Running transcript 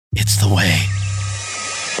It's the way.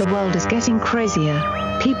 The world is getting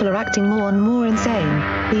crazier. People are acting more and more insane.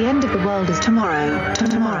 The end of the world is tomorrow.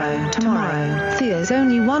 Tomorrow. There's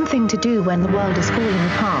only one thing to do when the world is falling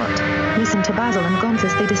apart. Listen to Basil and Gonz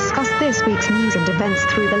as they discuss this week's news and events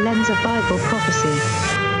through the lens of Bible prophecy.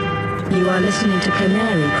 You are listening to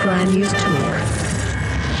Canary Cry News Talk.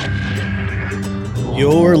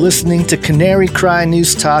 You're listening to Canary Cry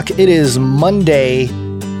News Talk. It is Monday,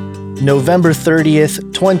 November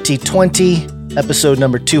 30th, 2020, episode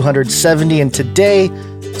number 270, and today,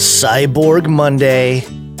 Cyborg Monday.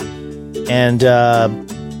 And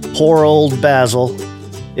poor old Basil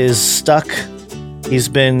is stuck. He's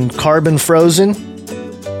been carbon frozen,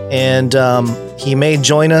 and he may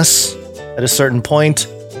join us at a certain point,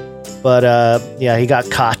 but he got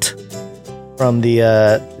caught from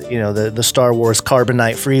the Star Wars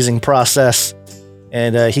carbonite freezing process,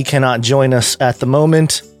 and he cannot join us at the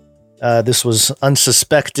moment. This was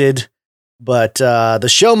unsuspected, but the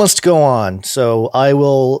show must go on. So I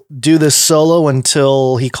will do this solo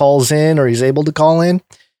until he calls in or he's able to call in.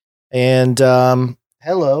 And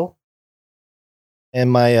hello.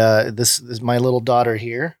 And this is my little daughter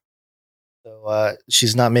here. So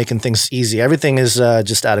she's not making things easy. Everything is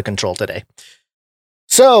just out of control today.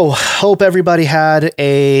 So hope everybody had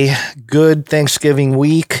a good Thanksgiving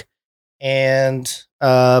week, and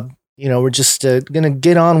we're just going to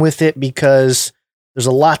get on with it because there's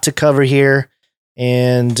a lot to cover here.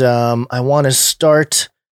 And I want to start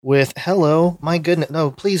with, hello, my goodness. No,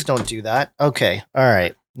 please don't do that. Okay. All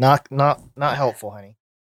right. Not helpful, honey.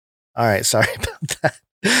 All right. Sorry about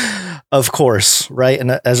that. Of course. Right.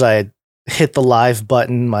 And as I hit the live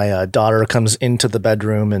button, my daughter comes into the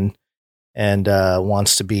bedroom and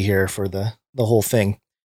wants to be here for the whole thing.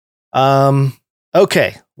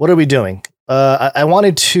 Okay. What are we doing? I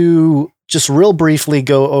wanted to just real briefly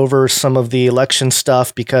go over some of the election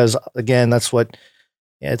stuff because, again, that's what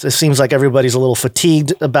it seems like everybody's a little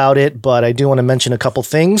fatigued about it, but I do want to mention a couple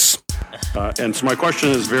things. And so my question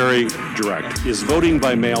is very direct. Is voting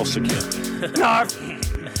by mail secure?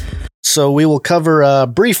 So we will cover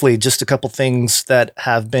briefly just a couple things that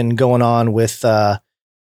have been going on with the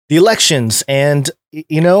elections. And,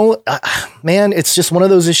 man, it's just one of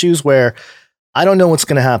those issues where I don't know what's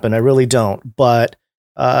going to happen. I really don't. But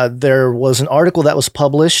there was an article that was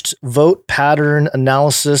published,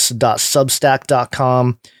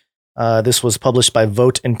 votepatternanalysis.substack.com. This was published by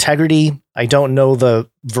Vote Integrity. I don't know the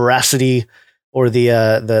veracity or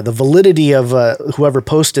the validity of whoever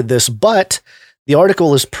posted this, but the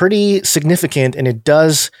article is pretty significant, and it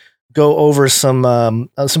does go over some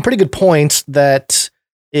pretty good points that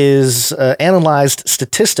is analyzed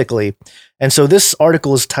statistically. And so this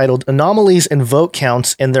article is titled Anomalies in Vote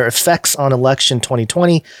Counts and Their Effects on Election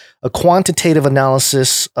 2020, a quantitative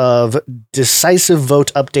analysis of decisive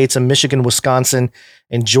vote updates in Michigan, Wisconsin,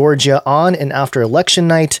 and Georgia on and after election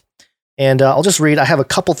night. And I'll just read. I have a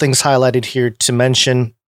couple things highlighted here to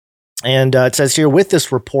mention. And it says here, with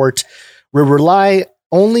this report, we rely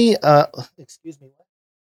only... excuse me.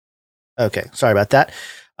 Okay, sorry about that.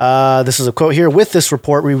 This is a quote here. With this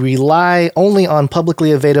report, we rely only on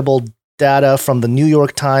publicly available data from the New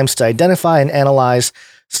York Times to identify and analyze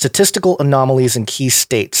statistical anomalies in key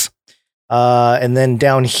states. And then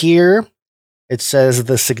down here, it says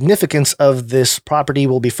the significance of this property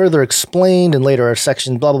will be further explained in later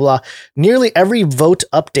section, blah, blah, blah. Nearly every vote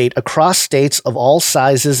update across states of all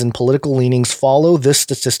sizes and political leanings follow this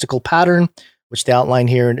statistical pattern, which they outline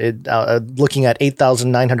here, looking at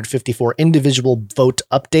 8,954 individual vote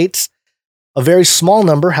updates. A very small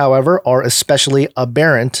number, however, are especially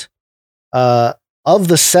aberrant. Of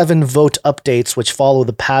the 7 vote updates which follow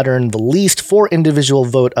the pattern, the least 4 individual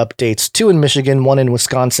vote updates, 2 in Michigan, 1 in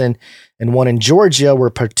Wisconsin, and 1 in Georgia, were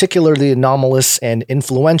particularly anomalous and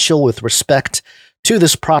influential with respect to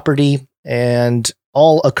this property, and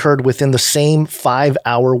all occurred within the same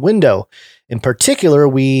 5-hour window. In particular,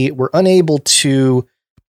 we were unable to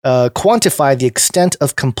quantify the extent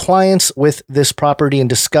of compliance with this property and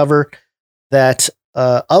discover that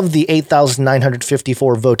of the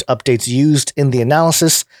 8,954 vote updates used in the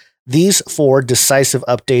analysis, these 4 decisive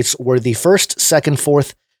updates were the 1st, 2nd,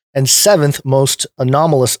 4th, and 7th most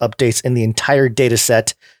anomalous updates in the entire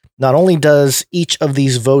dataset. Not only does each of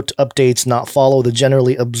these vote updates not follow the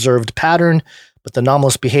generally observed pattern, but the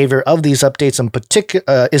anomalous behavior of these updates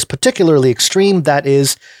is particularly extreme. That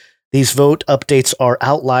is, these vote updates are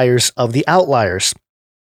outliers of the outliers.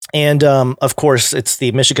 And of course, it's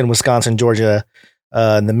the Michigan, Wisconsin, Georgia,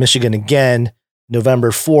 and the Michigan again,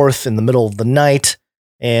 November 4th in the middle of the night.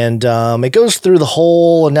 And it goes through the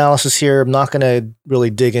whole analysis here. I'm not going to really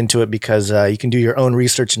dig into it because you can do your own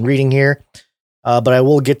research and reading here. But I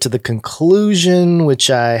will get to the conclusion, which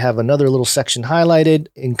I have another little section highlighted.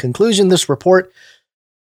 In conclusion, this report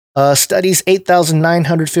studies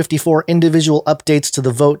 8,954 individual updates to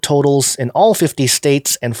the vote totals in all 50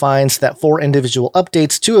 states and finds that 4 individual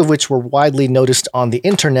updates, 2 of which were widely noticed on the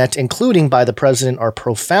internet, including by the president, are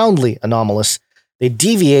profoundly anomalous. They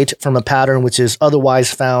deviate from a pattern which is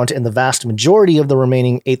otherwise found in the vast majority of the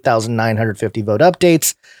remaining 8,950 vote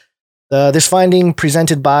updates. This finding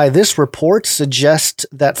presented by this report suggests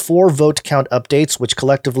that 4 vote count updates, which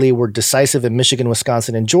collectively were decisive in Michigan,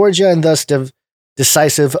 Wisconsin, and Georgia, and thus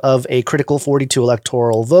decisive of a critical 42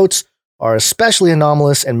 electoral votes, are especially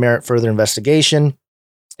anomalous and merit further investigation.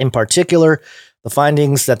 In particular, the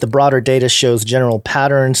findings that the broader data shows general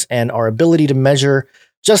patterns and our ability to measure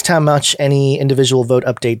just how much any individual vote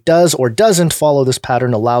update does or doesn't follow this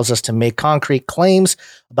pattern allows us to make concrete claims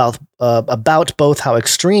about both how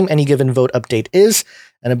extreme any given vote update is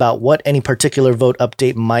and about what any particular vote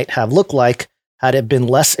update might have looked like had it been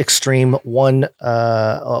less extreme one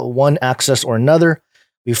axis or another.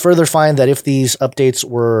 We further find that if these updates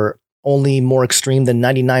were only more extreme than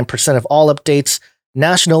 99% of all updates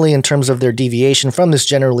nationally in terms of their deviation from this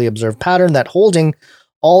generally observed pattern, that holding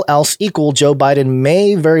all else equal, Joe Biden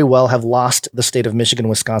may very well have lost the state of Michigan,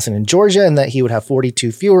 Wisconsin, and Georgia, and that he would have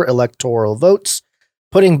 42 fewer electoral votes,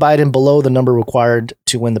 putting Biden below the number required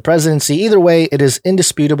to win the presidency. Either way, it is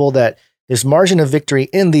indisputable that his margin of victory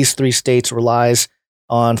in these 3 states relies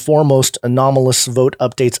on foremost anomalous vote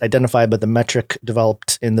updates identified by the metric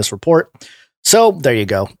developed in this report. So there you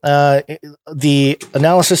go. The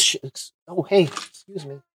analysis. Oh, hey, excuse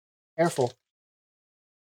me. Careful.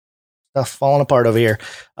 Stuff falling apart over here.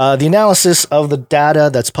 The analysis of the data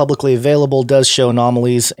that's publicly available does show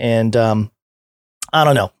anomalies, and I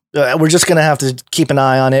don't know. We're just going to have to keep an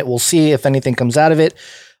eye on it. We'll see if anything comes out of it.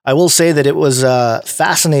 I will say that it was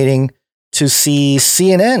fascinating to see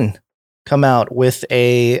CNN come out with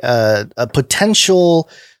a potential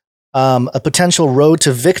road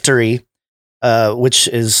to victory, which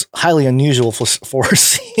is highly unusual for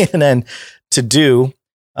CNN to do.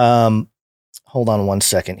 Hold on one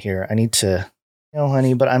second here. I need to,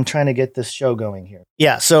 honey, but I'm trying to get this show going here.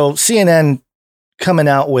 Yeah, so CNN coming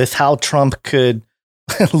out with how Trump could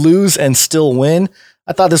lose and still win.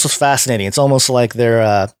 I thought this was fascinating. It's almost like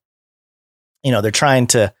they're trying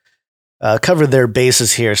to cover their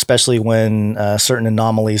bases here, especially when certain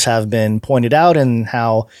anomalies have been pointed out and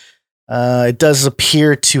how it does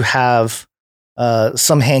appear to have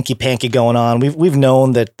some hanky-panky going on. We've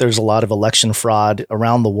known that there's a lot of election fraud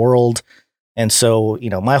around the world. And so,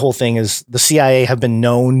 my whole thing is the CIA have been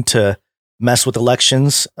known to mess with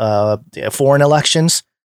elections, foreign elections.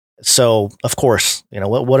 So, of course,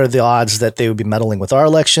 what are the odds that they would be meddling with our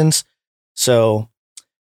elections? So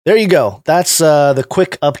there you go. That's the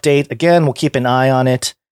quick update. Again, we'll keep an eye on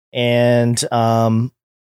it, and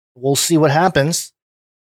we'll see what happens.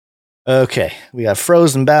 Okay, we got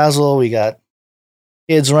frozen Basil. We got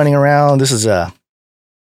kids running around. This is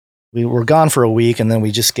we're gone for a week, and then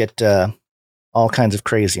we just get all kinds of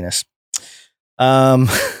craziness. Runk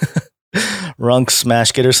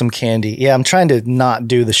smash, get her some candy. Yeah, I'm trying to not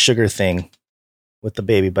do the sugar thing with the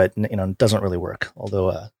baby, but it doesn't really work.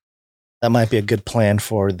 Although that might be a good plan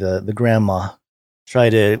for the grandma. Try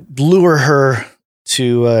to lure her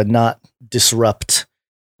to not disrupt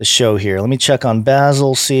the show here. Let me check on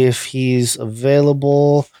Basil, see if he's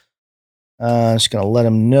available. I'm just going to let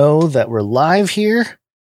him know that we're live here.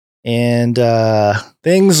 And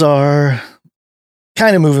things are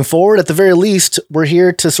kind of moving forward. At the very least, we're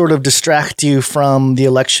here to sort of distract you from the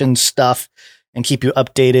election stuff and keep you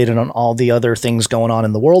updated and on all the other things going on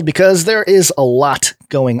in the world, because there is a lot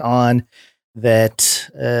going on that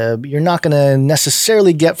you're not going to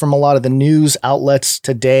necessarily get from a lot of the news outlets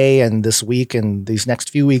today and this week and these next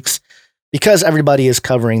few weeks, because everybody is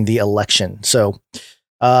covering the election. So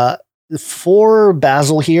for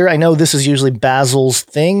Basil here, I know this is usually Basil's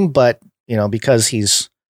thing, but because he's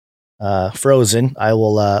frozen, I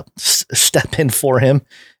will step in for him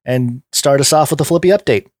and start us off with a Flippy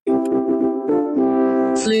update.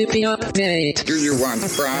 Flippy update. Do you want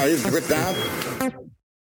fries with that?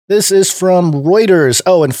 This is from Reuters.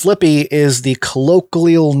 Oh, and Flippy is the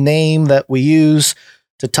colloquial name that we use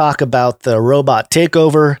to talk about the robot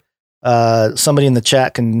takeover. Somebody in the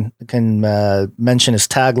chat can mention his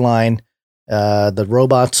tagline. The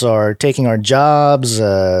robots are taking our jobs,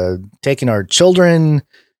 taking our children,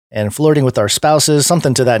 and flirting with our spouses,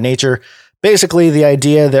 something to that nature. Basically, the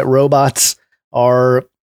idea that robots are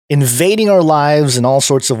invading our lives in all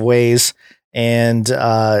sorts of ways, and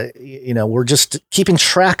we're just keeping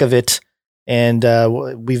track of it And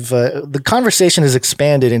the conversation has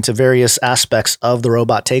expanded into various aspects of the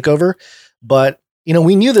robot takeover. But,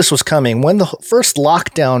 we knew this was coming when the first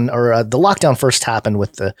lockdown the lockdown first happened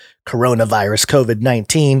with the coronavirus,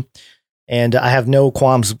 COVID-19. And I have no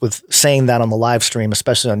qualms with saying that on the live stream,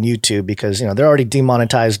 especially on YouTube, because, they're already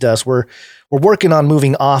demonetized us. We're working on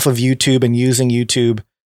moving off of YouTube and using YouTube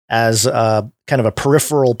as kind of a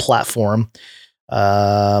peripheral platform.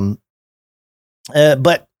 But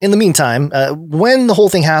in the meantime, when the whole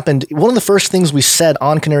thing happened, one of the first things we said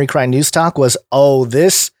on Canary Cry News Talk was,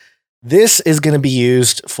 this is going to be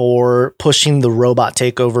used for pushing the robot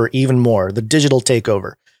takeover even more, the digital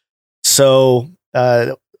takeover. So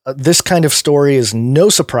this kind of story is no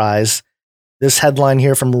surprise. This headline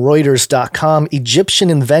here from Reuters.com, Egyptian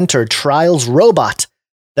inventor trials robot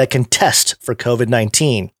that can test for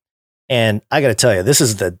COVID-19. And I got to tell you, this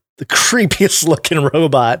is the creepiest looking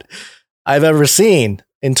robot I've ever seen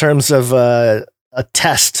in terms of a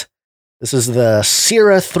test. This is the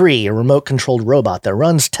Sierra 3, a remote-controlled robot that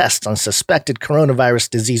runs tests on suspected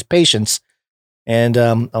coronavirus disease patients. And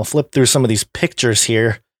I'll flip through some of these pictures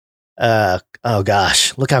here. Oh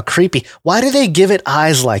gosh, look how creepy. Why do they give it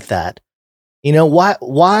eyes like that?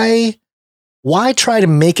 Why try to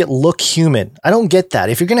make it look human? I don't get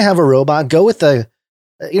that. If you're going to have a robot, go with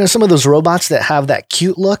some of those robots that have that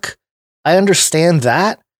cute look. I understand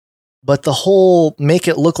that, but the whole make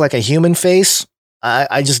it look like a human face,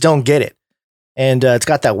 I just don't get it. And it's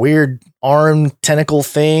got that weird arm tentacle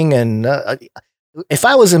thing. And if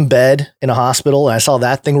I was in bed in a hospital and I saw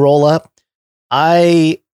that thing roll up,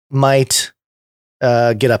 I might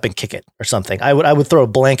get up and kick it or something. I would throw a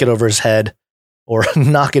blanket over his head or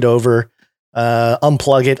knock it over,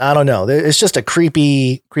 unplug it. I don't know. It's just a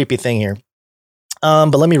creepy thing here.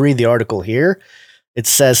 But let me read the article here. It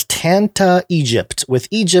says Tanta, Egypt. With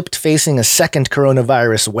Egypt facing a second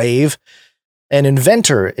coronavirus wave, an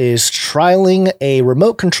inventor is trialing a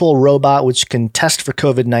remote control robot which can test for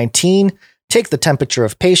COVID-19, take the temperature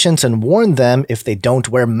of patients, and warn them if they don't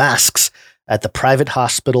wear masks at the private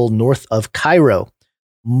hospital north of Cairo.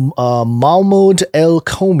 Mahmoud El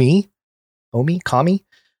Komi,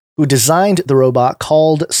 who designed the robot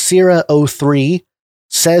called Sierra 03,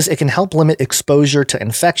 says it can help limit exposure to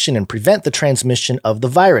infection and prevent the transmission of the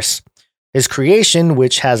virus. His creation,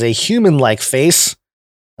 which has a human-like face,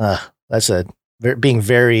 being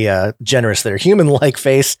very generous there, human-like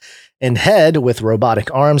face and head with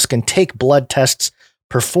robotic arms, can take blood tests,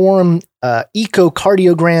 perform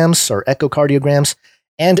echocardiograms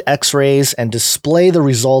and x-rays, and display the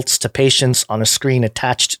results to patients on a screen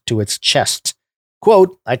attached to its chest.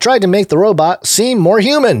 Quote, I tried to make the robot seem more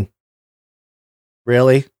human.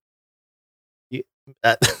 Really?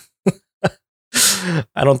 I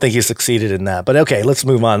don't think he succeeded in that, but okay, let's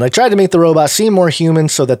move on. I tried to make the robot seem more human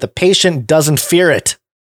so that the patient doesn't fear it.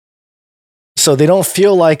 So they don't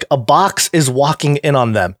feel like a box is walking in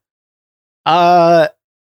on them. I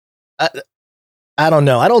don't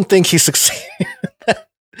know. I don't think he succeeded.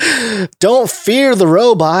 Don't fear the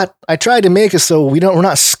robot. I tried to make it so we're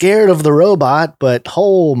not scared of the robot, but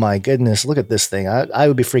oh my goodness, look at this thing. I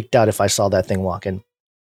would be freaked out if I saw that thing walk in.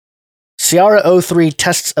 Sierra 03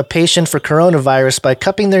 tests a patient for coronavirus by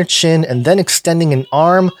cupping their chin and then extending an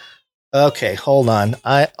arm. Okay, hold on.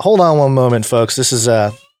 Hold on one moment, folks. This is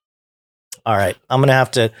all right. I'm going to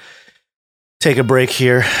have to take a break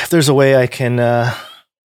here. If there's a way I can all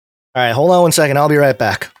right, hold on one second. I'll be right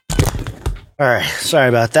back. All right, sorry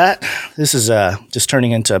about that. This is just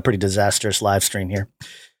turning into a pretty disastrous live stream here.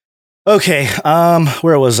 Okay,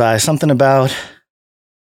 where was I? Something about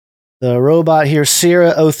the robot here.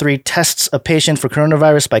 Sierra 03 tests a patient for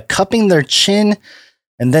coronavirus by cupping their chin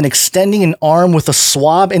and then extending an arm with a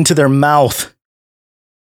swab into their mouth.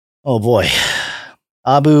 Oh boy.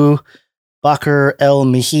 Abu Bakr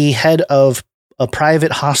El-Mihi, head of a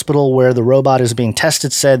private hospital where the robot is being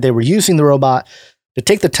tested, said they were using the robot to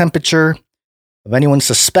take the temperature of anyone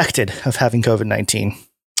suspected of having COVID-19.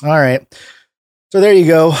 All right. So there you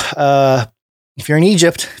go. If you're in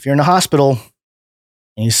Egypt, if you're in a hospital,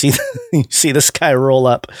 and you see this guy roll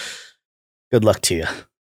up, good luck to you.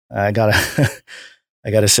 I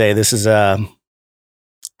gotta say, this is I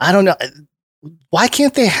don't know. Why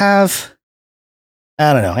can't they have?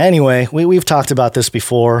 I don't know. Anyway, we've talked about this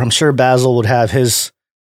before. I'm sure Basil would have his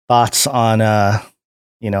thoughts on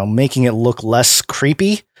making it look less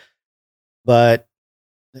creepy, or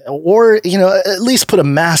at least put a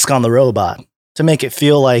mask on the robot to make it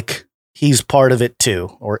feel like he's part of it too,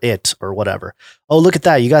 or whatever. Oh, look at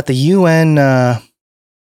that. You got the UN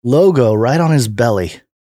logo right on his belly.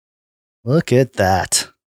 Look at that.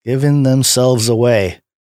 Giving themselves away.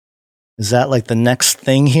 Is that like the next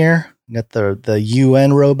thing here? You got the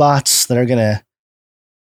UN robots that are going to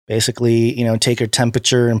basically, take your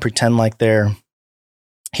temperature and pretend like they're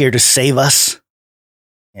here to save us.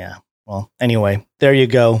 Yeah. Well, anyway, there you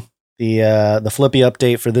go. The Flippy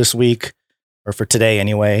update for this week, or for today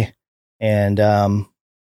anyway. And let me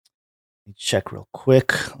check real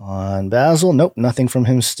quick on Basil. Nope, nothing from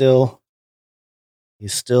him still.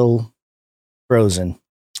 He's still frozen.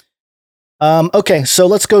 Okay, so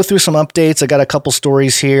let's go through some updates. I got a couple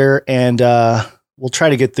stories here, and we'll try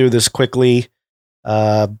to get through this quickly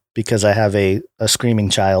because I have a screaming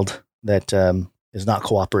child that is not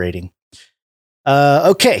cooperating.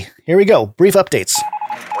 Okay, here we go. Brief updates.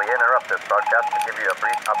 We interrupt this broadcast to give you a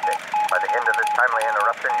brief update. By the end of this timely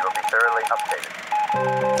interruption, you will be thoroughly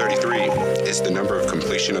updated. 33 is the number of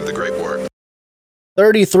completion of the Great War.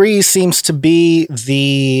 33 seems to be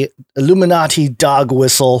the Illuminati dog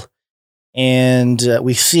whistle, and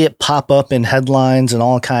we see it pop up in headlines and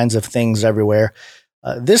all kinds of things everywhere.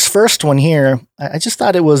 This first one here, I just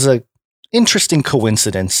thought it was an interesting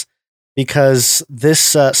coincidence because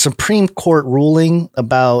this Supreme Court ruling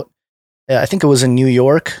about, I think it was in New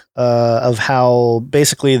York, of how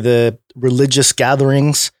basically the religious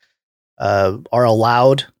gatherings are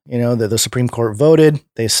allowed. The Supreme Court voted.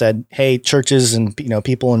 They said, hey, churches and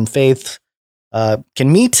people in faith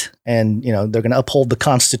can meet, and they're going to uphold the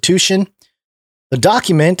Constitution. The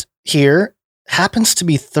document here happens to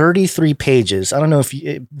be 33 pages. I don't know if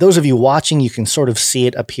those of you watching, you can sort of see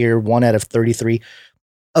it up here, 1 out of 33.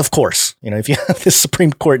 Of course, if you have this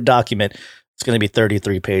Supreme Court document, it's going to be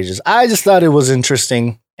 33 pages. I just thought it was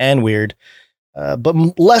interesting and weird,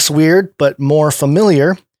 but less weird, but more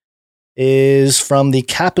familiar is from the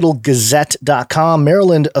CapitalGazette.com.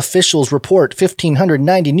 Maryland officials report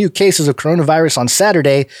 1,590 new cases of coronavirus on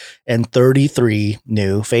Saturday and 33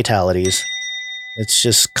 new fatalities. It's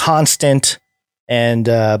just constant and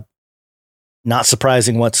not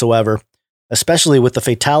surprising whatsoever, especially with the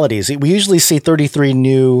fatalities. We usually see 33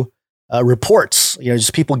 new reports,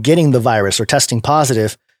 just people getting the virus or testing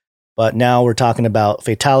positive. But now we're talking about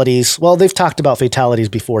fatalities. Well, they've talked about fatalities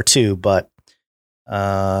before too, but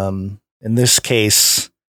in this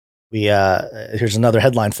case, here's another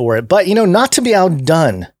headline for it. But, not to be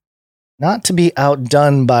outdone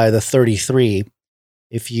by the 33,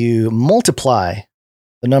 if you multiply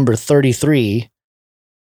the number 33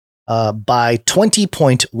 by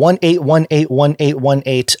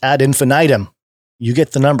 20.18181818 ad infinitum, you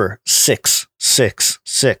get the number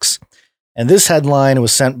 666. And this headline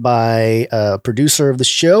was sent by a producer of the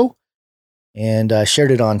show, and I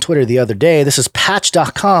shared it on Twitter the other day. This is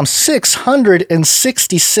Patch.com.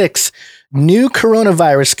 666 new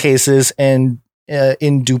coronavirus cases in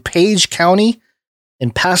DuPage County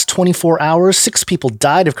in past 24 hours. 6 people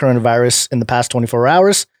died of coronavirus in the past 24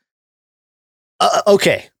 hours.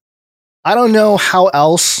 Okay. I don't know how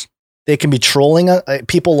else they can be trolling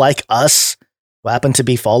people like us who happen to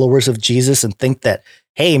be followers of Jesus and think that,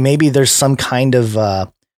 hey, maybe there's some kind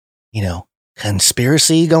of,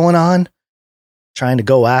 conspiracy going on, trying to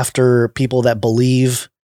go after people that believe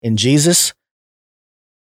in Jesus.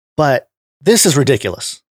 But this is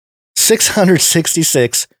ridiculous.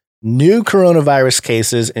 666 new coronavirus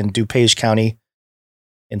cases in DuPage County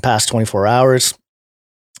in past 24 hours.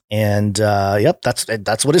 And yep,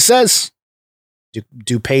 that's what it says.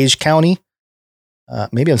 DuPage County.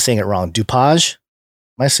 Maybe I'm saying it wrong. DuPage?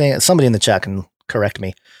 Am I saying it? Somebody in the chat can correct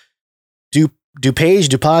me.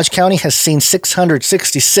 DuPage County has seen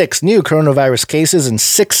 666 new coronavirus cases and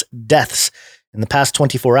 6 deaths in the past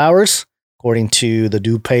 24 hours, according to the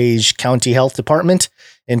DuPage County Health Department.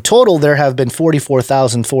 In total, there have been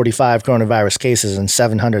 44,045 coronavirus cases and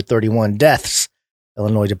 731 deaths,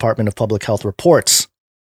 Illinois Department of Public Health reports.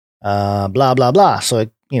 Blah, blah, blah. So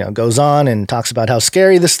it goes on and talks about how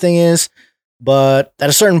scary this thing is. But at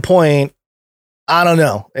a certain point, I don't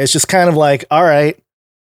know. It's just kind of like, all right,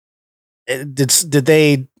 did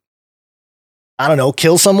they, I don't know,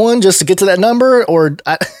 kill someone just to get to that number? Or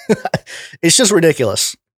it's just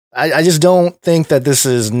ridiculous. I just don't think that this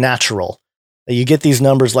is natural. You get these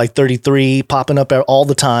numbers like 33 popping up all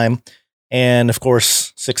the time. And of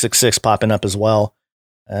course, 666 popping up as well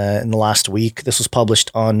in the last week. This was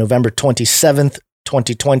published on November 27th,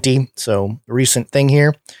 2020. So a recent thing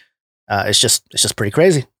here. It's just pretty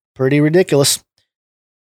crazy, pretty ridiculous.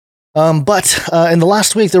 But in the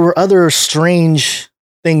last week, there were other strange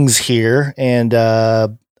things here, and I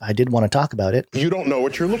did want to talk about it. You don't know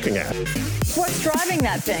what you're looking at. What's driving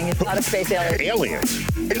that thing? It's not a space alien. Aliens.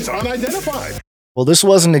 It's unidentified. Well, this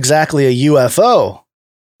wasn't exactly a UFO,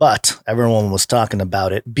 but everyone was talking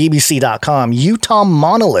about it. BBC.com, Utah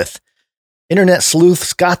monolith Internet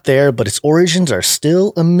sleuths got there, but its origins are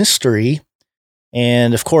still a mystery.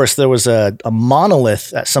 And of course, there was a monolith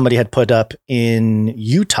that somebody had put up in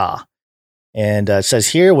Utah. And it says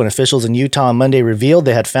here, when officials in Utah on Monday revealed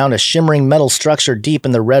they had found a shimmering metal structure deep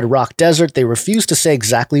in the Red Rock Desert, they refused to say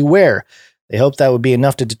exactly where. They hoped that would be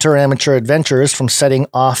enough to deter amateur adventurers from setting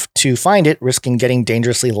off to find it, risking getting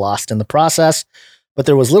dangerously lost in the process. But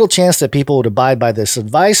there was little chance that people would abide by this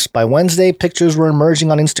advice. By Wednesday, pictures were emerging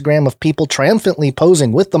on Instagram of people triumphantly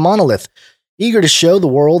posing with the monolith, eager to show the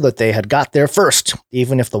world that they had got there first,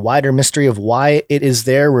 even if the wider mystery of why it is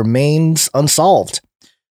there remains unsolved.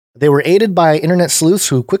 They were aided by internet sleuths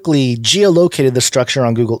who quickly geolocated the structure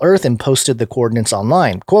on Google Earth and posted the coordinates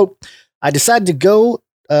online. Quote, I decided to go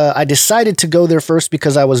there first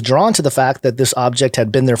because I was drawn to the fact that this object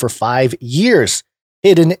had been there for 5 years,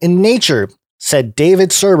 hidden in nature, said David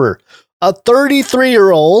Serber, a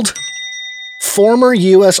 33-year-old former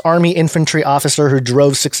U.S. Army infantry officer who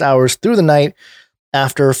drove 6 hours through the night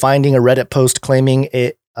after finding a Reddit post claiming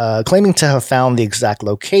to have found the exact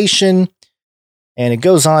location. And it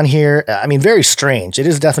goes on here. I mean, very strange. It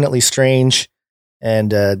is definitely strange,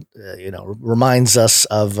 and reminds us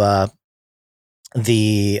of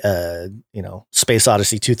the Space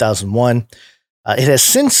Odyssey 2001. It has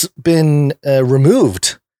since been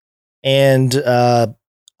removed. And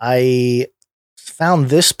I found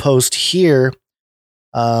this post here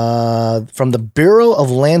from the Bureau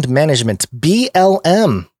of Land Management,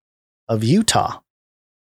 BLM of Utah.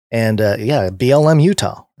 And BLM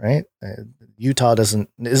Utah, right? Utah isn't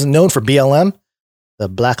known for BLM, the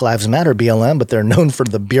Black Lives Matter BLM, but they're known for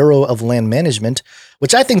the Bureau of Land Management,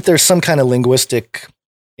 which I think there's some kind of linguistic,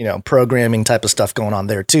 programming type of stuff going on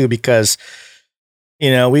there too, because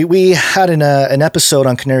we had an episode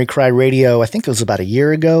on Canary Cry Radio, I think it was about a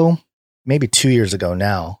year ago, maybe 2 years ago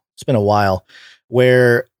now. It's been a while,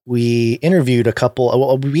 where we interviewed a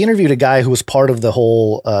guy who was part of the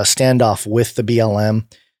whole standoff with the BLM.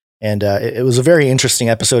 And it was a very interesting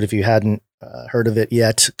episode. If you hadn't heard of it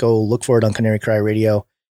yet, go look for it on Canary Cry Radio.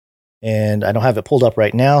 And I don't have it pulled up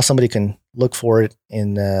right now. Somebody can look for it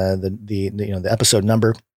in the episode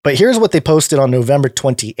number. But here's what they posted on November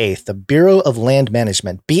 28th, the Bureau of Land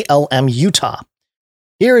Management, BLM Utah.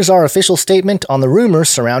 Here is our official statement on the rumors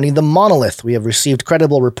surrounding the monolith. We have received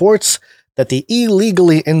credible reports that the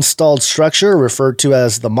illegally installed structure referred to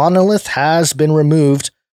as the monolith has been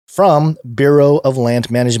removed from Bureau of Land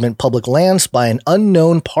Management public lands by an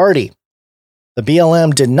unknown party. The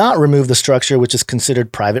BLM did not remove the structure, which is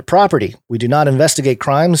considered private property. We do not investigate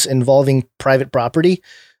crimes involving private property,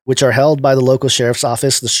 which are held by the local sheriff's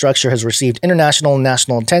office. The structure has received international and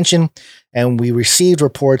national attention, and we received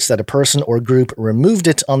reports that a person or group removed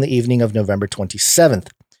it on the evening of November 27th.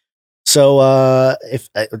 So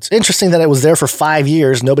it's interesting that it was there for 5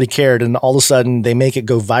 years, nobody cared, and all of a sudden they make it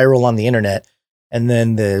go viral on the internet, and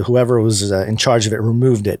then whoever was in charge of it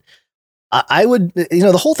removed it. I would,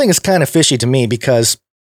 the whole thing is kind of fishy to me, because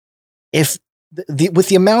if with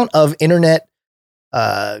the amount of internet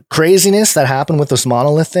craziness that happened with this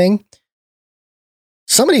monolith thing,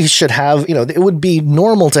 somebody should have, it would be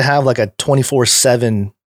normal to have like a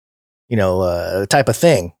 24/7, type of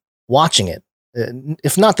thing watching it.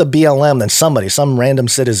 If not the BLM, then some random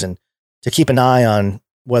citizen, to keep an eye on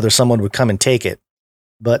whether someone would come and take it.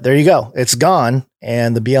 But there you go. It's gone.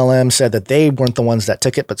 And the BLM said that they weren't the ones that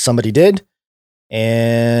took it, but somebody did.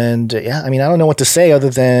 And I don't know what to say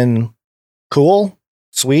other than cool,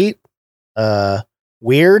 sweet,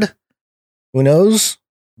 weird, who knows?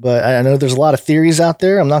 But I know there's a lot of theories out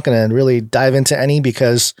there. I'm not going to really dive into any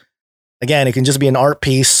because, again, it can just be an art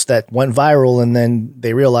piece that went viral, and then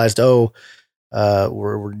they realized, we're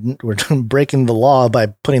breaking the law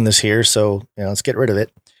by putting this here, so let's get rid of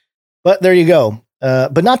it. But there you go.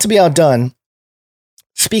 But not to be outdone,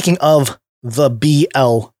 speaking of the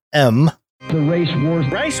BLM, the race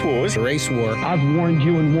war. I've warned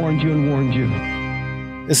you and warned you and warned you.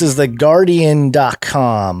 This is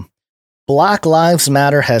theguardian.com. Black Lives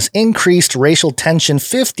Matter has increased racial tension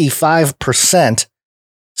 55%,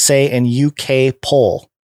 say in UK poll.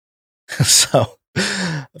 So,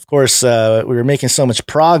 of course, we were making so much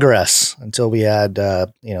progress until we had, the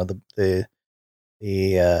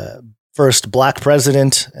first black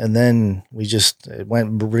president, and then it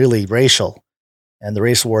went really racial. And the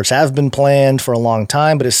race wars have been planned for a long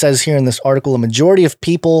time, but it says here in this article, a majority of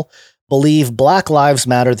people believe Black Lives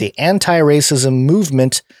Matter, the anti-racism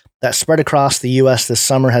movement that spread across the U.S. this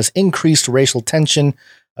summer, has increased racial tension,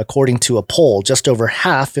 according to a poll. Just over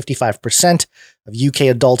half, 55%, of UK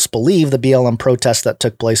adults believe the BLM protests that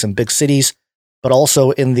took place in big cities, but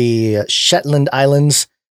also in the Shetland Islands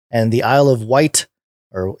and the Isle of Wight,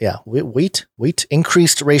 wheat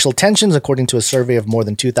increased racial tensions, according to a survey of more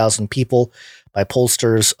than 2,000 people by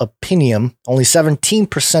pollsters Opinium. Only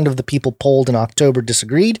 17% of the people polled in October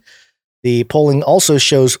disagreed. The polling also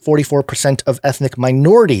shows 44% of ethnic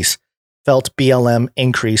minorities felt BLM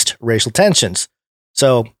increased racial tensions.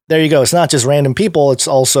 So there you go. It's not just random people. It's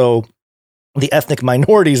also the ethnic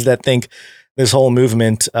minorities that think this whole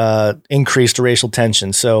movement increased racial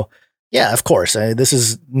tension. So yeah, of course, this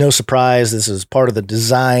is no surprise. This is part of the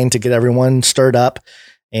design to get everyone stirred up.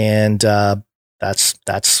 And that's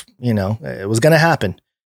it was going to happen.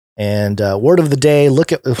 And word of the day, in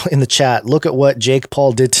the chat, look at what Jake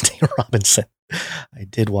Paul did to Nate Robinson. I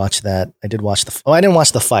did watch that. I didn't watch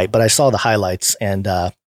the fight, but I saw the highlights, and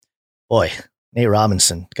boy, Nate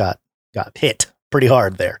Robinson got hit pretty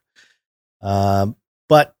hard there.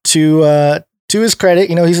 But to his credit,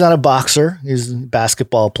 he's not a boxer. He's a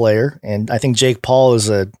basketball player, and I think Jake Paul is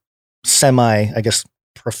a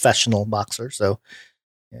professional boxer. So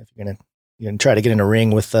if you're gonna try to get in a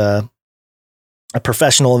ring with a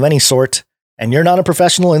professional of any sort, and you're not a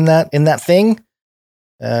professional in that thing,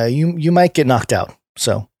 you might get knocked out.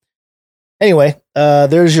 So anyway,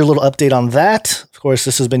 there's your little update on that. Of course,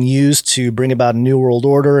 this has been used to bring about a new world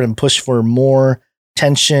order and push for more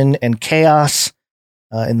tension and chaos.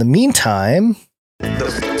 In the meantime, the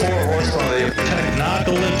four horsemen of the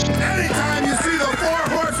technopolis. Anytime you see the four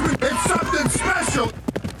horsemen, it's something special.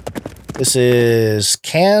 This is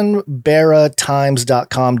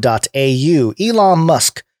canberratimes.com.au. Elon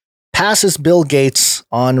Musk passes Bill Gates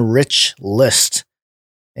on rich list.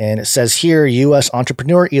 And it says here, U.S.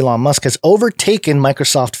 entrepreneur Elon Musk has overtaken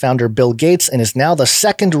Microsoft founder Bill Gates and is now the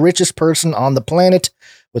second richest person on the planet,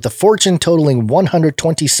 with a fortune totaling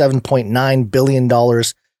 $127.9 billion,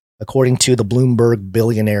 according to the Bloomberg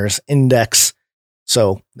Billionaires Index.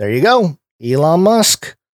 So there you go. Elon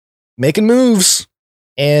Musk making moves.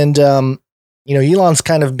 And, Elon's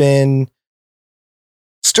kind of been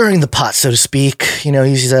stirring the pot, so to speak. He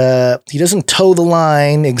doesn't toe the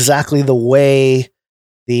line exactly the way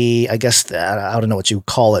I don't know what you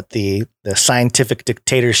call it, the scientific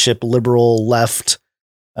dictatorship, liberal left,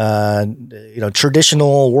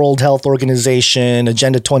 traditional World Health Organization,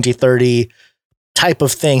 Agenda 2030 type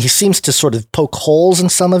of thing. He seems to sort of poke holes in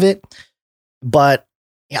some of it, but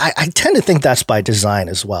I tend to think that's by design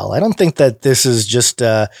as well. I don't think that this is just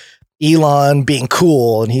Elon being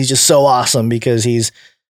cool and he's just so awesome because he's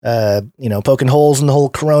poking holes in the whole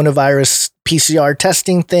coronavirus PCR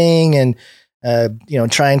testing thing and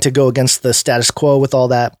trying to go against the status quo with all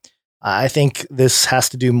that. I think this has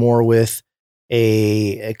to do more with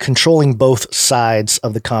a controlling both sides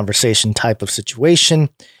of the conversation type of situation,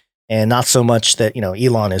 and not so much that,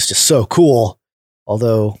 Elon is just so cool.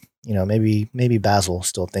 Although, maybe Basil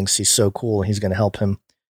still thinks he's so cool and he's going to help him.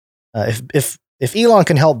 If Elon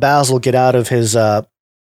can help Basil get out of his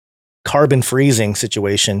carbon freezing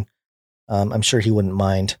situation, I'm sure he wouldn't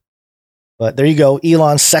mind. But there you go.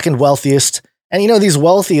 Elon's second wealthiest. And these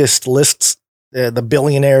wealthiest lists, the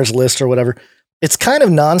billionaires list or whatever, it's kind of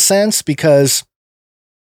nonsense because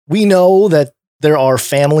we know that there are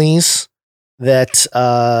families that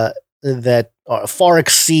far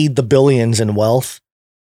exceed the billions in wealth,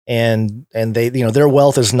 and they their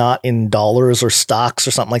wealth is not in dollars or stocks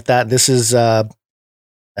or something like that. This is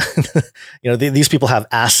these people have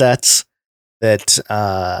assets that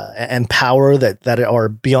and power that are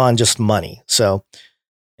beyond just money. So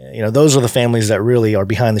those are the families that really are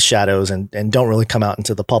behind the shadows and don't really come out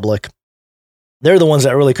into the public. They're the ones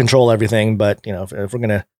that really control everything. But, if we're going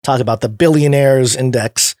to talk about the billionaires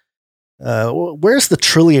index, where's the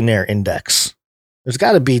trillionaire index? There's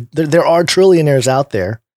got to be, there are trillionaires out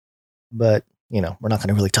there, but, we're not going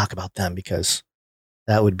to really talk about them because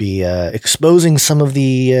that would be exposing some of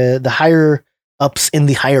the higher ups in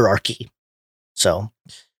the hierarchy. So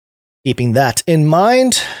keeping that in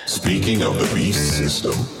mind. Speaking of the beast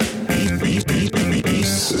system,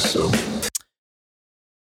 beast system.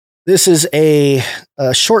 This is a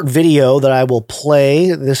short video that I will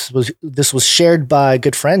play. This was shared by a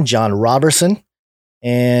good friend, John Robertson.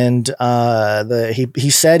 And he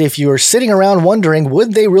said, if you are sitting around wondering,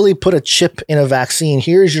 would they really put a chip in a vaccine?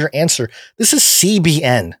 Here's your answer. This is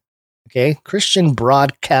CBN, okay? Christian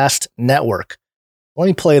Broadcast Network. Let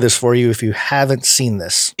me play this for you if you haven't seen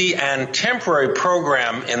this. And temporary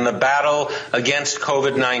program in the battle against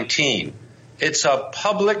COVID-19. It's a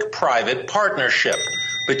public-private partnership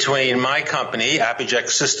between my company, Apogec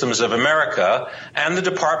Systems of America, and the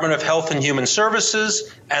Department of Health and Human Services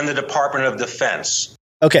and the Department of Defense.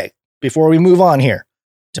 Okay, before we move on here,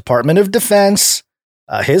 Department of Defense,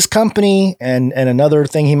 his company, and another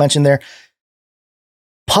thing he mentioned there,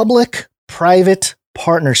 public-private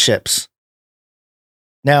partnerships.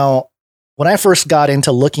 Now, when I first got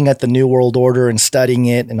into looking at the New World Order and studying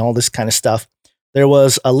it and all this kind of stuff, there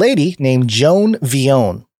was a lady named Joan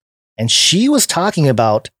Vion, and she was talking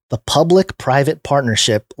about the public-private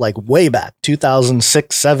partnership like way back,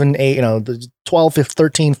 2006, 7, 8, 12,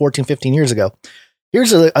 13, 14, 15 years ago.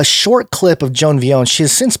 Here's a short clip of Joan Vion. She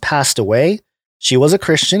has since passed away. She was a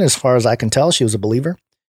Christian, as far as I can tell. She was a believer.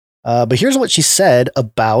 But here's what she said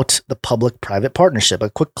about the public-private partnership. A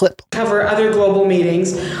quick clip. Cover other global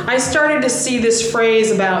meetings. I started to see this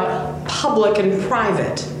phrase about public and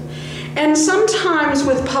private. And sometimes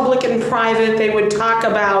with public and private, they would talk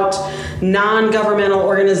about non-governmental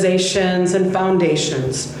organizations and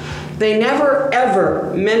foundations. They never,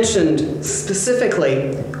 ever mentioned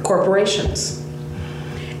specifically corporations.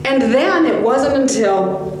 And then it wasn't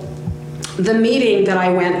until the meeting that I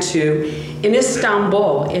went to in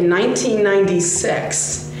Istanbul in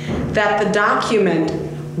 1996 that the document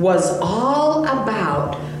was all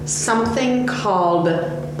about something called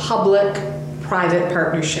public-private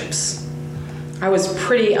partnerships. I was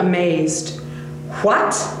pretty amazed.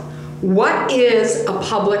 What is a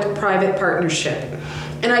public-private partnership?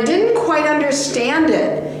 And I didn't quite understand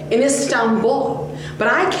it in Istanbul, but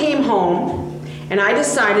I came home and I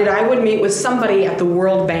decided I would meet with somebody at the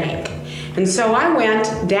World Bank. And so I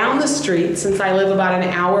went down the street, since I live about an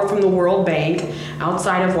hour from the World Bank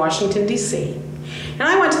outside of Washington, D.C. And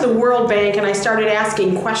I went to the World Bank and I started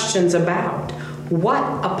asking questions about what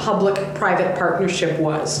a public-private partnership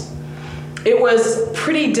was. It was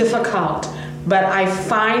pretty difficult, but I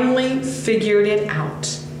finally figured it out.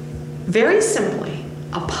 Very simply,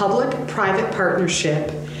 a public-private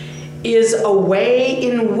partnership is a way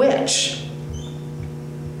in which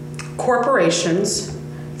corporations,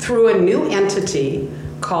 through a new entity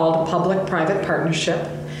called public-private partnership,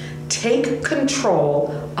 take control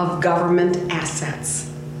of government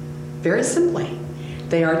assets. Very simply,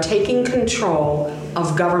 they are taking control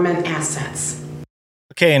of government assets.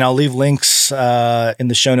 Okay, and I'll leave links in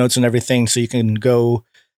the show notes and everything so you can go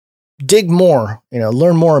dig more,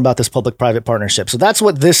 learn more about this public-private partnership. So that's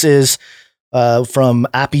what this is from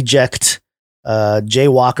Appiject, Jay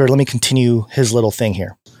Walker. Let me continue his little thing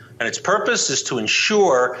here. And its purpose is to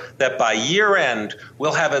ensure that by year end,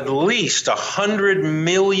 we'll have at least 100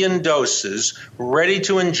 million doses ready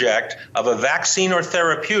to inject of a vaccine or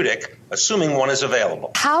therapeutic, assuming one is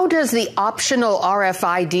available. How does the optional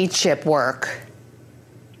RFID chip work?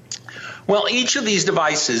 Well, each of these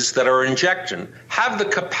devices that are injection have the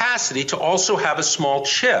capacity to also have a small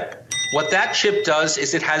chip. What that chip does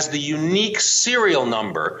is it has the unique serial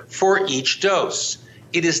number for each dose.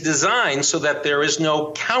 It is designed so that there is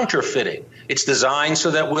no counterfeiting. It's designed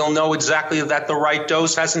so that we'll know exactly that the right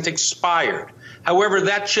dose hasn't expired. However,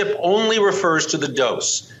 that chip only refers to the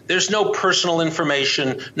dose. There's no personal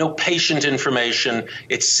information, no patient information.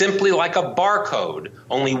 It's simply like a barcode,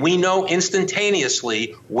 only we know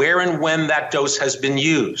instantaneously where and when that dose has been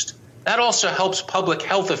used. That also helps public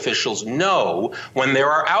health officials know when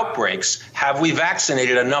there are outbreaks, have we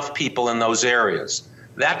vaccinated enough people in those areas?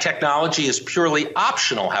 That technology is purely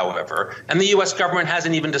optional, however, and the U.S. government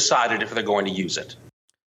hasn't even decided if they're going to use it.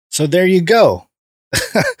 So there you go.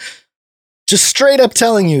 Just straight up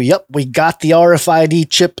telling you, yep, we got the RFID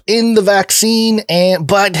chip in the vaccine,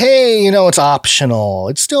 but hey, it's optional.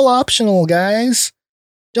 It's still optional, guys.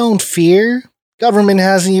 Don't fear. Government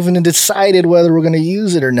hasn't even decided whether we're going to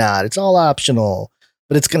use it or not. It's all optional,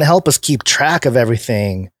 but it's going to help us keep track of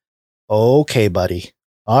everything. Okay, buddy.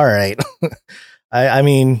 All right. I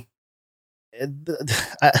mean,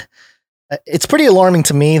 it's pretty alarming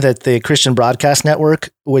to me that the Christian Broadcast Network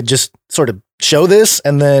would just sort of show this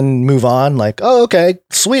and then move on like, oh, okay,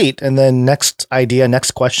 sweet. And then next idea,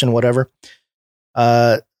 next question, whatever.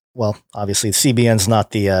 Well, obviously CBN's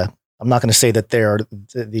not I'm not going to say that they're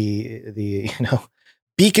the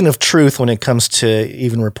beacon of truth when it comes to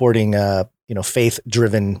even reporting, faith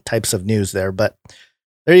driven types of news there, but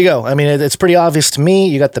there you go. I mean, it's pretty obvious to me.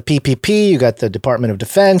 You got the PPP, you got the Department of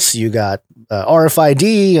Defense, you got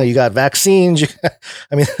RFID, you got vaccines.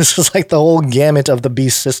 I mean, this is like the whole gamut of the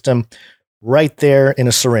beast system right there in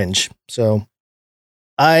a syringe. So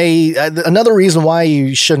another reason why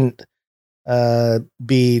you shouldn't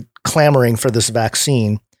be clamoring for this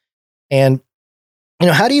vaccine. And,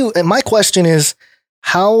 my question is,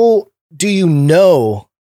 how do you know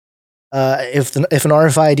if an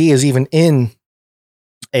RFID is even in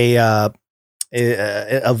a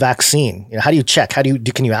vaccine? How do you check?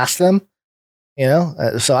 Can you ask them?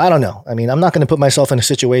 So I don't know. I mean, I'm not going to put myself in a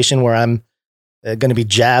situation where I'm going to be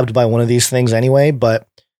jabbed by one of these things anyway, but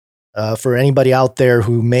for anybody out there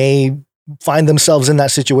who may find themselves in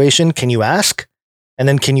that situation, can you ask? And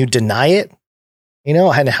then can you deny it?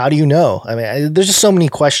 And how do you know? I mean, there's just so many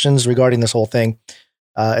questions regarding this whole thing.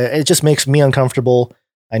 It just makes me uncomfortable.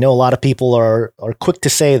 I know a lot of people are quick to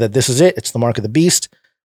say that this is it. It's the mark of the beast.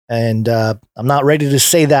 And I'm not ready to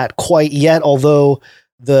say that quite yet, although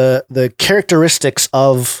the characteristics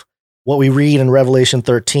of what we read in Revelation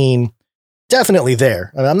 13 definitely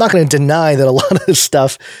there. I mean, I'm not going to deny that a lot of this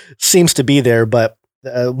stuff seems to be there, but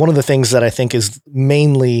one of the things that I think is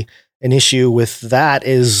mainly an issue with that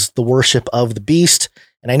is the worship of the beast.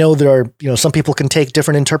 And I know there are, some people can take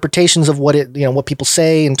different interpretations of what what people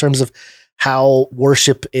say in terms of how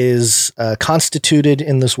worship is constituted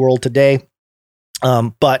in this world today.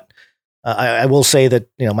 But I will say that,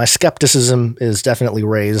 my skepticism is definitely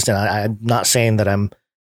raised, and I'm not saying that I'm,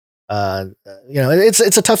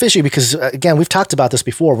 it's a tough issue because, again, we've talked about this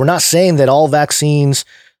before. We're not saying that all vaccines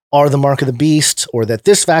are the mark of the beast or that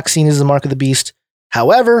this vaccine is the mark of the beast.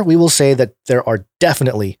 However, we will say that there are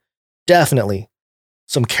definitely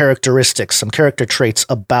some characteristics, some character traits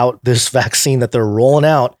about this vaccine that they're rolling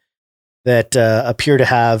out that appear to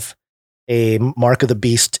have a mark of the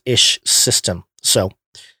beast-ish system. So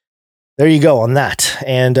there you go on that.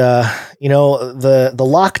 And, the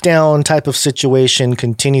lockdown type of situation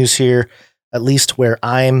continues here, at least where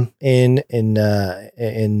I'm in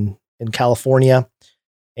California.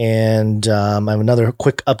 And I have another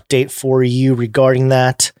quick update for you regarding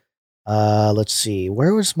that. Let's see.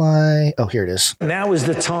 Where was my... Oh, here it is. Now is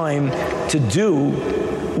the time to do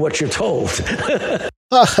what you're told.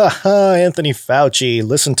 Anthony Fauci.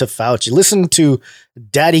 Listen to Fauci. Listen to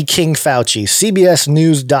Daddy King Fauci.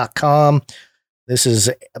 CBSNews.com. This is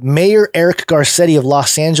Mayor Eric Garcetti of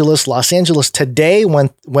Los Angeles. Los Angeles today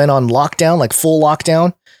went on lockdown, like full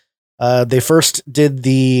lockdown. They first did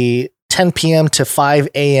the 10 p.m. to 5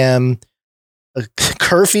 a.m.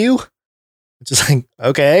 curfew, which is like,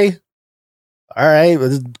 okay, all right,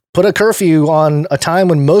 put a curfew on a time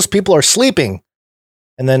when most people are sleeping.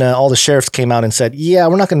 And then all the sheriffs came out and said, yeah,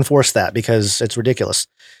 we're not going to enforce that because it's ridiculous.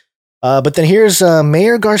 But then here's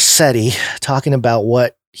Mayor Garcetti talking about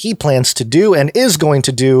what he plans to do and is going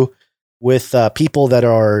to do with people that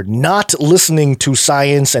are not listening to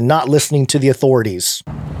science and not listening to the authorities.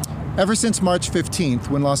 Ever since March 15th,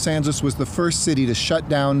 when Los Angeles was the first city to shut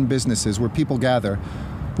down businesses where people gather,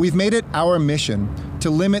 we've made it our mission to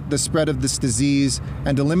limit the spread of this disease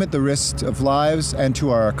and to limit the risks of lives and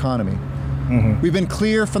to our economy. Mm-hmm. We've been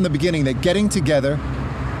clear from the beginning that getting together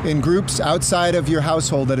in groups outside of your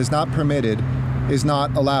household that is not permitted is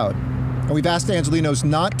not allowed. And we've asked Angelenos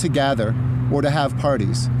not to gather or to have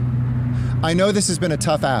parties. I know this has been a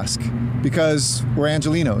tough ask because we're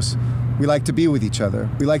Angelenos. We like to be with each other.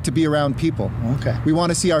 We like to be around people. Okay. We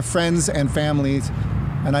want to see our friends and families,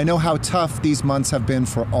 and I know how tough these months have been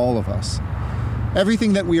for all of us.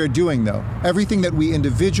 Everything that we are doing, though, everything that we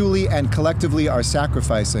individually and collectively are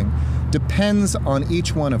sacrificing, depends on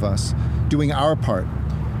each one of us doing our part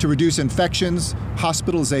to reduce infections,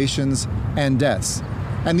 hospitalizations, and deaths.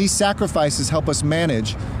 And these sacrifices help us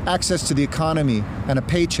manage access to the economy and a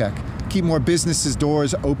paycheck, keep more businesses'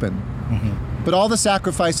 doors open. Mm-hmm. But all the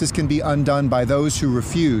sacrifices can be undone by those who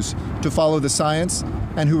refuse to follow the science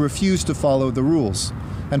and who refuse to follow the rules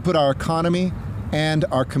and put our economy and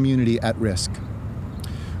our community at risk.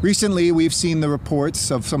 Recently, we've seen the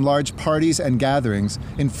reports of some large parties and gatherings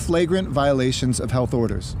in flagrant violations of health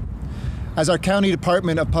orders. As our County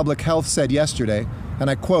Department of Public Health said yesterday, and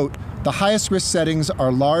I quote, "The highest risk settings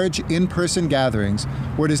are large in-person gatherings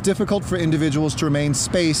where it is difficult for individuals to remain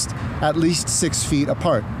spaced at least 6 feet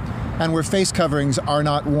apart, and where face coverings are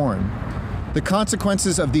not worn. The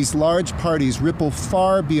consequences of these large parties ripple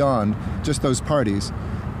far beyond just those parties.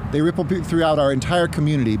 They ripple throughout our entire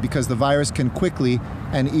community because the virus can quickly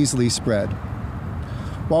and easily spread.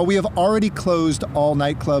 While we have already closed all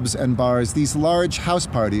nightclubs and bars, these large house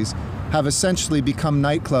parties have essentially become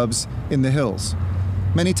nightclubs in the hills.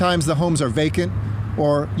 Many times the homes are vacant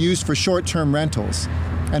or used for short-term rentals.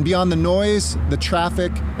 And beyond the noise, the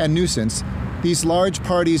traffic, and nuisance, these large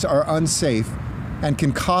parties are unsafe and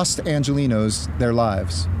can cost Angelenos their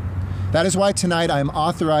lives. That is why tonight I am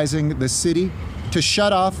authorizing the city to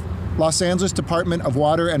shut off Los Angeles Department of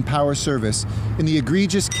Water and Power Service in the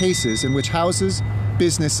egregious cases in which houses,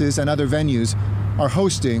 businesses, and other venues are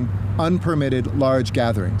hosting unpermitted large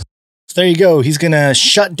gatherings. So there you go. He's going to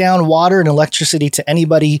shut down water and electricity to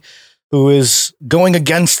anybody who is going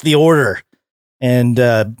against the order and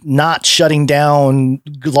not shutting down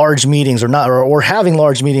large meetings or having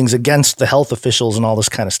large meetings against the health officials and all this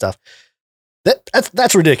kind of stuff.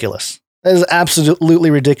 That's ridiculous. That is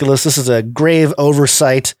absolutely ridiculous. This is a grave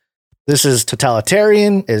oversight This is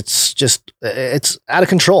totalitarian. It's out of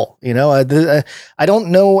control. I don't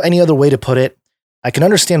know any other way to put it. I can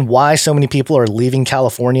understand why so many people are leaving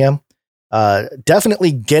California.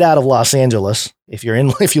 Definitely get out of Los Angeles. If you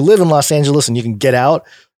live in Los Angeles and you can get out,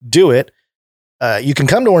 do it. You can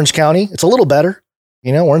come to Orange County. It's a little better.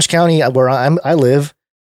 Orange County, where I live,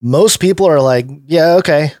 most people are like, yeah,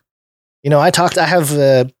 okay. I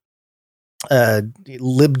have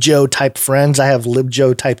LibJo type friends. I have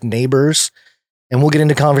LibJo type neighbors, and we'll get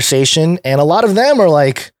into conversation. And a lot of them are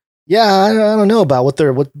like, yeah, I don't know about what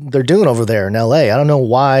they're doing over there in LA. I don't know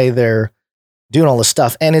why they're doing all this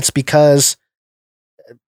stuff. And it's because,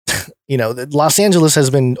 Los Angeles has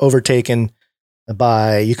been overtaken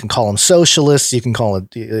by, you can call them socialists. You can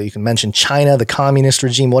mention China, the communist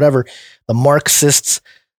regime, whatever, the Marxists,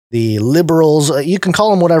 the liberals, you can call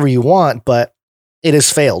them whatever you want, but it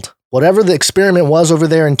has failed. Whatever the experiment was over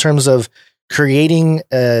there in terms of creating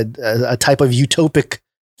a type of utopic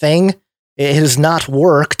thing, it has not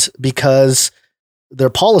worked because their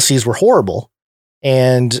policies were horrible.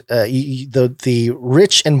 And the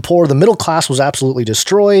rich and poor, the middle class was absolutely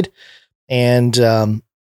destroyed. And the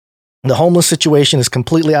homeless situation is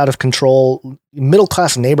completely out of control. Middle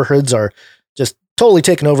class neighborhoods are just totally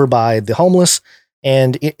taken over by the homeless.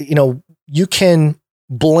 And, you can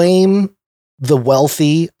blame the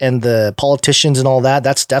wealthy and the politicians and all that.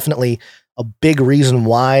 That's definitely a big reason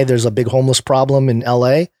why there's a big homeless problem in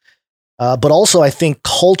LA. But also I think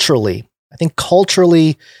culturally,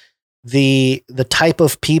 the type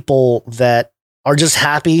of people that are just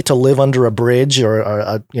happy to live under a bridge or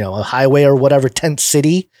a highway or whatever, tent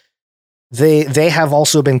city, they have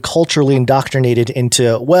also been culturally indoctrinated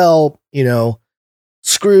into,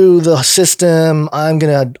 screw the system. I'm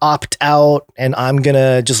going to opt out and I'm going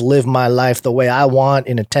to just live my life the way I want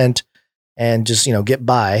in a tent and just, get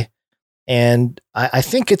by. And I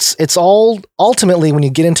think it's all ultimately when you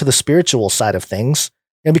get into the spiritual side of things,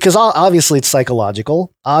 because obviously it's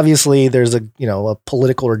psychological. Obviously there's a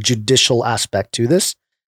political or judicial aspect to this.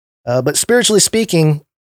 But spiritually speaking,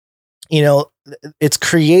 it's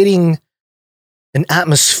creating an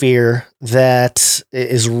atmosphere that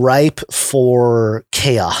is ripe for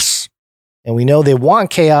chaos. And we know they want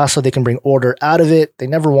chaos so they can bring order out of it. They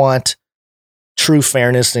never want true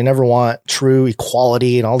fairness. They never want true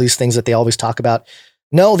equality and all these things that they always talk about.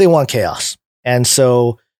 No, they want chaos. And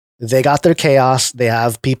so they got their chaos. They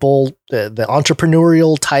have people, the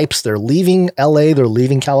entrepreneurial types, they're leaving LA, they're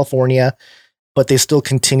leaving California, but they still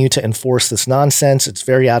continue to enforce this nonsense. It's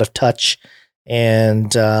very out of touch.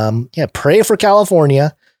 And pray for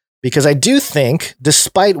California, because I do think,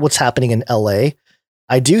 despite what's happening in LA,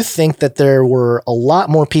 I do think that there were a lot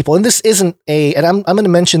more people, and this isn't and I'm going to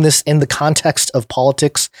mention this in the context of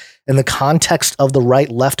politics, in the context of the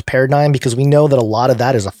right-left paradigm, because we know that a lot of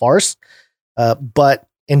that is a farce. But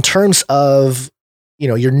in terms of,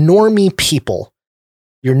 your normie people,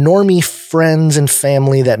 your normie friends and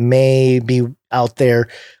family that may be out there,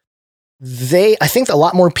 I think a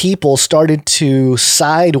lot more people started to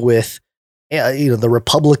side with, the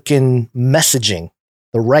Republican messaging,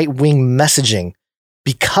 the right-wing messaging,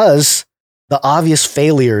 because the obvious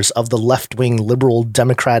failures of the left-wing, liberal,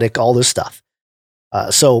 democratic, all this stuff.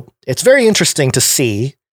 So it's very interesting to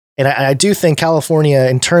see. And I do think California,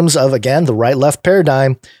 in terms of, again, the right-left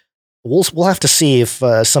paradigm, we'll have to see if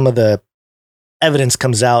some of the evidence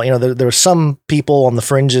comes out. There are some people on the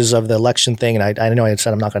fringes of the election thing, and I know I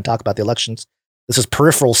said I'm not going to talk about the elections. This is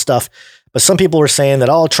peripheral stuff. But some people were saying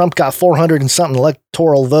that, Trump got 400 and something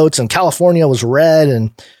electoral votes and California was red.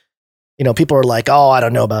 And, people are like, I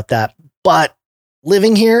don't know about that. But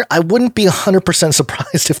living here, I wouldn't be 100%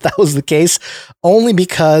 surprised if that was the case, only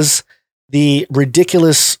because the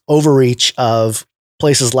ridiculous overreach of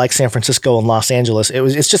places like San Francisco and Los Angeles,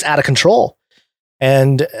 it's just out of control.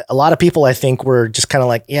 And a lot of people, I think, were just kind of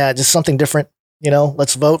like, yeah, just something different,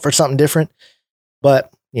 let's vote for something different.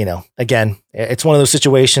 But, again, it's one of those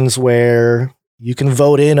situations where you can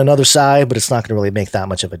vote in another side, but it's not going to really make that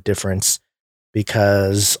much of a difference,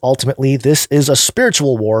 because ultimately this is a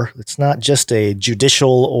spiritual war. It's not just a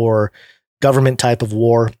judicial or government type of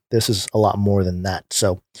war. This is a lot more than that.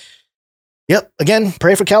 So, yep, again,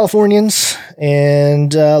 pray for Californians.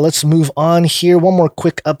 And let's move on here. One more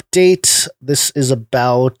quick update. This is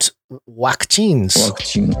about vaccines.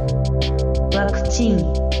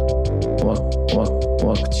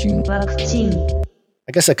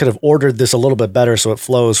 I guess I could have ordered this a little bit better so it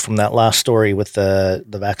flows from that last story with the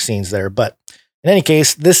vaccines there. But in any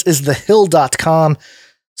case, this is thehill.com.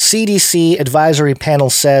 CDC advisory panel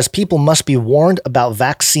says people must be warned about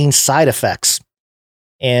vaccine side effects.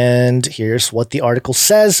 And here's what the article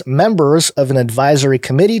says. Members of an advisory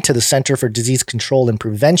committee to the Center for Disease Control and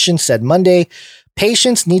Prevention said Monday,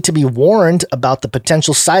 patients need to be warned about the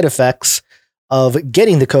potential side effects of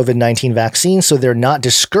getting the COVID-19 vaccine so they're not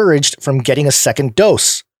discouraged from getting a second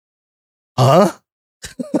dose. Huh?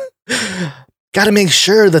 Got to make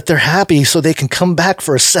sure that they're happy so they can come back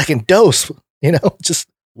for a second dose. Just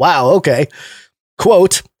wow. Okay.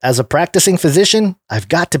 Quote, as a practicing physician, I've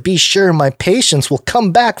got to be sure my patients will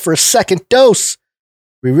come back for a second dose.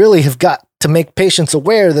 We really have got to make patients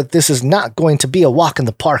aware that this is not going to be a walk in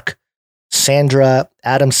the park. Sandra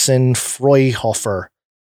Adamson Freuhofer,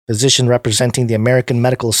 physician representing the American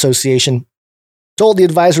Medical Association, told the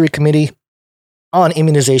advisory committee on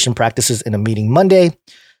immunization practices in a meeting Monday.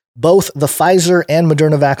 Both the Pfizer and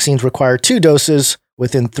Moderna vaccines require 2 doses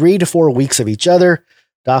within 3 to 4 weeks of each other.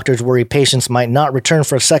 Doctors worry patients might not return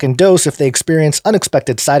for a second dose if they experience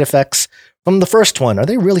unexpected side effects from the first one. Are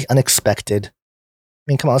they really unexpected? I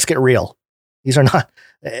mean, come on, let's get real. These are not,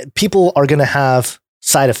 people are going to have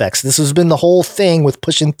side effects. This has been the whole thing with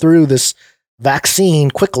pushing through this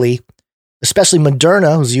vaccine quickly, especially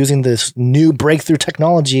Moderna, who's using this new breakthrough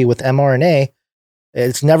technology with mRNA.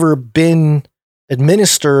 It's never been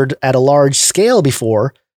administered at a large scale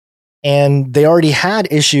before, and they already had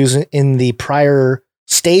issues in the prior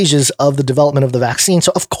stages of the development of the vaccine.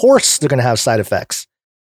 So of course they're going to have side effects.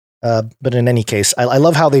 But in any case, I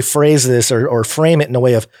love how they phrase this or frame it in a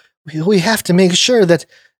way of, we have to make sure that,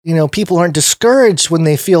 people aren't discouraged when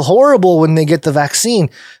they feel horrible when they get the vaccine.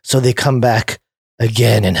 So they come back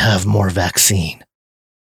again and have more vaccine.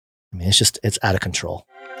 I mean, it's out of control.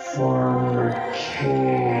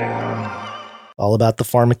 All about the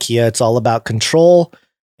pharmakia. It's all about control,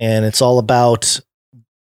 and it's all about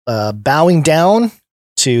bowing down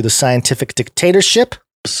to the scientific dictatorship.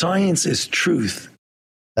 Science is truth.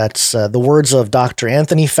 That's the words of Dr.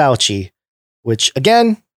 Anthony Fauci, which,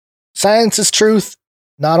 again, science is truth.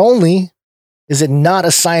 Not only is it not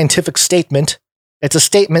a scientific statement, it's a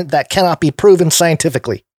statement that cannot be proven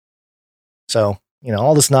scientifically. So,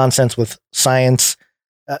 all this nonsense with science.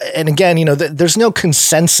 And again, there's no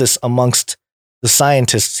consensus amongst the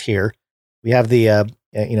scientists here. We have the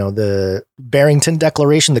Barrington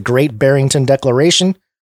Declaration, the Great Barrington Declaration,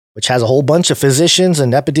 which has a whole bunch of physicians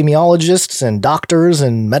and epidemiologists and doctors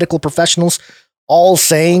and medical professionals all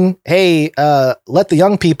saying, hey, let the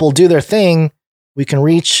young people do their thing. We can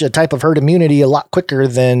reach a type of herd immunity a lot quicker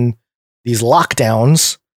than these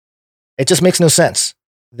lockdowns. It just makes no sense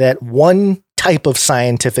that one type of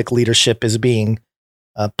scientific leadership is being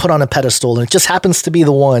put on a pedestal, and it just happens to be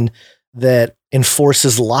the one that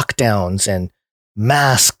enforces lockdowns and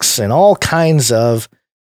masks and all kinds of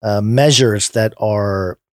measures that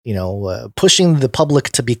are, pushing the public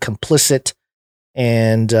to be complicit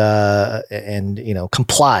and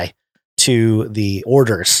comply to the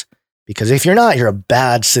orders. Because if you're not, you're a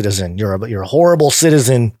bad citizen. You're a horrible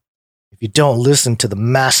citizen if you don't listen to the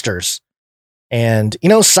masters. And,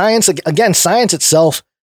 science itself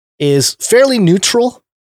is fairly neutral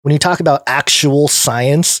when you talk about actual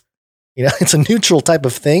science. It's a neutral type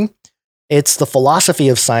of thing. It's the philosophy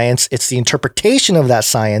of science. It's the interpretation of that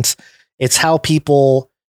science. It's how people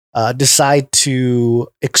decide to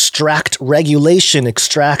extract regulation,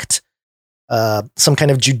 extract some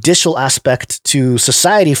kind of judicial aspect to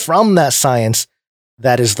society from that science.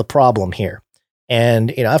 That is the problem here.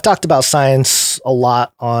 And, I've talked about science a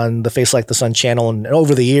lot on the Face Like the Sun channel. And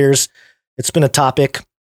over the years, it's been a topic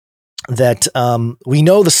that we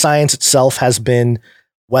know the science itself has been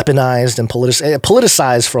weaponized and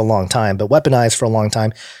politicized for a long time, but weaponized for a long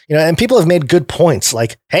time. And people have made good points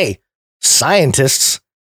like, hey, scientists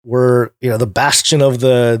were, the bastion of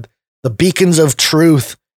the beacons of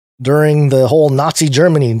truth during the whole Nazi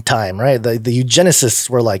Germany time, right? The eugenicists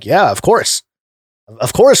were like, yeah, of course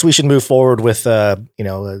we should move forward with,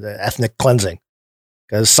 ethnic cleansing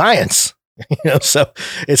because science, so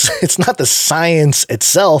it's not the science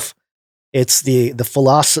itself. It's the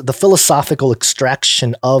philosophical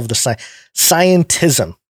extraction of the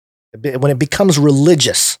scientism. When it becomes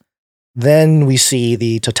religious, then we see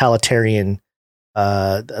the totalitarian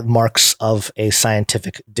marks of a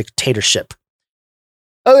scientific dictatorship.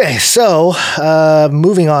 Okay, so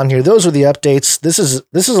moving on here. Those are the updates. This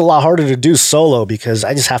is a lot harder to do solo because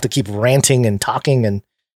I just have to keep ranting and talking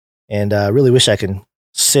and really wish I can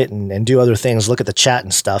sit and do other things, look at the chat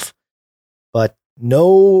and stuff. But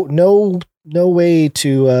no way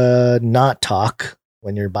to not talk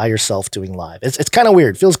when you're by yourself doing live. It's kind of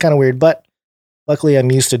weird. Feels kind of weird, but luckily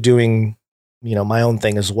I'm used to doing, my own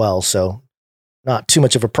thing as well. So not too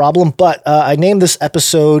much of a problem, but I named this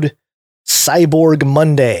episode Cyborg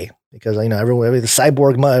Monday. because every the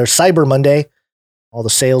Cyber Monday, all the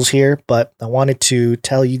sales here. But I wanted to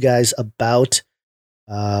tell you guys about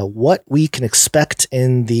what we can expect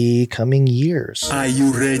in the coming years. Are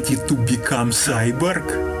you ready to become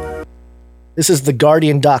cyborg? This is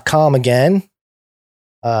theguardian.com again.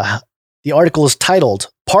 The article is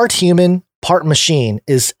titled, "Part Human, Part Machine.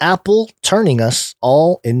 Is Apple Turning Us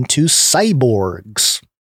All into Cyborgs?"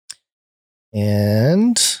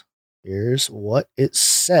 And here's what it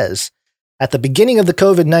says. At the beginning of the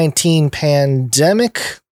COVID-19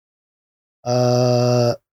 pandemic,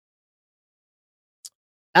 Apple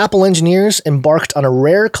engineers embarked on a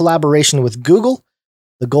rare collaboration with Google.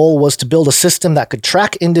 The goal was to build a system that could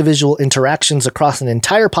track individual interactions across an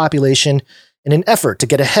entire population in an effort to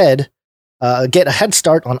get a head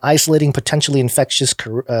start on isolating potentially infectious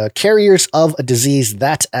carriers of a disease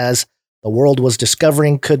that, as the world was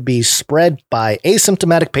discovering, could be spread by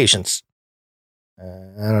asymptomatic patients.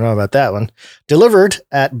 I don't know about that one. Delivered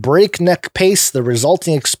at breakneck pace, the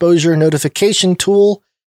resulting exposure notification tool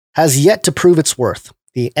has yet to prove its worth.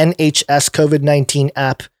 The NHS COVID-19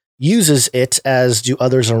 app uses it, as do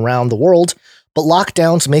others around the world, but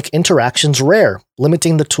lockdowns make interactions rare,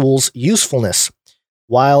 limiting the tool's usefulness.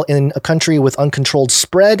 While in a country with uncontrolled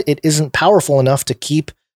spread, it isn't powerful enough to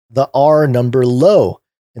keep the R number low.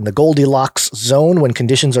 In the Goldilocks zone, when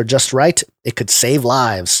conditions are just right, it could save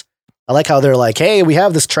lives. I like how they're like, hey, we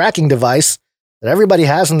have this tracking device that everybody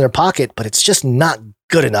has in their pocket, but it's just not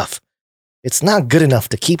good enough. It's not good enough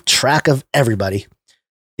to keep track of everybody.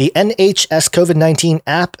 The NHS COVID-19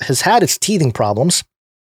 app has had its teething problems.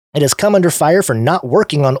 It has come under fire for not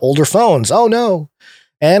working on older phones. Oh no.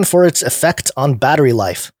 And for its effect on battery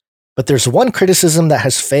life. But there's one criticism that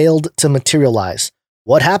has failed to materialize.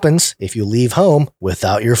 What happens if you leave home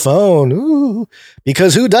without your phone? Ooh,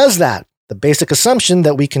 because who does that? The basic assumption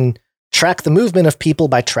that we can track the movement of people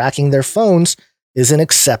by tracking their phones is an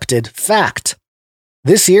accepted fact.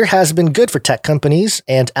 This year has been good for tech companies,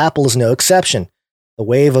 and Apple is no exception. The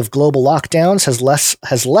wave of global lockdowns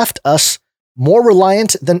has left us more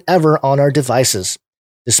reliant than ever on our devices.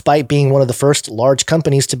 Despite being one of the first large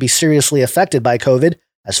companies to be seriously affected by COVID,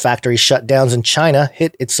 as factory shutdowns in China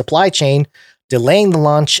hit its supply chain, delaying the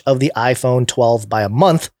launch of the iPhone 12 by a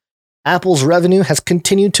month, Apple's revenue has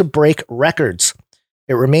continued to break records.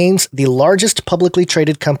 It remains the largest publicly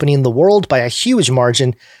traded company in the world by a huge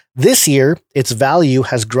margin. This year, its value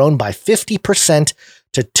has grown by 50%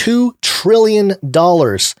 to $2 trillion,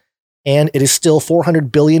 and it is still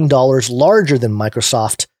 $400 billion larger than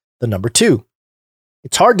Microsoft, the number 2.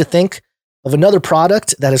 It's hard to think of another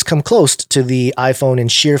product that has come close to the iPhone in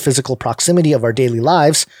sheer physical proximity of our daily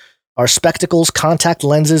lives. Our spectacles, contact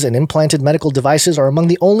lenses, and implanted medical devices are among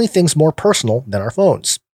the only things more personal than our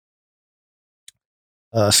phones.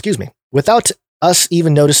 Without us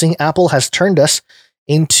even noticing, Apple has turned us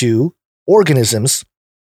into organisms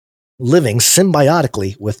living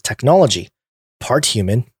symbiotically with technology. Part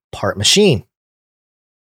human, part machine.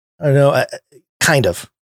 I don't know, kind of.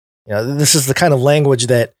 This is the kind of language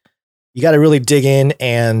that you got to really dig in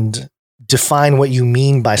and define what you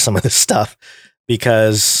mean by some of this stuff.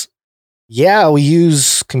 Because, yeah, we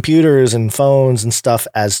use computers and phones and stuff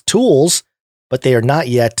as tools, but they are not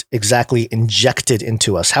yet exactly injected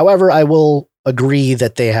into us. However, I will agree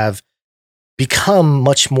that they have become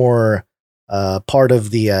much more part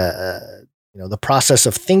of the process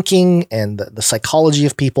of thinking and the psychology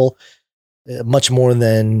of people, much more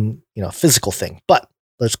than a physical thing. But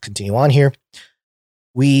let's continue on here.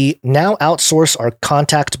 We now outsource our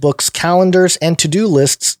contact books, calendars, and to-do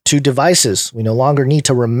lists to devices. We no longer need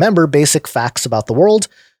to remember basic facts about the world.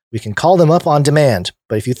 We can call them up on demand.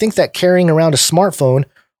 But if you think that carrying around a smartphone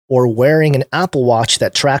or wearing an Apple Watch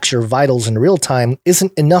that tracks your vitals in real time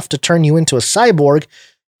isn't enough to turn you into a cyborg,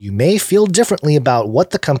 you may feel differently about what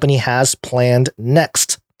the company has planned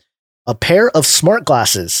next. A pair of smart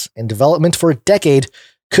glasses in development for a decade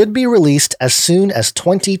could be released as soon as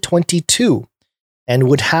 2022 and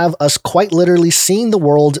would have us quite literally seeing the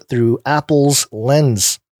world through Apple's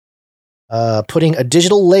lens, putting a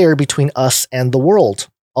digital layer between us and the world.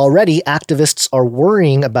 Already, activists are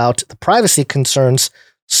worrying about the privacy concerns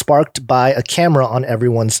sparked by a camera on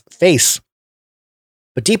everyone's face.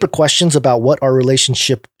 But deeper questions about what our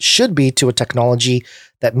relationship should be to a technology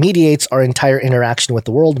that mediates our entire interaction with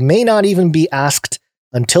the world may not even be asked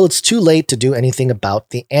until it's too late to do anything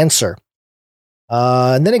about the answer.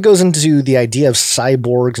 And then it goes into the idea of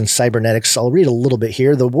cyborgs and cybernetics. I'll read a little bit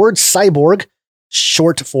here. The word cyborg,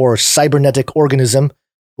 short for cybernetic organism,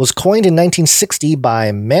 was coined in 1960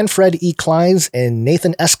 by Manfred E. Kleins and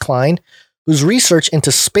Nathan S. Klein, whose research into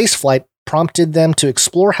spaceflight prompted them to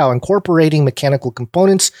explore how incorporating mechanical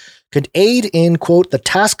components could aid in, quote, the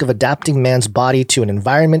task of adapting man's body to an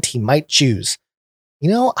environment he might choose. You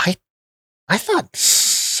know, I thought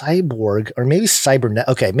cyborg or maybe cybernet.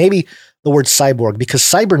 Okay, maybe the word cyborg, because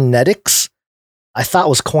cybernetics I thought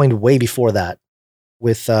was coined way before that.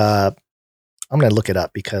 With I'm going to look it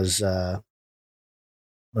up because I'm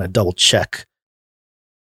going to double check.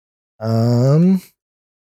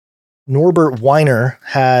 Norbert Weiner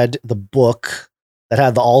had the book that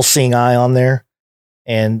had the all-seeing eye on there,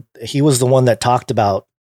 and he was the one that talked about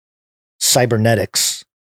cybernetics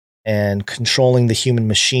and controlling the human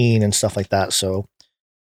machine and stuff like that. So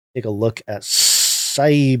take a look at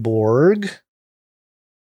cyborg.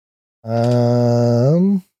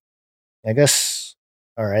 I guess,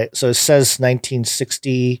 all right. So it says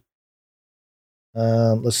 1960.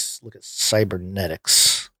 Let's look at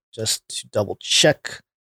cybernetics just to double check.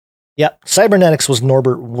 Yeah, cybernetics was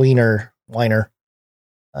Norbert Weiner.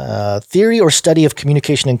 Theory or study of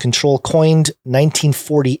communication and control, coined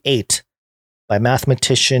 1948 by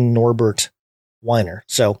mathematician Norbert Weiner.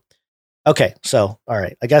 So, okay, so all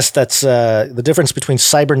right. I guess that's the difference between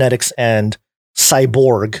cybernetics and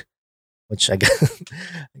cyborg, which I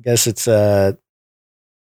guess it's I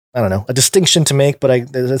don't know, a distinction to make, but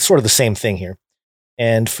it's sort of the same thing here.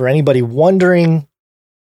 And for anybody wondering,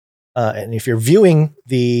 and if you're viewing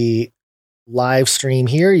the live stream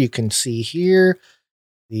here, you can see here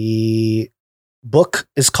the book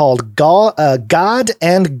is called God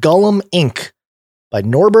and Gollum Inc. by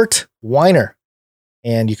Norbert Weiner.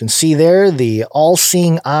 And you can see there the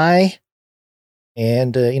all-seeing eye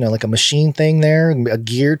and, like a machine thing there, a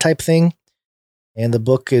gear type thing. And the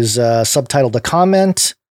book is subtitled A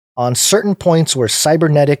Comment on Certain Points Where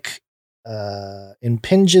Cybernetic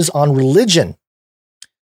Impinges on Religion.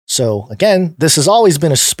 So again, this has always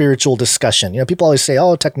been a spiritual discussion. People always say,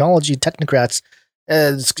 oh, technology, technocrats,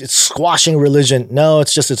 it's squashing religion. No,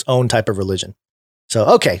 it's just its own type of religion. So,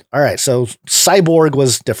 okay. All right. So cyborg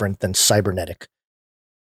was different than cybernetic.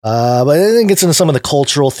 But then it gets into some of the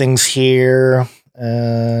cultural things here.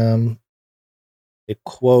 It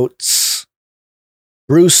quotes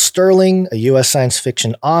Bruce Sterling, a U.S. science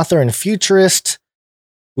fiction author and futurist,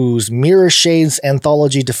 whose Mirror Shades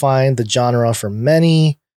anthology defined the genre for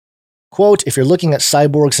many. Quote, if you're looking at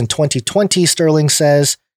cyborgs in 2020, Sterling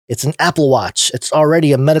says, it's an Apple Watch. It's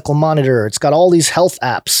already a medical monitor. It's got all these health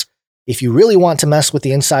apps. If you really want to mess with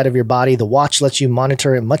the inside of your body, the watch lets you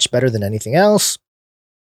monitor it much better than anything else.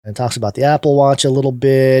 And it talks about the Apple Watch a little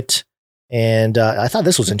bit. And I thought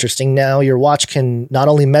this was interesting. Now your watch can not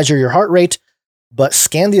only measure your heart rate, but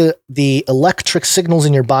scan the electric signals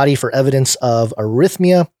in your body for evidence of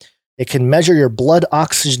arrhythmia. It can measure your blood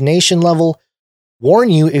oxygenation level, warn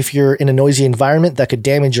you if you're in a noisy environment that could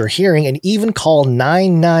damage your hearing, and even call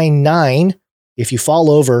 999 if you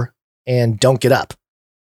fall over and don't get up.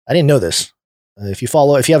 I didn't know this. If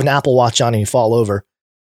you have an Apple Watch on and you fall over,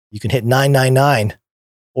 you can hit 999.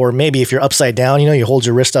 Or maybe if you're upside down, you hold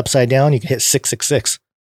your wrist upside down, you can hit 666.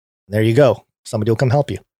 There you go. Somebody will come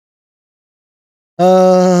help you.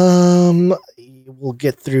 We'll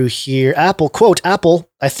get through here. Apple,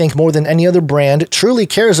 I think more than any other brand, truly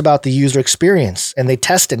cares about the user experience. And they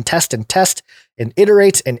test and test and test and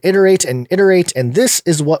iterate and iterate and iterate. And this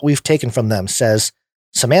is what we've taken from them, says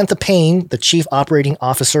Samantha Payne, the chief operating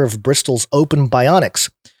officer of Bristol's Open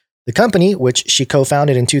Bionics. The company, which she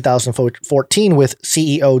co-founded in 2014 with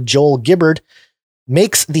CEO Joel Gibbard,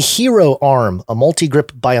 makes the Hero Arm, a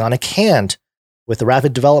multi-grip bionic hand. With the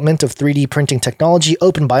rapid development of 3D printing technology,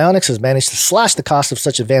 Open Bionics has managed to slash the cost of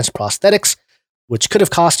such advanced prosthetics, which could have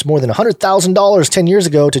cost more than $100,000 10 years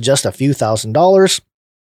ago, to just a few $1,000s.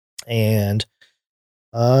 And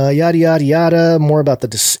yada, yada, yada. More about the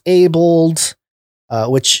disabled,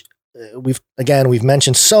 which we've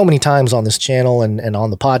mentioned so many times on this channel and on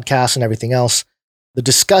the podcast and everything else.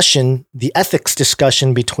 The ethics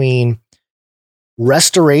discussion between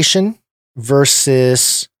restoration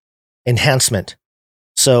versus enhancement.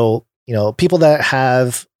 So, people that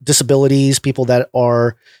have disabilities, people that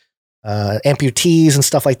are amputees and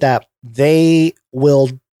stuff like that, they will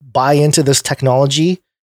buy into this technology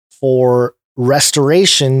for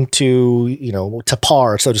restoration to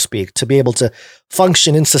par, so to speak, to be able to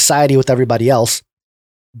function in society with everybody else.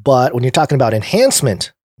 But when you're talking about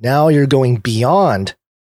enhancement, now you're going beyond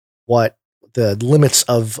what the limits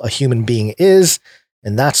of a human being is.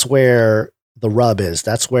 And that's where the rub is.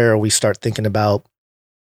 That's where we start thinking about,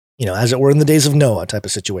 as it were in the days of Noah type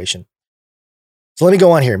of situation. So let me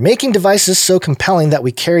go on here. Making devices so compelling that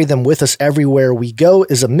we carry them with us everywhere we go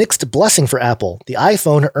is a mixed blessing for Apple. The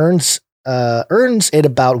iPhone earns it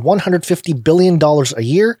about $150 billion a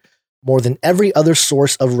year, more than every other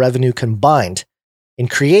source of revenue combined. In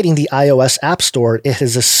creating the iOS App Store, it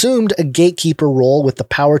has assumed a gatekeeper role with the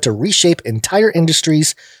power to reshape entire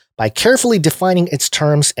industries by carefully defining its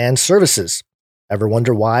terms and services. Ever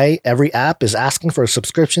wonder why every app is asking for a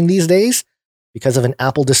subscription these days? Because of an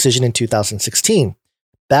Apple decision in 2016.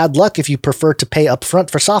 Bad luck if you prefer to pay upfront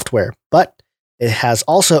for software, but it has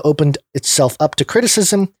also opened itself up to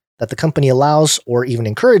criticism that the company allows or even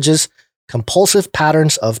encourages compulsive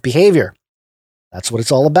patterns of behavior. That's what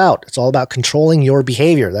it's all about. It's all about controlling your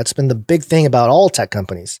behavior. That's been the big thing about all tech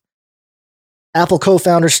companies. Apple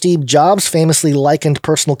co-founder Steve Jobs famously likened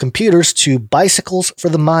personal computers to bicycles for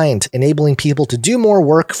the mind, enabling people to do more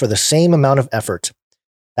work for the same amount of effort.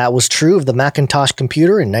 That was true of the Macintosh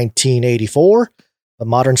computer in 1984, but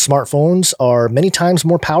modern smartphones are many times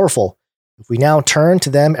more powerful. If we now turn to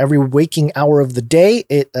them every waking hour of the day,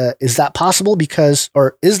 is that possible because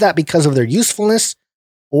of their usefulness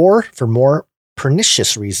or for more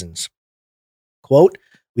pernicious reasons? Quote,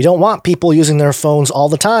 "We don't want people using their phones all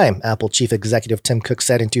the time," Apple chief executive Tim Cook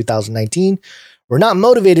said in 2019. "We're not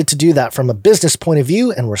motivated to do that from a business point of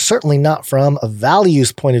view, and we're certainly not from a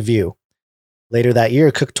values point of view." Later that year,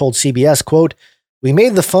 Cook told CBS, quote, "We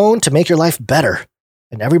made the phone to make your life better,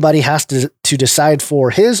 and everybody has to decide for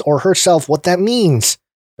his or herself what that means.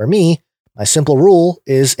 For me, my simple rule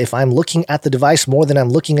is if I'm looking at the device more than I'm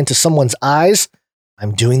looking into someone's eyes,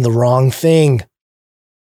 I'm doing the wrong thing."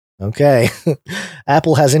 Okay.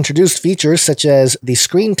 Apple has introduced features such as the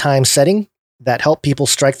screen time setting that help people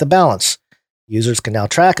strike the balance. Users can now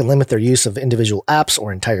track and limit their use of individual apps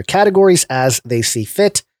or entire categories as they see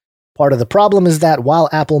fit. Part of the problem is that while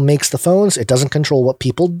Apple makes the phones, it doesn't control what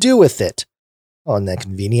people do with it. Oh, isn't that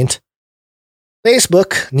convenient?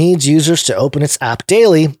 Facebook needs users to open its app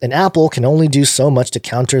daily, and Apple can only do so much to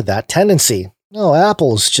counter that tendency. No,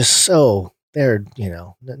 Apple's just so,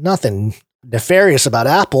 nothing nefarious about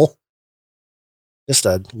Apple. Just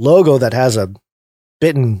a logo that has a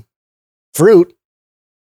bitten fruit.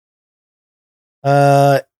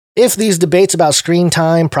 If these debates about screen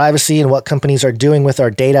time, privacy, and what companies are doing with our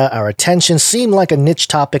data, our attention seem like a niche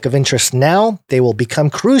topic of interest now, they will become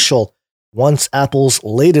crucial once Apple's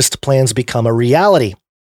latest plans become a reality.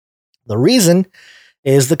 The reason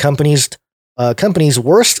is the company's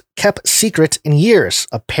worst kept secret in years,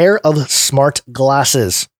 a pair of smart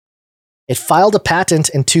glasses. It filed a patent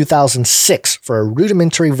in 2006 for a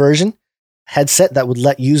rudimentary version headset that would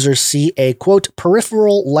let users see a, quote,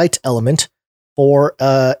 peripheral light element for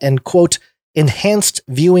an, quote, enhanced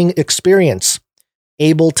viewing experience,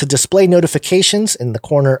 able to display notifications in the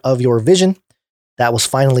corner of your vision. That was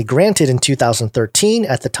finally granted in 2013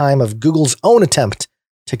 at the time of Google's own attempt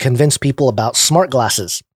to convince people about smart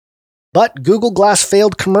glasses. But Google Glass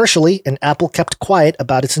failed commercially, and Apple kept quiet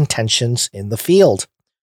about its intentions in the field.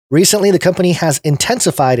 Recently, the company has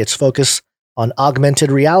intensified its focus on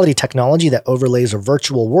augmented reality technology that overlays a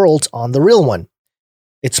virtual world on the real one.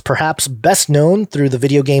 It's perhaps best known through the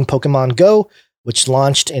video game Pokemon Go, which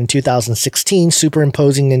launched in 2016,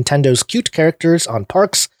 superimposing Nintendo's cute characters on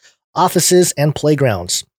parks, offices, and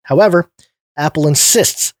playgrounds. However, Apple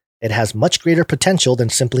insists it has much greater potential than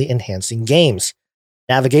simply enhancing games.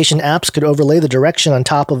 Navigation apps could overlay the direction on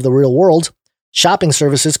top of the real world. Shopping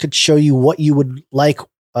services could show you what you would like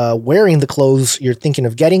wearing the clothes you're thinking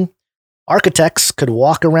of getting. Architects could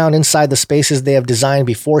walk around inside the spaces they have designed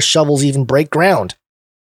before shovels even break ground.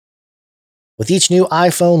 With each new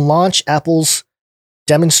iPhone launch, Apple's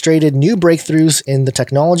demonstrated new breakthroughs in the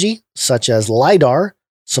technology, such as LiDAR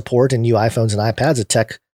support in new iPhones and iPads, a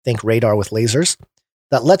tech, think radar with lasers,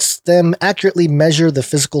 that lets them accurately measure the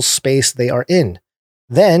physical space they are in.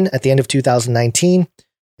 Then, at the end of 2019,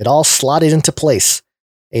 it all slotted into place.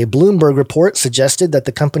 A Bloomberg report suggested that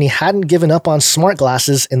the company hadn't given up on smart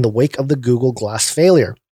glasses in the wake of the Google Glass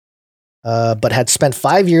failure, but had spent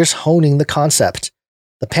 5 years honing the concept.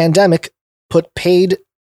 The pandemic put paid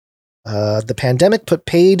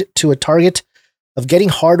to a target of getting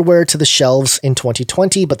hardware to the shelves in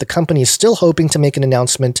 2020, but the company is still hoping to make an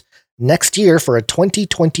announcement next year for a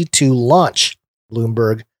 2022 launch,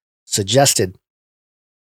 Bloomberg suggested.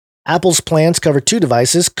 Apple's plans cover two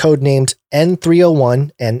devices, codenamed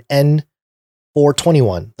N301 and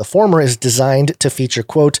N421. The former is designed to feature,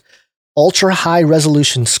 quote, ultra-high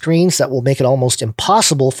resolution screens that will make it almost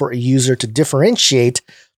impossible for a user to differentiate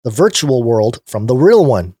the virtual world from the real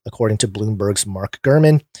one, according to Bloomberg's Mark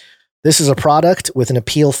Gurman. This is a product with an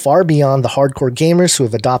appeal far beyond the hardcore gamers who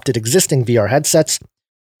have adopted existing VR headsets.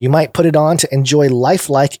 You might put it on to enjoy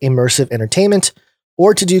lifelike immersive entertainment,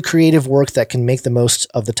 or to do creative work that can make the most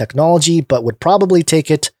of the technology, but would probably take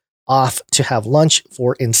it off to have lunch,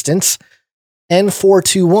 for instance.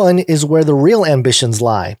 N421 is where the real ambitions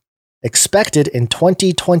lie. expected in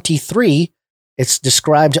 2023. It's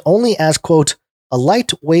described only as, quote, a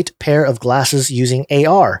lightweight pair of glasses using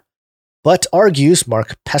AR, but argues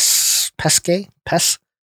Mark Pesce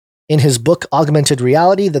in his book Augmented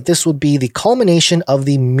Reality that this would be the culmination of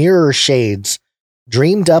the mirror shades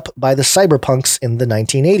dreamed up by the cyberpunks in the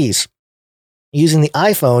 1980s, using the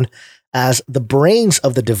iPhone as the brains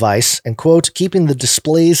of the device and, quote, keeping the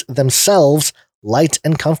displays themselves light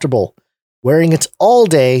and comfortable. Wearing it all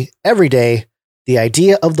day, every day, the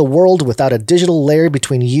idea of the world without a digital layer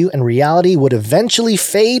between you and reality would eventually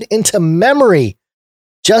fade into memory,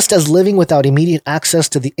 just as living without immediate access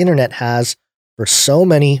to the internet has for so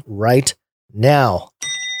many right now.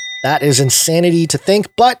 That is insanity to think,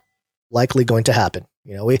 but likely going to happen.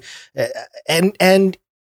 You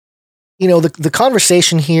know, the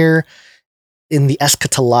conversation here in the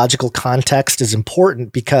eschatological context is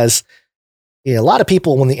important because a lot of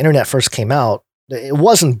people, when the internet first came out, it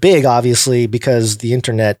wasn't big, obviously, because the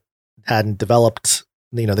internet hadn't developed,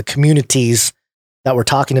 the communities that were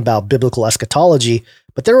talking about biblical eschatology.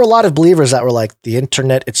 But there were a lot of believers that were like, the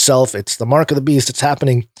internet itself, it's the mark of the beast, it's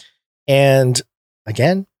happening. And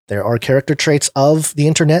again, there are character traits of the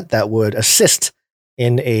internet that would assist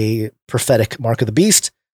in a prophetic mark of the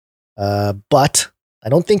beast. But I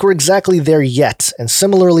don't think we're exactly there yet. And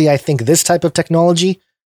similarly, I think this type of technology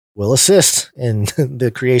will assist in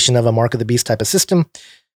the creation of a mark of the beast type of system.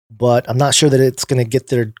 But I'm not sure that it's going to get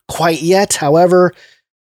there quite yet. However,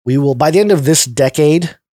 we will, by the end of this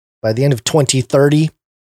decade, by the end of 2030,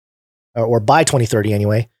 or by 2030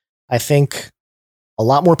 anyway, I think a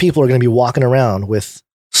lot more people are going to be walking around with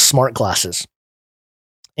smart glasses.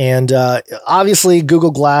 And obviously,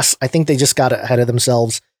 Google Glass, I think they just got ahead of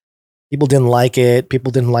themselves. People didn't like it.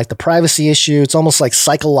 People didn't like the privacy issue. It's almost like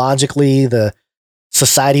psychologically, the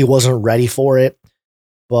society wasn't ready for it.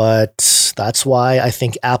 But that's why I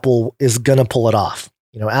think Apple is going to pull it off.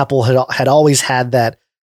 Apple had always had that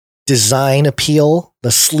design appeal,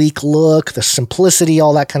 the sleek look, the simplicity,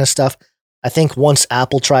 all that kind of stuff. I think once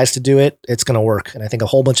Apple tries to do it, it's going to work. And I think a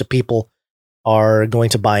whole bunch of people are going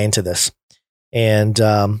to buy into this. And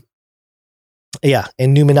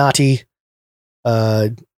Illuminati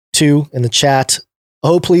 2 in the chat.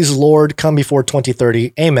 Oh, please, Lord, come before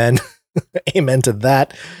 2030. Amen. Amen to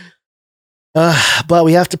that. But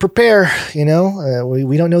we have to prepare, we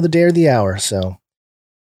don't know the day or the hour, so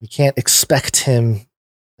we can't expect him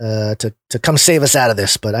to come save us out of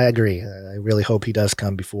this. But I agree. I really hope he does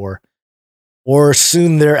come before or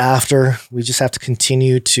soon thereafter. We just have to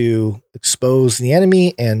continue to expose the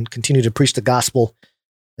enemy and continue to preach the gospel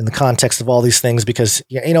in the context of all these things, because,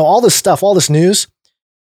 all this stuff, all this news,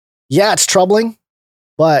 yeah, it's troubling,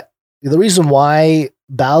 but the reason why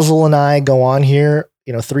Basil and I go on here,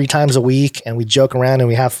 3 times a week and we joke around and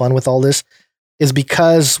we have fun with all this is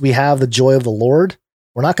because we have the joy of the Lord.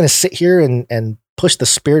 We're not going to sit here and push the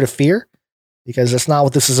spirit of fear, because that's not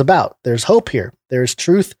what this is about. There's hope here. There's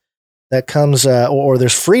truth that comes, or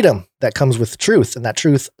there's freedom that comes with truth. And that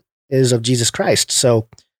truth is of Jesus Christ. So,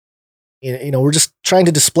 we're just trying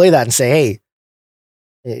to display that and say, hey,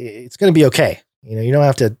 it's going to be okay. You don't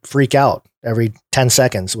have to freak out every 10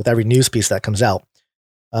 seconds with every news piece that comes out.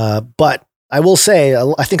 But I will say,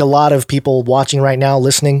 I think a lot of people watching right now,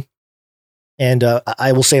 listening, and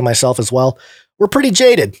I will say myself as well, we're pretty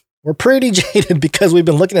jaded. We're pretty jaded because we've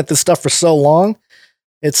been looking at this stuff for so long.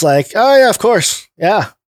 It's like, oh yeah, of course.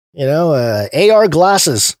 Yeah. AR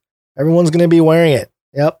glasses. Everyone's going to be wearing it.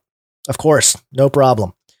 Yep. Of course. No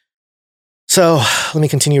problem. So let me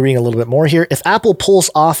continue reading a little bit more here. If Apple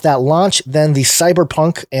pulls off that launch, then the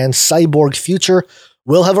cyberpunk and cyborg future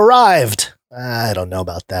will have arrived. I don't know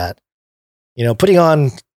about that. Putting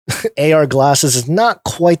on AR glasses is not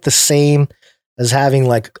quite the same as having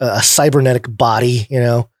like a cybernetic body,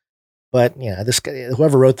 but this guy,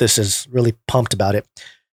 whoever wrote this, is really pumped about it.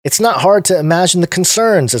 It's not hard to imagine the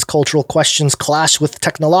concerns as cultural questions clash with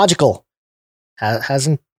technological.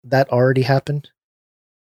 Hasn't that already happened?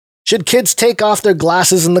 Should kids take off their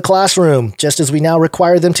glasses in the classroom, just as we now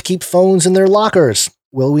require them to keep phones in their lockers?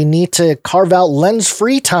 Will we need to carve out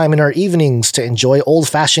lens-free time in our evenings to enjoy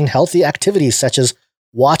old-fashioned healthy activities such as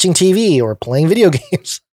watching TV or playing video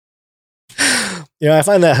games? I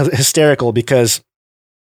find that hysterical because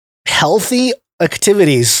healthy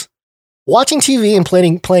activities, watching TV and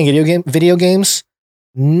playing video games,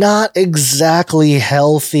 not exactly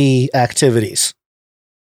healthy activities.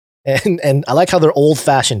 And I like how they're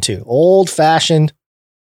old-fashioned too. Old-fashioned,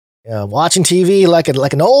 watching TV like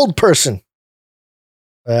an old person.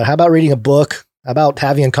 How about reading a book? How about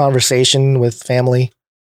having a conversation with family?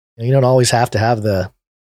 You don't always have to have the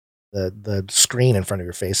screen in front of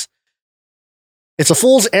your face. It's a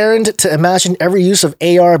fool's errand to imagine every use of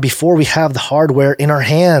AR before we have the hardware in our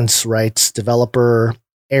hands, writes developer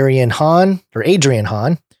Adrian Hahn,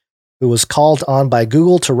 who was called on by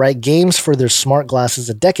Google to write games for their smart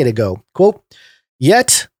glasses a decade ago. Quote,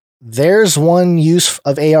 yet there's one use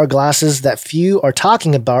of AR glasses that few are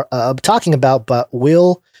talking about, but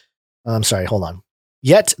will. I'm sorry, hold on.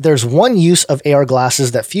 Yet there's one use of AR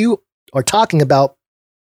glasses that few are talking about,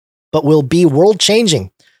 but will be world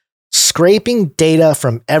changing. Scraping data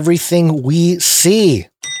from everything we see.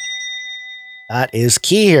 That is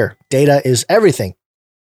key here. Data is everything.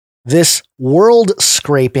 This world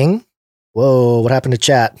scraping. Whoa, what happened to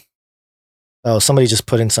chat? Oh, somebody just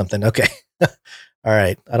put in something. Okay. All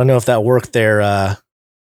right. I don't know if that worked there.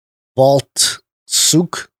 Vault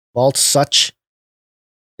Such.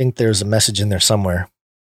 I think there's a message in there somewhere.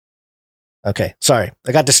 Okay. Sorry.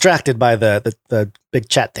 I got distracted by the big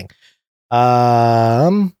chat thing.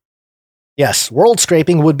 Yes, world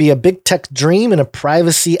scraping would be a big tech dream and a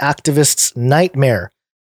privacy activist's nightmare.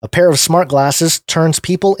 A pair of smart glasses turns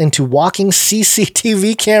people into walking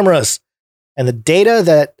CCTV cameras. And the data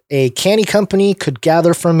that a candy company could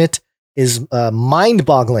gather from it is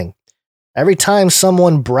mind-boggling. Every time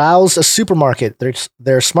someone browsed a supermarket,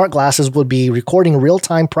 their smart glasses would be recording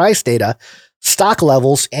real-time price data, stock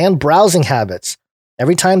levels, and browsing habits.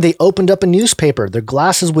 Every time they opened up a newspaper, their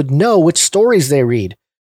glasses would know which stories they read,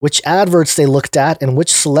 which adverts they looked at, and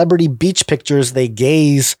which celebrity beach pictures their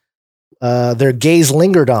gaze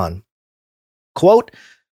lingered on. Quote,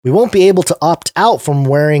 we won't be able to opt out from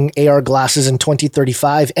wearing AR glasses in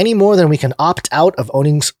 2035 any more than we can opt out of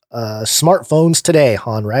owning smartphones today,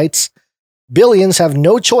 Hahn writes. Billions have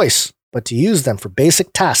no choice but to use them for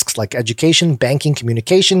basic tasks like education, banking,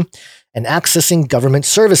 communication, and accessing government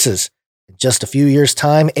services. In just a few years'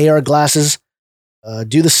 time, AR glasses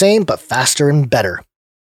do the same, but faster and better.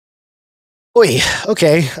 Oy,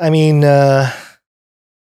 okay. I mean, it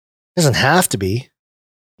doesn't have to be,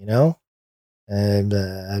 you know?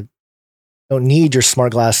 And don't need your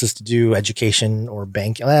smart glasses to do education or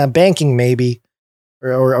banking. Banking maybe,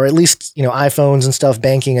 or at least, you know, iPhones and stuff,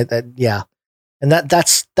 banking, yeah. And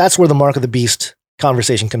that's where the mark of the beast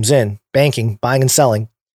conversation comes in. Banking, buying and selling.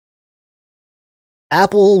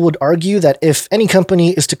 Apple would argue that if any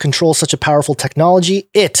company is to control such a powerful technology,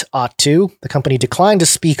 it ought to. The company declined to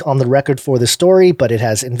speak on the record for this story, but it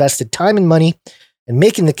has invested time and money in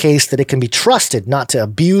making the case that it can be trusted not to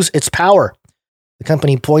abuse its power. The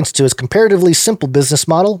company points to its comparatively simple business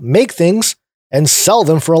model: make things and sell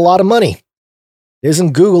them for a lot of money. It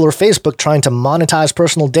isn't Google or Facebook trying to monetize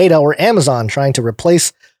personal data or Amazon trying to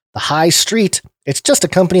replace the high street. It's just a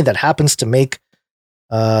company that happens to make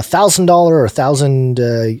 $1,000 or 1,000,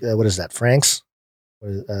 what is that, francs?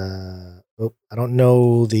 I don't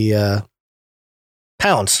know the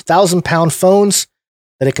pounds, 1,000-pound phones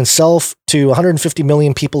that it can sell to 150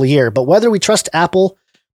 million people a year. But whether we trust Apple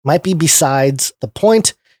might be besides the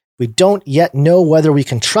point. We don't yet know whether we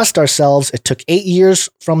can trust ourselves. It took 8 years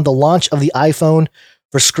from the launch of the iPhone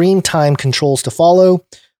for screen time controls to follow.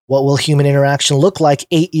 What will human interaction look like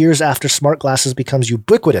 8 years after smart glasses becomes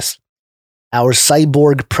ubiquitous? Our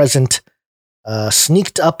cyborg present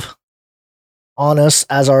sneaked up on us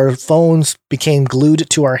as our phones became glued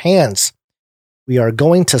to our hands. We are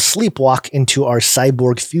going to sleepwalk into our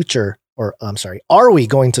cyborg future, are we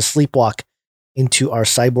going to sleepwalk into our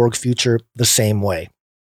cyborg future the same way?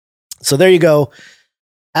 So there you go.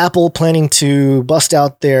 Apple planning to bust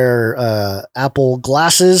out their Apple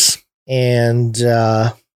glasses, and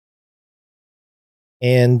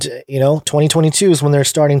 2022 is when they're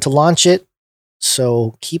starting to launch it.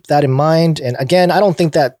 So keep that in mind. And again, I don't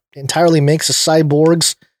think that entirely makes us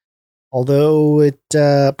cyborgs, although it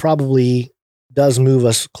probably does move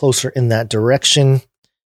us closer in that direction.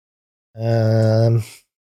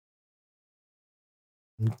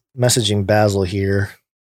 Messaging Basil here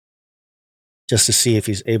just to see if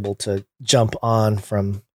he's able to jump on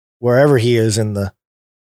from wherever he is in the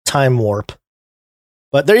time warp.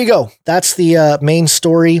 But there you go. That's the main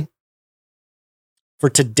story for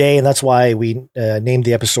today, and that's why we named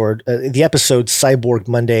the episode Cyborg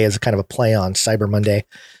Monday as a kind of a play on Cyber Monday,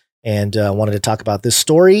 and wanted to talk about this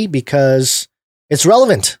story because it's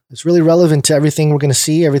relevant. It's really relevant to everything we're going to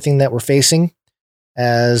see, everything that we're facing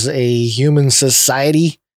as a human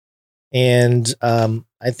society. And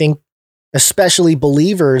I think especially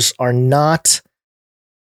believers are not,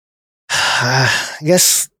 I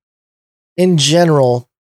guess in general,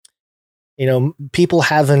 people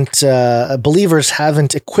believers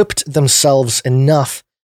haven't equipped themselves enough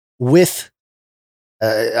with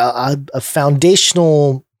a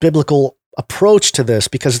foundational biblical approach to this,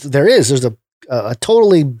 because there's a a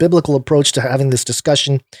totally biblical approach to having this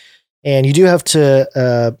discussion. And you do have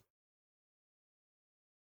to,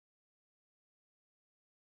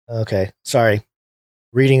 okay, sorry.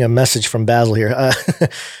 Reading a message from Basil here.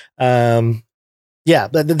 Yeah,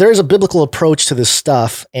 but there's a biblical approach to this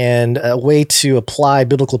stuff and a way to apply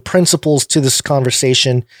biblical principles to this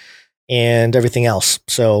conversation and everything else.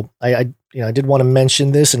 So I did want to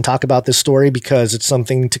mention this and talk about this story because it's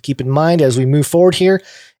something to keep in mind as we move forward here.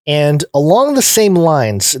 And along the same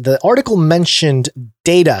lines, the article mentioned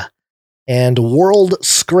data and world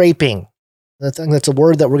scraping. That's a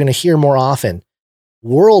word that we're going to hear more often.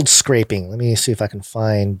 World scraping. Let me see if I can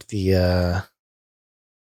find the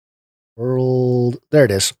world. There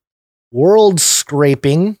it is. World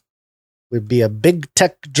scraping would be a big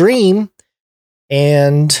tech dream.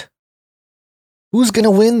 And who's going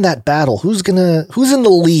to win that battle? Who's in the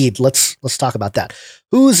lead? Let's talk about that.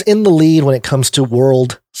 Who's in the lead when it comes to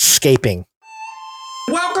world scaping?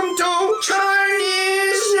 Welcome to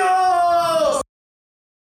Chinese News!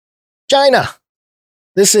 China.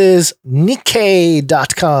 This is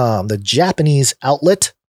Nikkei.com, the Japanese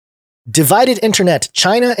outlet. Divided internet.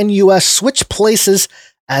 China and US switch places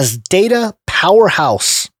as data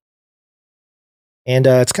powerhouse. And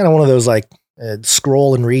it's kind of one of those like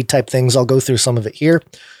scroll and read type things. I'll go through some of it here.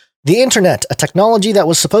 The internet, a technology that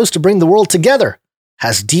was supposed to bring the world together,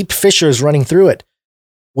 has deep fissures running through it.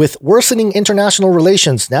 With worsening international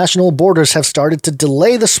relations, national borders have started to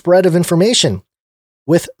delay the spread of information.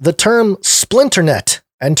 With the term splinternet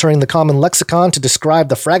entering the common lexicon to describe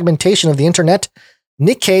the fragmentation of the internet,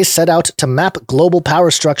 Nikkei set out to map global power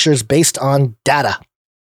structures based on data.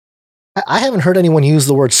 I haven't heard anyone use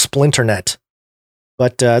the word splinternet,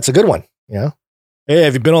 but it's a good one. Hey,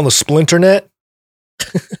 have you been on the splinternet?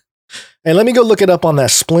 Hey, let me go look it up on that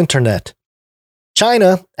splinternet.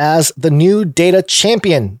 China as the new data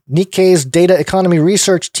champion. Nikkei's data economy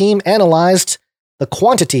research team analyzed the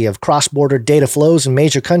quantity of cross-border data flows in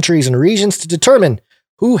major countries and regions to determine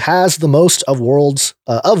who has the most of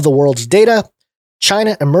the world's data.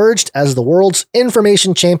 China emerged as the world's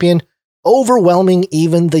information champion, overwhelming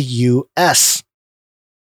even the US.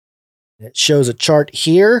 It shows a chart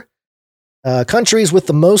here. Countries with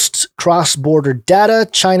the most cross-border data.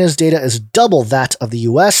 China's data is double that of the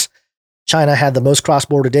US. China had the most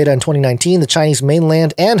cross-border data in 2019. The Chinese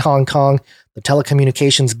mainland and Hong Kong, the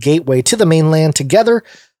telecommunications gateway to the mainland, together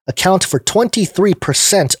account for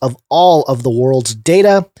 23% of all of the world's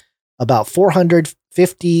data, about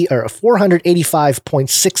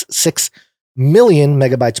 485.66 million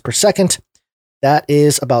megabytes per second. That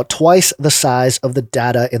is about twice the size of the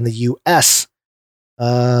data in the US.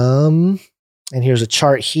 And here's a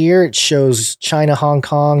chart here. It shows China, Hong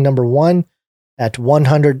Kong, number one at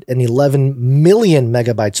 111 million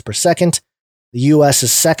megabytes per second. The US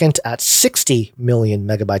is second at 60 million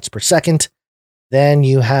megabytes per second. Then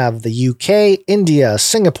you have the UK, India,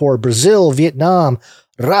 Singapore, Brazil, Vietnam,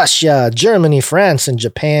 Russia, Germany, France, and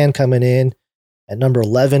Japan coming in at number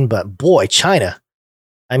 11. But boy, China,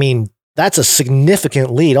 I mean, that's a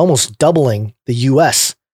significant lead, almost doubling the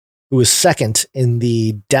US, who is second in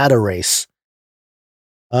the data race.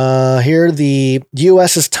 Here, the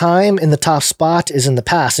US's time in the top spot is in the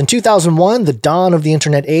past. In 2001, the dawn of the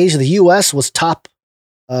internet age, the US was top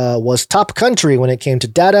country when it came to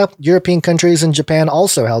data. European countries and Japan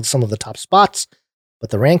also held some of the top spots, but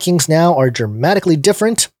the rankings now are dramatically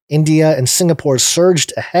different. India and Singapore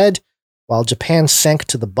surged ahead, while Japan sank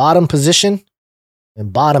to the bottom position,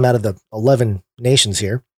 and bottom out of the 11 nations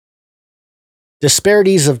here.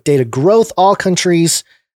 Disparities of data growth. All countries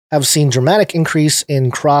have seen dramatic increase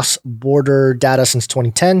in cross-border data since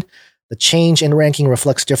 2010. The change in ranking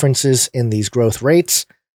reflects differences in these growth rates.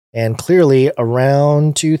 And clearly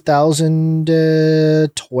around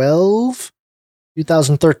 2012,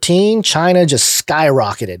 2013, China just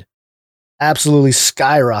skyrocketed. Absolutely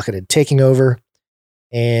skyrocketed, taking over.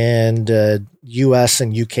 And US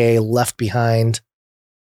and UK left behind.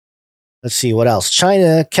 Let's see what else.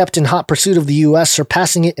 China kept in hot pursuit of the US,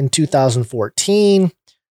 surpassing it in 2014.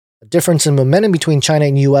 The difference in momentum between China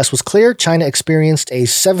and US was clear. China experienced a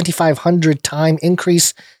 7,500 time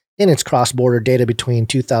increase in its cross-border data between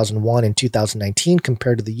 2001 and 2019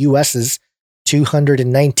 compared to the US's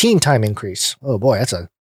 219 time increase. Oh boy, that's a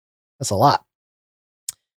lot.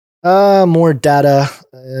 More data.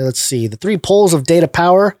 Let's see. The three poles of data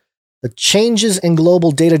power. The changes in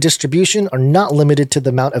global data distribution are not limited to the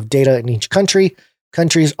amount of data in each country.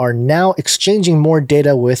 Countries are now exchanging more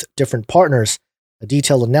data with different partners. A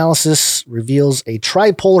detailed analysis reveals a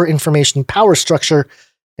tripolar information power structure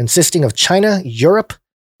consisting of China, Europe,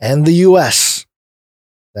 and the US. Is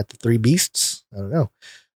that the three beasts? I don't know.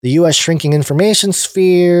 The U.S. shrinking information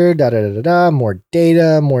sphere, more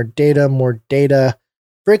data.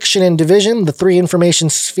 Friction and division, the three information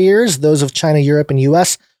spheres, those of China, Europe, and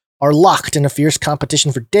U.S., are locked in a fierce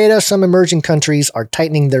competition for data. Some emerging countries are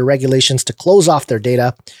tightening their regulations to close off their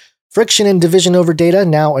data. Friction and division over data,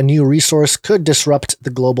 now a new resource, could disrupt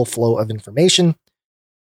the global flow of information.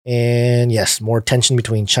 And yes, more tension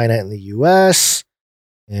between China and the U.S.,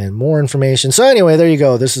 and more information. So anyway, there you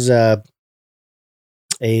go. This is a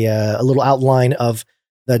little outline of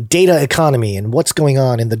the data economy and what's going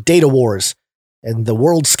on in the data wars and the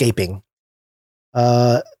worldscaping.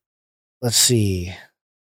 Let's see.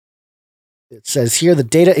 It says here the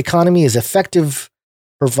data economy is effective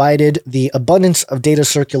provided the abundance of data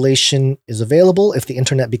circulation is available. If the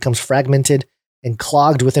internet becomes fragmented and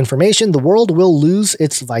clogged with information, the world will lose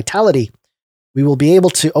its vitality. We will be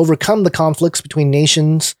able to overcome the conflicts between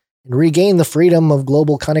nations and regain the freedom of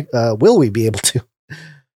global will we be able to?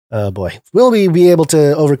 Will we be able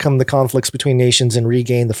to overcome the conflicts between nations and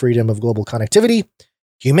regain the freedom of global connectivity?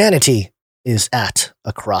 Humanity is at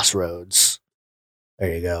a crossroads.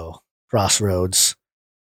 There you go. Crossroads.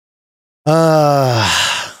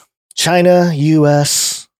 China,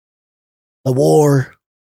 US, the war,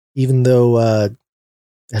 even though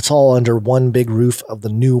it's all under one big roof of the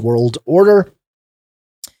New World Order.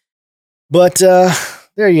 But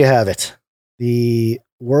there you have it. The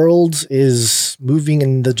world is moving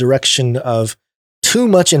in the direction of too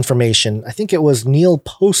much information. I think it was Neil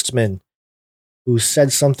Postman who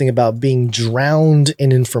said something about being drowned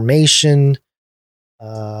in information.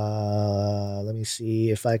 Let me see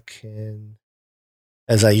if I can,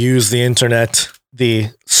 as I use the internet, the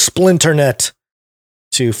splinternet,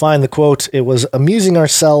 to find the quote. It was amusing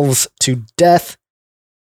ourselves to death.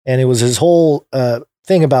 And it was his whole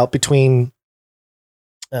thing about between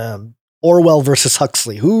Orwell versus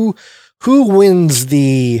Huxley. Who wins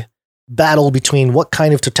the battle between what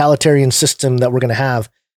kind of totalitarian system that we're going to have?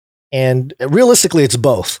 And realistically, it's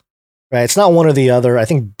both, right? It's not one or the other. I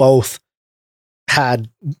think both had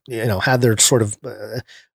their sort of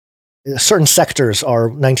certain sectors are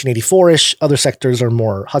 1984-ish, other sectors are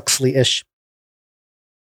more Huxley-ish.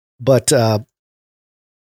 But the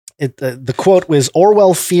quote was,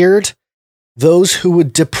 Orwell feared those who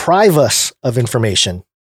would deprive us of information.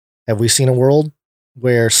 Have we seen a world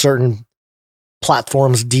where certain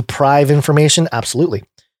platforms deprive information? Absolutely.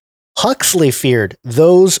 Huxley feared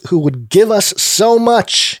those who would give us so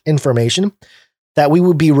much information that we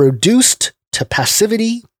would be reduced to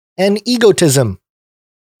passivity and egotism.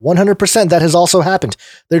 100% that has also happened.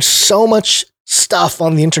 There's so much stuff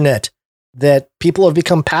on the internet that people have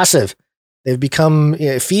become passive. They've become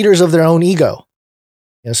feeders of their own ego.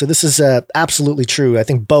 So this is absolutely true. I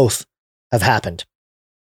think both have happened.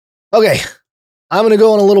 Okay, I'm going to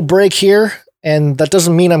go on a little break here, and that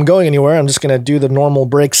doesn't mean I'm going anywhere. I'm just going to do the normal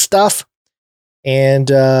break stuff, and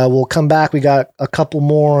we'll come back. We got a couple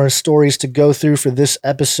more stories to go through for this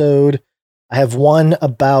episode. I have one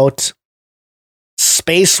about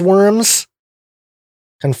space worms,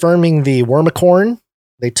 confirming the wormicorn.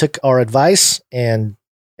 They took our advice, and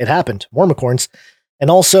it happened. Wormicorns. And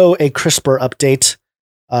also a CRISPR update.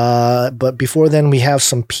 But before then, we have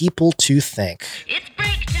some people to thank. It's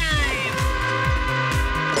break time!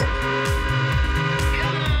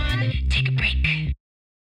 Come on, take a break.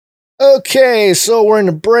 Okay, so we're in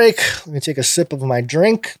a break. Let me take a sip of my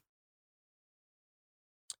drink.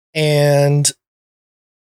 And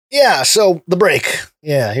yeah, so the break.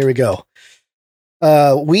 Yeah, here we go.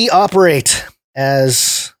 We operate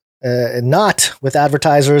as not with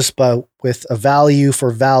advertisers, but with a value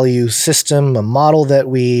for value system, a model that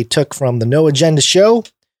we took from the No Agenda Show.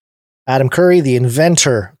 Adam Curry, the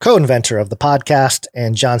co-inventor of the podcast,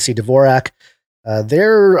 and John C. Dvorak.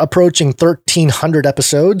 They're approaching 1,300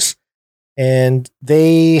 episodes, and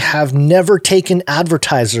they have never taken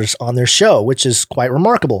advertisers on their show, which is quite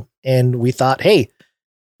remarkable. And we thought, hey,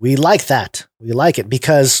 we like that. We like it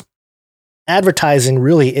because advertising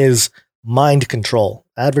really is mind control.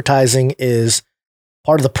 Advertising is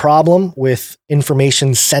part of the problem with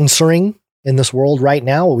information censoring in this world right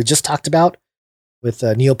now, what we just talked about with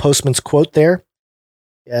Neil Postman's quote there.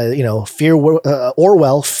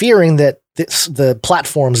 Orwell fearing that the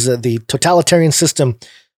platforms, the totalitarian system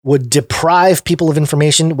would deprive people of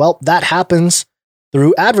information. Well, that happens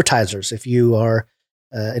through advertisers. If you are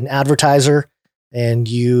an advertiser and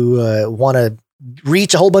you want to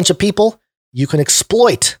reach a whole bunch of people, you can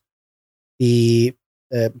exploit the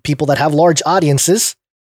people that have large audiences,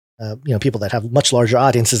 people that have much larger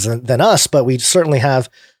audiences than us, but we certainly have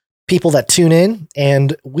people that tune in,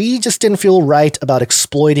 and we just didn't feel right about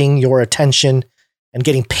exploiting your attention and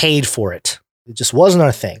getting paid for it. It just wasn't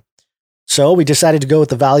our thing. So we decided to go with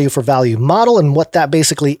the value for value model. And what that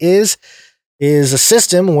basically is a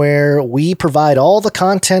system where we provide all the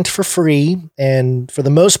content for free. And for the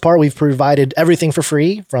most part, we've provided everything for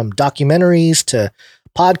free, from documentaries to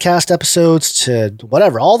podcast episodes to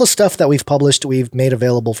whatever. All the stuff that we've published, we've made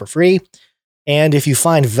available for free. And if you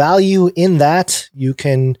find value in that, you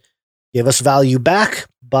can give us value back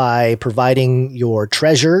by providing your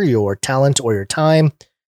treasure, your talent, or your time,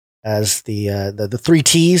 as the 3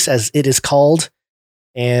 T's, as it is called.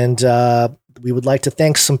 And we would like to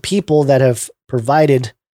thank some people that have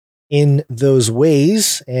provided in those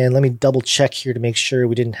ways. And let me double check here to make sure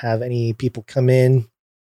we didn't have any people come in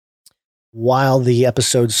while the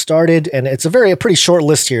episode started. And it's a pretty short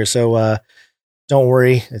list here, so don't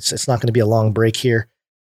worry. It's not going to be a long break here.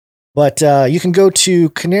 But you can go to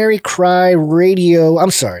Canary Cry Radio.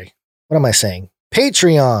 I'm sorry. What am I saying?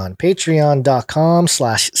 Patreon.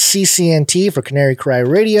 Patreon.com/CCNT for Canary Cry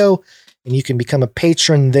Radio. And you can become a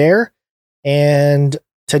patron there. And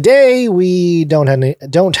today we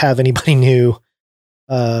don't have anybody new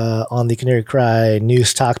on the Canary Cry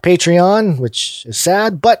News Talk Patreon, which is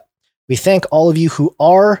sad. But we thank all of you who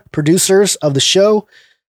are producers of the show.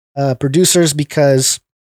 Producers, because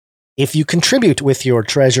if you contribute with your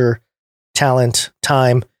treasure, talent,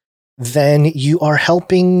 time, then you are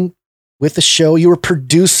helping with the show. You are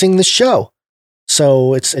producing the show.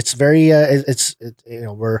 So it's very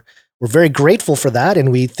we're very grateful for that,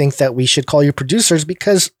 and we think that we should call you producers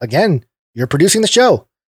because, again, you're producing the show.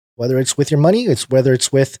 Whether it's with your money, whether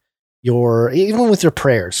it's with even with your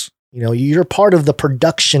prayers. You're part of the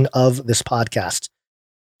production of this podcast.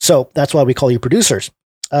 So that's why we call you producers.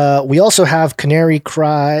 We also have Canary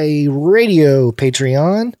Cry Radio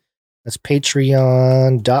Patreon. That's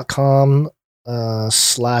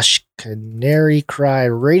patreon.com/Canary Cry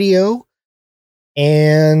Radio.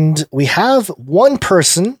 And we have one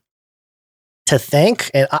person to thank.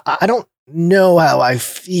 And I don't know how I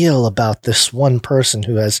feel about this one person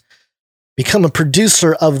who has become a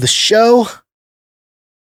producer of the show.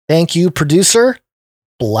 Thank you, producer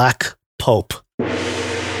Black Pope.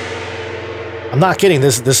 I'm not kidding.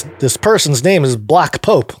 This person's name is Black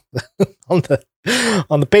Pope on the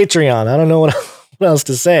Patreon. I don't know what else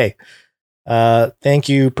to say. Thank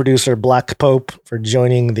you, producer Black Pope, for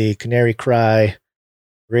joining the Canary Cry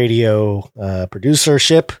Radio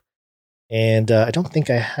producership. And I don't think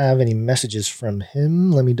I have any messages from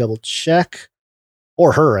him. Let me double check.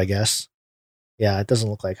 Or her, I guess. Yeah, it doesn't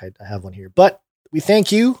look like I have one here. But we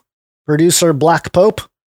thank you, producer Black Pope,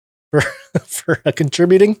 for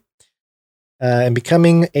contributing and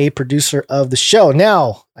becoming a producer of the show.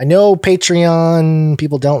 Now, I know Patreon,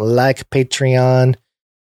 people don't like Patreon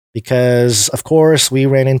because, of course, we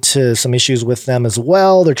ran into some issues with them as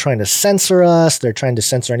well. They're trying to censor us. They're trying to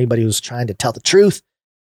censor anybody who's trying to tell the truth.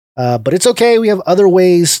 But it's okay. We have other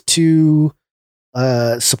ways to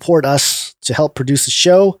support us to help produce the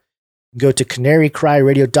show. Go to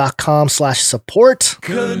canarycryradio.com/support.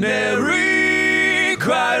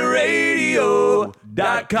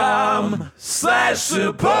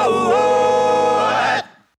 canarycryradio.com/support.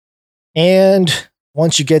 And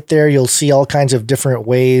once you get there, you'll see all kinds of different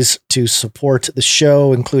ways to support the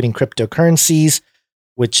show, including cryptocurrencies,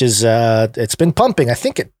 which is, it's been pumping. I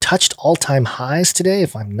think it touched all-time highs today,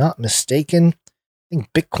 if I'm not mistaken. I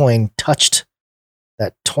think Bitcoin touched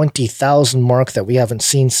that 20,000 mark that we haven't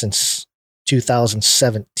seen since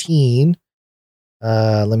 2017.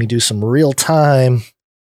 Let me do some real-time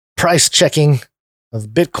price checking of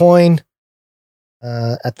Bitcoin.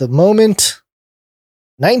 At the moment,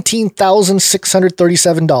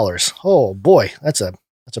 $19,637. Oh boy, that's a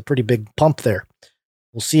pretty big pump there.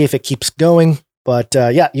 We'll see if it keeps going. But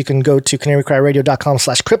yeah, you can go to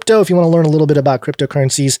canarycryradio.com/crypto if you want to learn a little bit about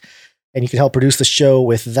cryptocurrencies, and you can help produce the show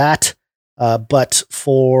with that. But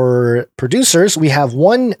for producers, we have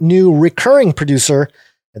one new recurring producer,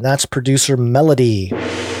 and that's producer Melody.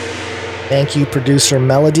 Thank you, producer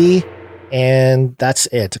Melody. And that's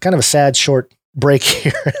it. Kind of a sad short break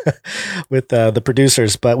here with the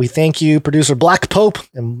producers, but we thank you, producer Black Pope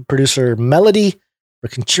and producer Melody, for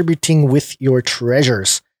contributing with your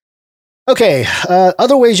treasures. Okay,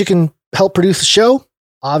 other ways you can help produce the show,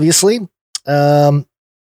 obviously. And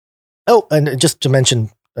just to mention,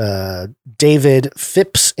 David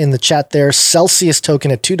Phipps in the chat there, Celsius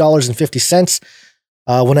token at $2.50.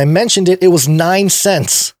 When I mentioned it, it was 9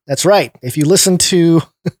 cents. That's right. If you listen to,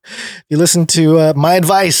 my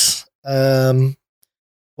advice, what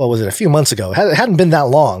was it? A few months ago. It hadn't been that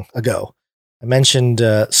long ago. I mentioned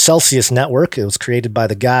Celsius Network. It was created by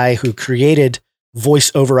the guy who created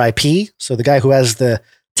Voice over IP. So the guy who has the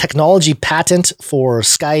technology patent for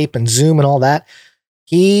Skype and Zoom and all that.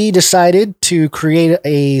 He decided to create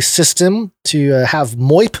a system to have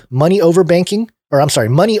MOIP, money over banking,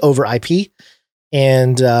 money over IP.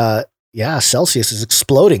 And Celsius is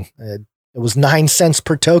exploding. It was 9 cents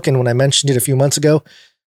per token when I mentioned it a few months ago.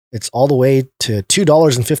 It's all the way to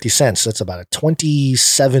 $2.50. That's about a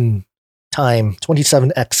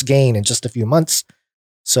 27x gain in just a few months.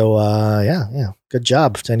 So, good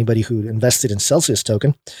job to anybody who invested in Celsius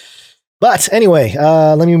token. But anyway,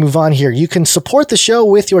 let me move on here. You can support the show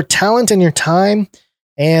with your talent and your time.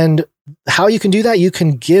 And how you can do that, you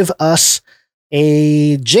can give us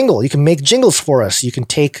a jingle. You can make jingles for us. You can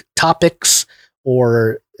take topics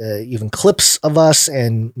or even clips of us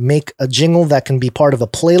and make a jingle that can be part of a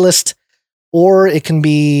playlist, or it can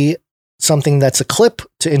be something that's a clip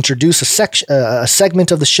to introduce a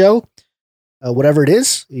segment of the show. Whatever it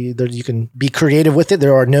is, you can be creative with it.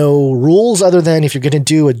 There are no rules other than if you're going to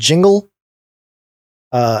do a jingle,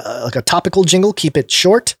 like a topical jingle, keep it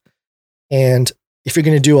short. And if you're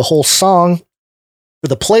going to do a whole song for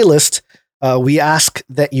the playlist, we ask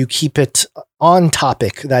that you keep it on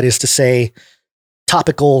topic. That is to say,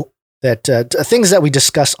 topical, that things that we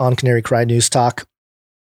discuss on Canary Cry News Talk.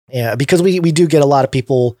 Yeah, because we do get a lot of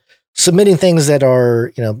people submitting things that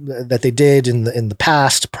are, that they did in the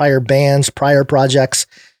past, prior bands, prior projects.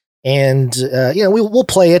 And, we'll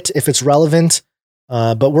play it if it's relevant.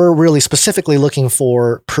 But we're really specifically looking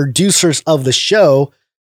for producers of the show,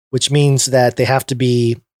 which means that they have to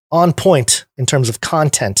be on point in terms of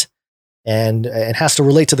content and it has to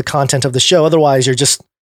relate to the content of the show. Otherwise, you're just,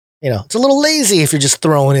 it's a little lazy if you're just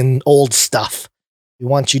throwing in old stuff. We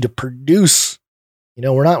want you to produce.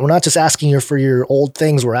 We're not just asking you for your old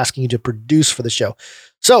things. We're asking you to produce for the show.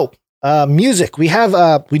 So, music. We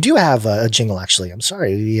do have a jingle. Actually, I'm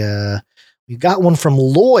sorry. We got one from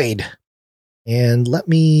Lloyd, and let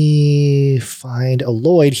me find a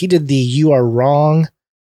Lloyd. He did the "You Are Wrong"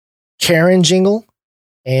 Karen jingle,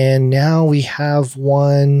 and now we have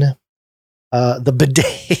one. The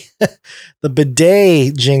bidet, the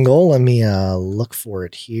bidet jingle. Let me look for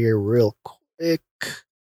it here real quick.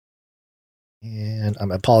 And I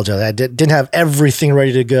apologize. I didn't have everything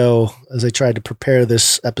ready to go as I tried to prepare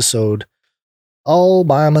this episode all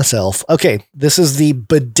by myself. Okay, this is the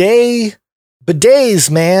bidets,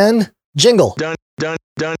 man, jingle. Don't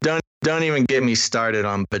even get me started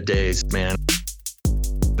on bidets, man.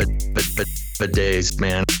 Bidets,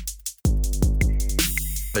 man.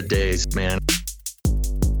 Bidets, man.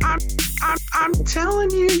 I'm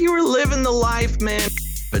telling you, you were living the life, man.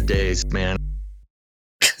 Bidets, man.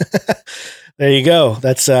 There you go.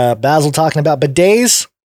 That's Basil talking about bidets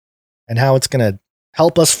and how it's going to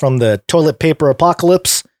help us from the toilet paper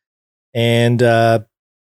apocalypse. And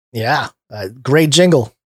great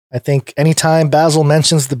jingle. I think anytime Basil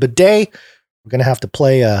mentions the bidet, we're going to have to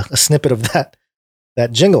play a snippet of that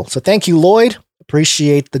jingle. So thank you, Lloyd.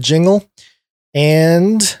 Appreciate the jingle.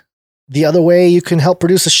 And the other way you can help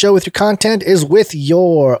produce a show with your content is with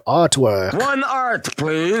your artwork. One art,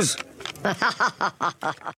 please.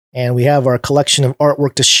 And we have our collection of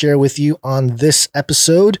artwork to share with you on this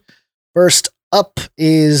episode. First up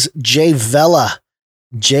is Jay Vela.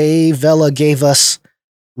 Jay Vela gave us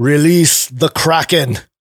Release the Kraken.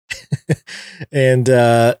 And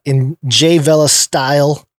in Jay Vela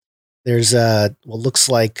style, there's what looks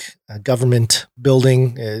like a government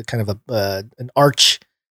building, kind of an arch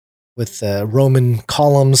with Roman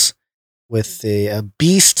columns, with a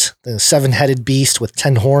beast, the 7-headed beast with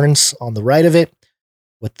 10 horns on the right of it,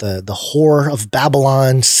 with the whore of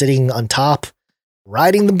Babylon sitting on top,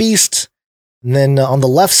 riding the beast. And then on the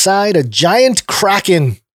left side, a giant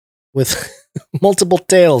kraken with multiple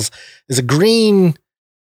tails. There's a green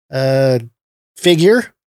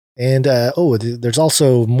figure. And there's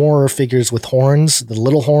also more figures with horns, the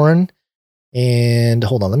little horn. And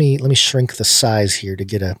hold on, let me shrink the size here to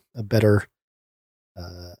get a better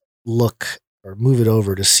look, or move it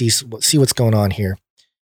over to see what's going on here.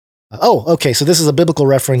 Okay, so this is a biblical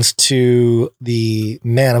reference to the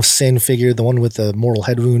man of sin figure, the one with the mortal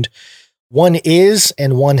head wound. One is,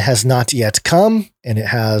 and one has not yet come, and it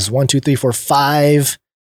has 1, 2, 3, 4, 5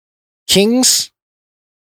 kings,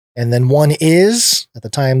 and then one is, at the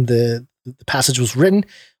time the passage was written,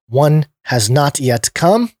 one has not yet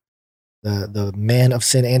come. The man of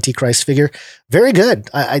sin Antichrist figure. Very good.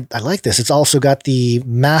 I like this. It's also got the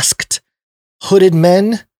masked hooded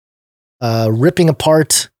men ripping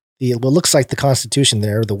apart what looks like the Constitution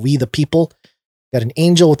there, the We the People. Got an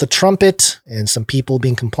angel with a trumpet and some people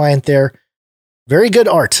being compliant there. Very good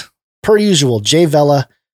art. Per usual, Jay Vela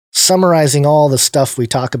summarizing all the stuff we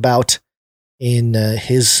talk about in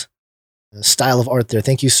his style of art there.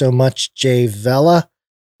 Thank you so much, Jay Vela.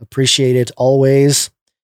 Appreciate it always.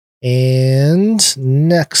 And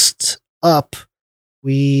next up,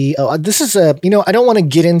 this is I don't want to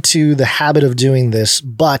get into the habit of doing this,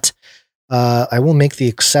 but I will make the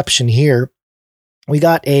exception here. We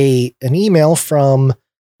got an email from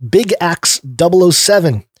Big Axe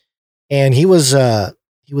 007, and he was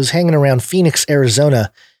hanging around Phoenix,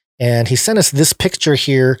 Arizona, and he sent us this picture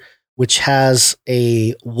here, which has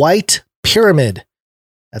a white pyramid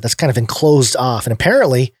that's kind of enclosed off, and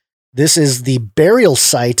apparently this is the burial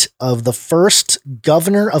site of the first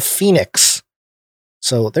governor of Phoenix.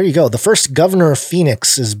 So there you go. The first governor of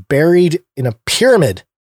Phoenix is buried in a pyramid,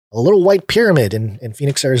 a little white pyramid in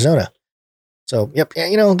Phoenix, Arizona. So, yep,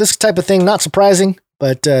 this type of thing, not surprising,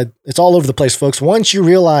 but it's all over the place, folks. Once you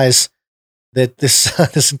realize that this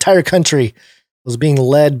this entire country was being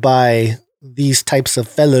led by these types of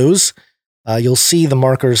fellows, you'll see the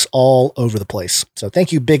markers all over the place. So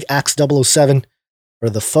thank you, Big Axe 007, for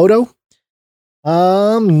the photo.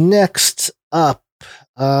 Next up,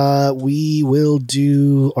 we will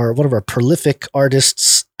do one of our prolific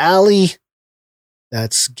artists, Allie.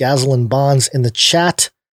 That's Gazlyn Bonds in the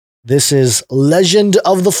chat. This is Legend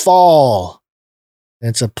of the Fall. And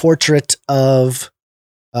it's a portrait of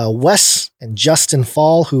Wes and Justin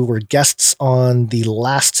Fall, who were guests on the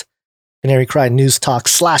last Canary Cry News Talk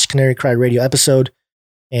 / Canary Cry Radio episode.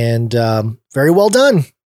 And very well done.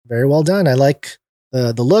 Very well done. I like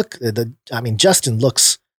the look. Justin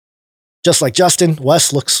looks just like Justin.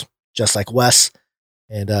 Wes looks just like Wes.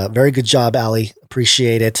 And very good job, Allie.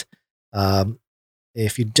 Appreciate it.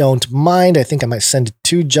 If you don't mind, I think I might send it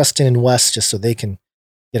to Justin and Wes just so they can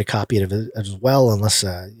get a copy of it as well, unless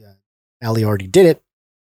Allie already did it.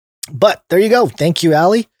 But there you go. Thank you,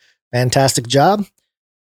 Allie. Fantastic job.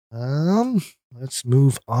 Let's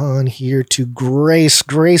move on here to Grace.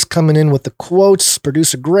 Grace coming in with the quotes.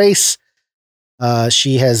 Producer Grace.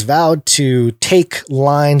 She has vowed to take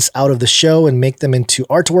lines out of the show and make them into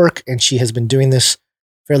artwork, and she has been doing this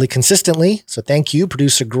fairly consistently. So thank you,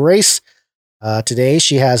 Producer Grace. Today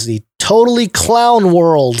she has the Totally Clown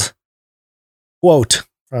World quote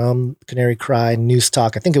from Canary Cry News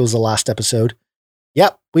Talk. I think it was the last episode.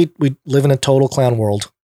 Yep, we live in a total clown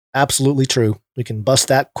world. Absolutely true. We can bust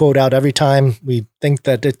that quote out every time we think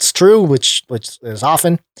that it's true, which is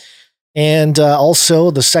often. And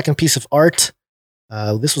also the second piece of art.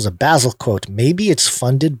 This was a Basil quote. Maybe it's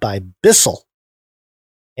funded by Bissell.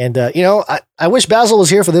 And I wish Basil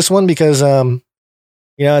was here for this one because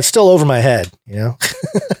it's still over my head. I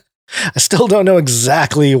still don't know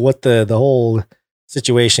exactly what the whole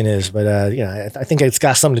situation is, but I think it's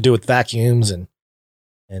got something to do with vacuums and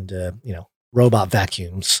robot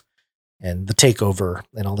vacuums and the takeover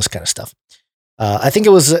and all this kind of stuff. I think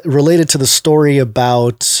it was related to the story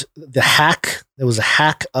about the hack. There was a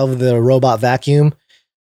hack of the robot vacuum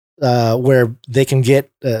where they can get,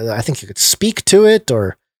 I think you could speak to it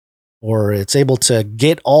or it's able to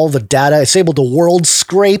get all the data. It's able to world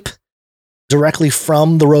scrape directly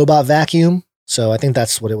from the robot vacuum. So I think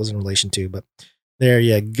that's what it was in relation to, but there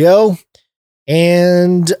you go.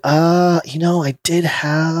 And, I did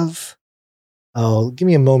have, give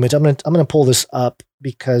me a moment. I'm going to pull this up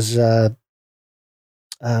because, oh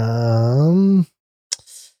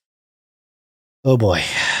boy,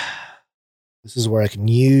 this is where I can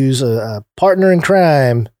use a partner in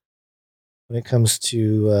crime when it comes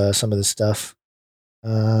to some of this stuff.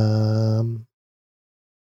 There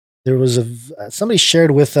was somebody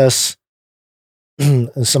shared with us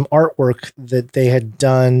some artwork that they had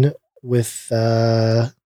done with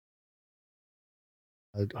her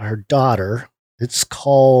daughter. It's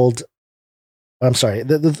called, I'm sorry,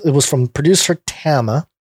 it was from producer Tama.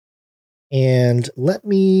 And let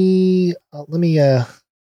me,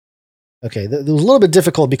 okay, it was a little bit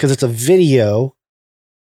difficult because it's a video.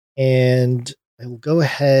 And I will go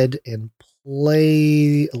ahead and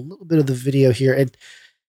play a little bit of the video here.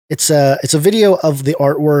 It's a video of the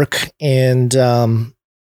artwork, and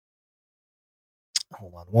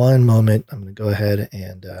hold on one moment. I'm going to go ahead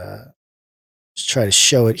and just try to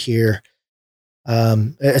show it here.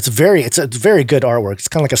 It's a very good artwork. It's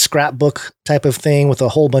kind of like a scrapbook type of thing with a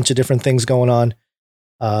whole bunch of different things going on.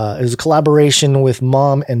 It was a collaboration with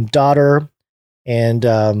mom and daughter,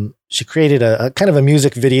 and she created a kind of a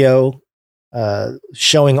music video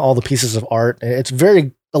showing all the pieces of art. It's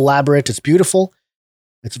very elaborate. It's beautiful.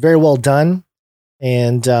 It's very well done.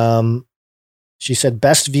 And she said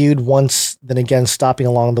best viewed once, then again stopping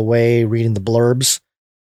along the way, reading the blurbs.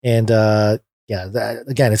 And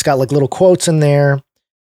again, it's got like little quotes in there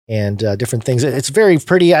and different things. It's very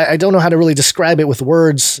pretty. I don't know how to really describe it with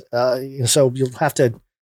words. So you'll have to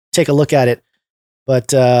take a look at it.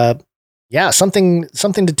 But yeah, something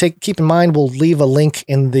to keep in mind. We'll leave a link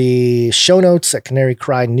in the show notes at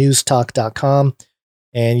canarycrynewstalk.com,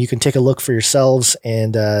 and you can take a look for yourselves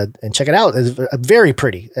and check it out. It's very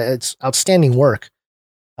pretty. It's outstanding work.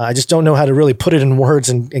 I just don't know how to really put it in words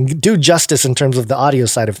and do justice in terms of the audio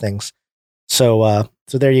side of things. So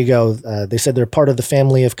there you go. They said they're part of the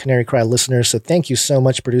family of Canary Cry listeners. So thank you so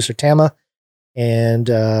much, Producer Tama, and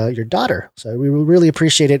your daughter. So we really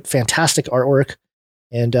appreciate it. Fantastic artwork.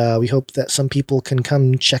 And we hope that some people can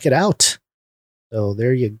come check it out. So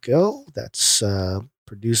there you go. That's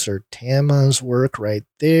Producer Tama's work right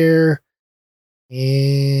there.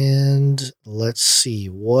 And let's see,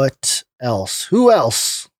 what else? Who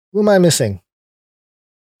else? Who am I missing?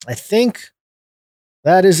 I think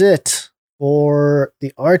that is it for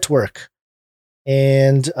the artwork.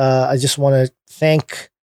 And I just want to thank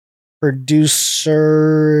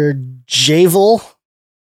Producer Javel,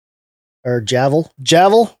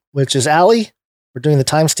 which is Allie, for doing the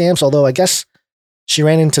timestamps, although I guess she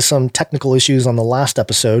ran into some technical issues on the last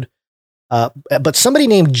episode. But somebody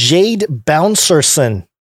named Jade Bouncerson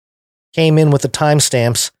came in with the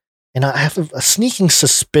timestamps, and I have a sneaking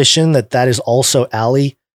suspicion that is also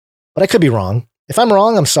Allie, but I could be wrong. If I'm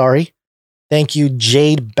wrong, I'm sorry. Thank you,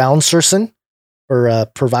 Jade Bouncerson, for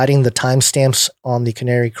providing the timestamps on the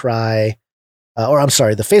Canary Cry,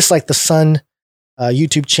 the Face Like the Sun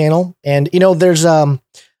YouTube channel. And, there's, I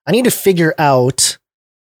need to figure out,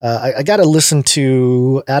 I got to listen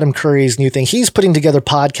to Adam Curry's new thing. He's putting together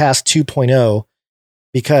Podcast 2.0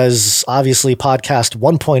 because obviously Podcast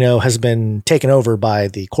 1.0 has been taken over by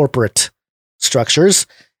the corporate structures.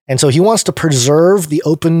 And so he wants to preserve the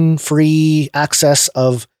open, free access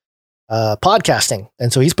of podcasting.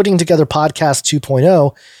 And so he's putting together Podcast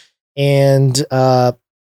 2.0, and I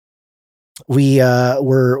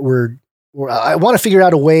want to figure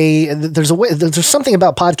out a way. There's something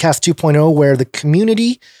about Podcast 2.0 where the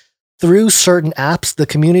community, through certain apps, the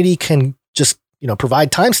community can just,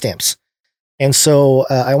 provide timestamps. And so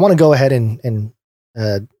I want to go ahead and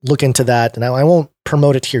look into that. And I won't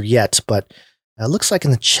promote it here yet, but it looks like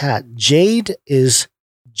in the chat, Jade is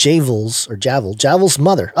Javel's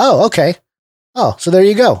mother. Oh, okay. Oh, so there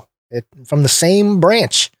you go. From the same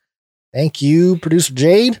branch. Thank you, Producer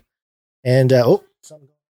Jade. And,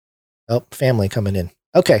 family coming in.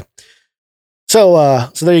 Okay. So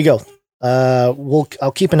there you go.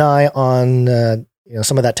 I'll keep an eye on,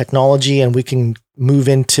 some of that technology, and we can move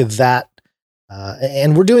into that.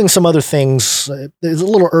 And we're doing some other things. It's a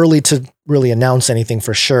little early to really announce anything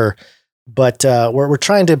for sure, but we're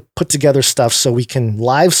trying to put together stuff so we can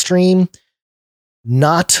live stream,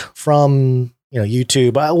 not from,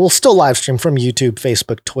 YouTube. We'll still live stream from YouTube,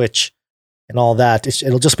 Facebook, Twitch, and all that.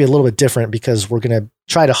 It'll just be a little bit different because we're going to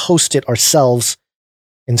try to host it ourselves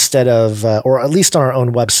instead of, or at least on our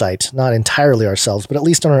own website, not entirely ourselves, but at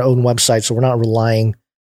least on our own website. So we're not relying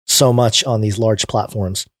so much on these large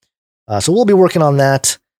platforms. So we'll be working on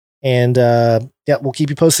that, and we'll keep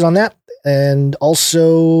you posted on that. And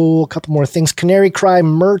also a couple more things. Canary Cry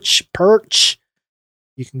merch perch.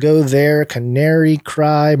 You can go there,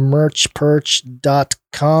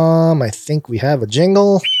 canarycrymerchperch.com. I think we have a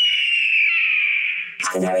jingle.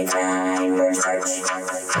 Canary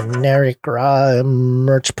Cry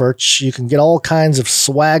merch perch. You can get all kinds of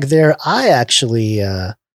swag there. I actually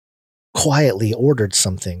quietly ordered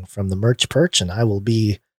something from the merch perch, and I will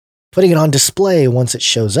be putting it on display once it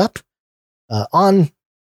shows up on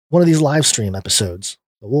one of these live stream episodes.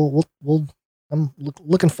 I'm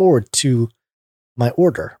looking forward to my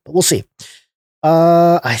order, but we'll see.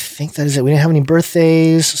 I think that is it. We didn't have any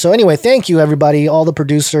birthdays. So anyway, thank you everybody, all the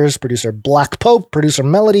producers, Producer Black Pope, Producer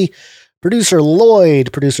Melody, Producer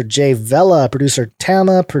Lloyd, Producer Jay Vella, Producer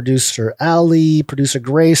Tama, Producer Ali, Producer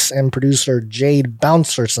Grace, and Producer Jade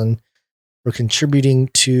Bouncerson for contributing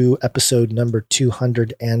to episode number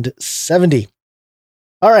 270.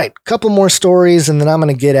 All right, couple more stories, and then I'm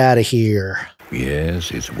going to get out of here.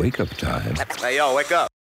 Yes, it's wake up time. Hey, yo, wake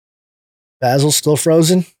up. Basil's still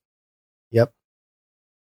frozen? Yep.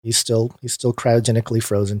 He's still cryogenically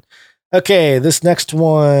frozen. Okay, this next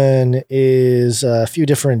one is a few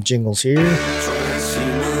different jingles here.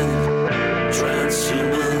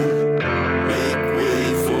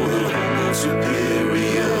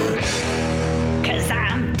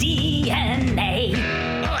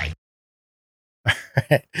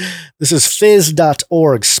 This is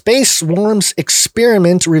phys.org. Space Worms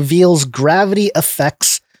Experiment Reveals Gravity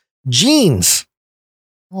Affects Genes.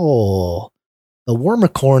 Oh, the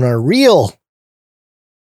wormicorn are real.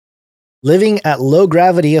 Living at low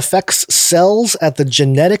gravity affects cells at the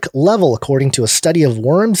genetic level, according to a study of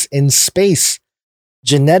worms in space.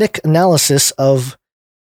 genetic analysis of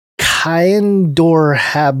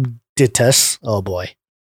Kyandohabditis. Oh boy,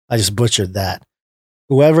 I just butchered that.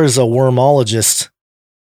 Whoever's a wormologist,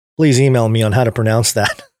 please email me on how to pronounce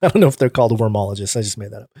that. I don't know if they're called wormologists. I just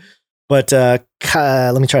made that up. But let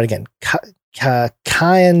me try it again.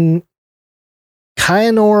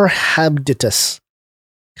 Kyandohabditis.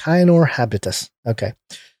 Kyandohabditis. Okay.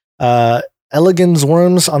 Elegans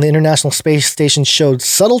worms on the International Space Station showed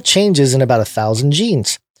subtle changes in about 1,000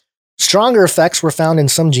 genes. Stronger effects were found in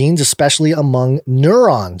some genes, especially among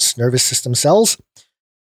neurons, nervous system cells.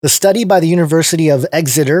 The study by the University of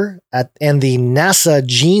Exeter and the NASA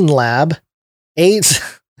Gene Lab aids.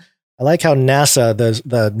 I like how NASA,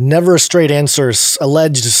 the never a straight answers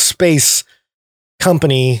alleged space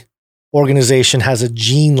company organization, has a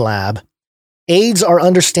gene lab. Aids our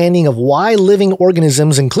understanding of why living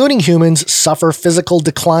organisms, including humans, suffer physical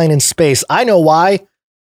decline in space. I know why.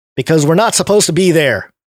 Because we're not supposed to be there.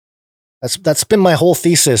 That's been my whole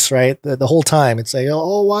thesis, right? The whole time. It's like,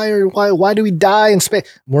 oh, why do we die in space?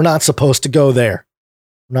 We're not supposed to go there.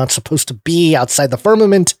 We're not supposed to be outside the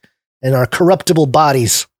firmament in our corruptible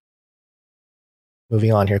bodies.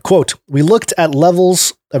 Moving on here. Quote, we looked at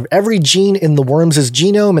levels of every gene in the worm's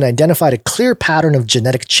genome and identified a clear pattern of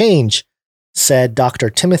genetic change, said Dr.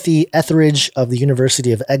 Timothy Etheridge of the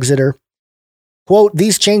University of Exeter. Quote,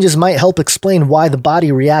 these changes might help explain why the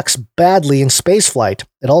body reacts badly in spaceflight.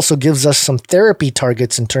 It also gives us some therapy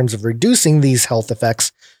targets in terms of reducing these health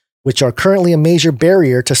effects, which are currently a major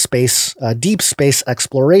barrier to deep space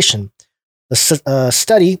exploration. The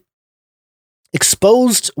study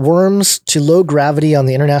exposed worms to low gravity on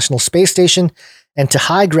the International Space Station and to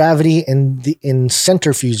high gravity in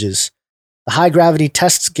centrifuges. The high gravity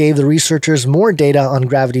tests gave the researchers more data on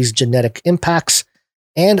gravity's genetic impacts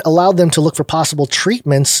and allowed them to look for possible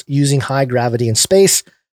treatments using high gravity in space.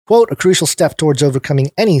 Quote, a crucial step towards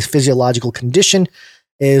overcoming any physiological condition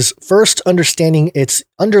is first understanding its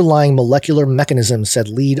underlying molecular mechanism, said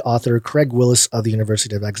lead author Craig Willis of the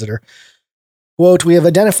University of Exeter. Quote, we have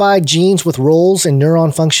identified genes with roles in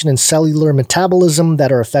neuron function and cellular metabolism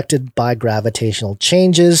that are affected by gravitational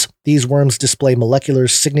changes. These worms display molecular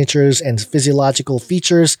signatures and physiological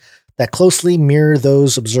features that closely mirror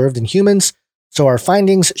those observed in humans, so our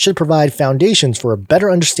findings should provide foundations for a better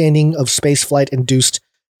understanding of spaceflight-induced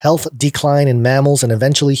health decline in mammals and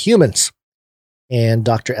eventually humans. And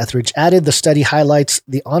Dr. Etheridge added, the study highlights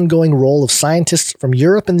the ongoing role of scientists from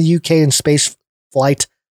Europe and the UK in spaceflight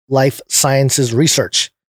life sciences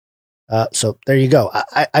research. So there you go.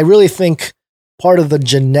 I really think part of the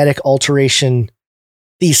genetic alteration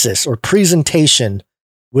thesis or presentation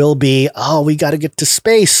will be, we got to get to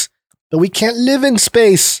space, but we can't live in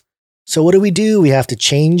space. So what do? We have to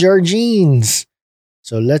change our genes.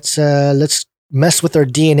 So let's mess with our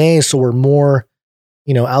DNA so we're more,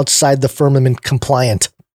 outside the firmament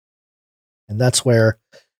compliant. And that's where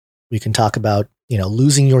we can talk about,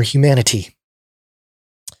 losing your humanity.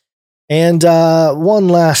 And one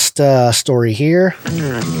last story here.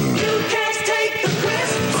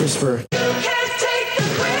 CRISPR.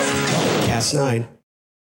 Cas9.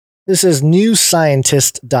 This is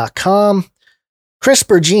newscientist.com.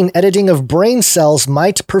 CRISPR gene editing of brain cells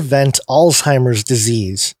might prevent Alzheimer's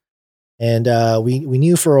disease. And we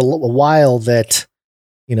knew for a while that,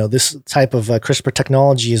 this type of CRISPR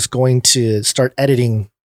technology is going to start editing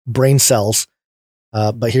brain cells.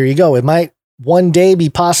 But here you go. It might one day be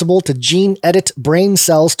possible to gene edit brain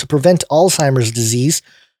cells to prevent Alzheimer's disease.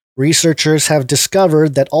 Researchers have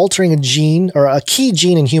discovered that altering a gene or a key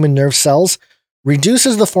gene in human nerve cells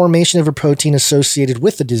reduces the formation of a protein associated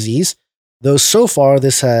with the disease, though so far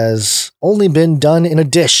this has only been done in a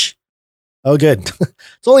dish. Oh, good.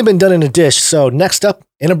 It's only been done in a dish. So next up,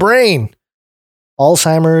 in a brain.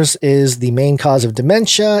 Alzheimer's is the main cause of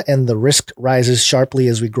dementia, and the risk rises sharply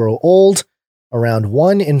as we grow old. Around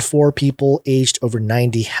 1 in 4 people aged over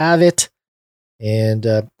 90 have it. And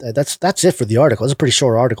that's it for the article. It's a pretty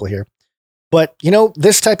short article here. But,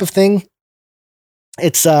 this type of thing,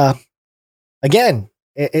 it's, again,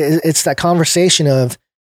 it's that conversation of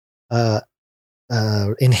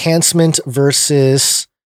enhancement versus,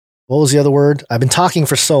 what was the other word? I've been talking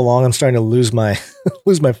for so long, I'm starting to lose my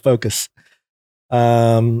focus.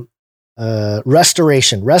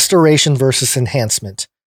 Restoration versus enhancement.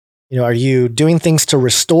 Are you doing things to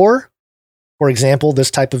restore? For example, this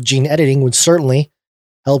type of gene editing would certainly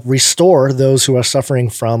help restore those who are suffering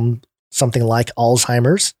from something like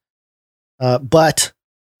Alzheimer's. But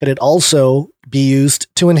could it also be used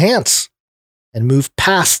to enhance and move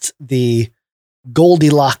past the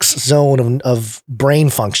Goldilocks zone of brain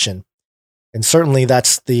function? And certainly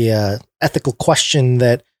that's the ethical question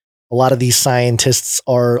that a lot of these scientists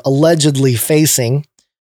are allegedly facing.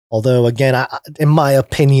 Although, again, in my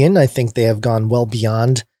opinion, I think they have gone well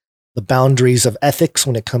beyond the boundaries of ethics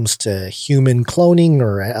when it comes to human cloning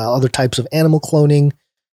or other types of animal cloning,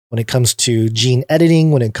 when it comes to gene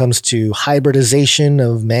editing, when it comes to hybridization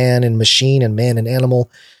of man and machine and man and animal.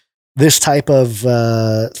 This type of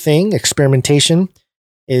thing, experimentation,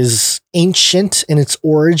 is ancient in its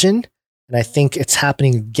origin. And I think it's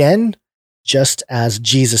happening again, just as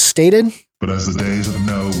Jesus stated. But as the days of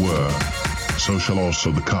Noah were, so shall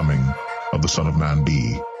also the coming of the Son of Man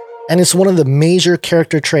be. And it's one of the major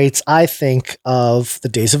character traits, I think, of the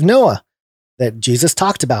days of Noah that Jesus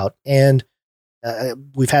talked about. And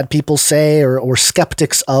we've had people say, or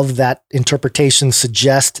skeptics of that interpretation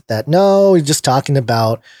suggest that, no, he's just talking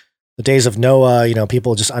about the days of Noah. You know,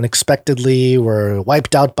 people just unexpectedly were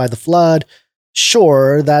wiped out by the flood.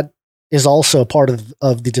 Sure, that is also a part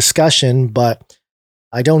of the discussion, but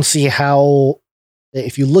I don't see how,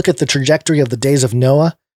 if you look at the trajectory of the days of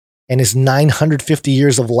Noah and his 950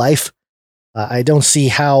 years of life, I don't see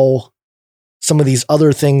how some of these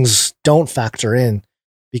other things don't factor in,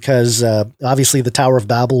 because obviously the Tower of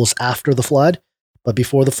Babel was after the flood, but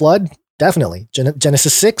before the flood, definitely.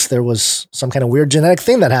 Genesis 6, there was some kind of weird genetic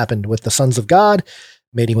thing that happened with the sons of God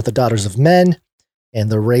mating with the daughters of men, and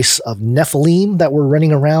the race of Nephilim that were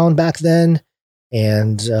running around back then.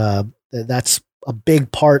 And that's a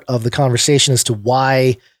big part of the conversation as to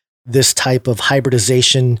why this type of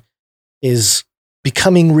hybridization is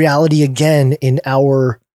becoming reality again in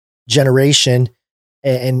our generation.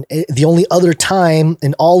 And the only other time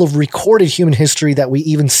in all of recorded human history that we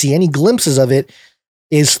even see any glimpses of it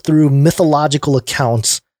is through mythological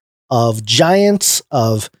accounts of giants,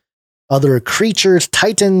 of other creatures,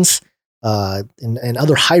 titans, and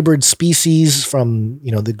other hybrid species from,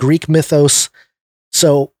 you know, the Greek mythos.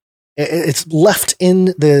 So it's left in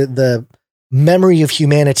the memory of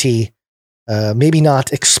humanity, maybe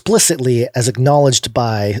not explicitly as acknowledged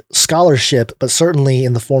by scholarship, but certainly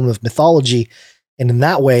in the form of mythology. And in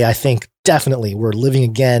that way, I think definitely we're living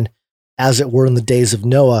again as it were in the days of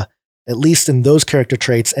Noah, at least in those character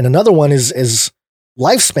traits. And another one is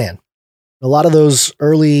lifespan. A lot of those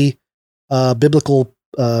early biblical,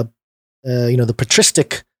 the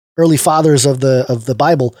patristic early fathers of the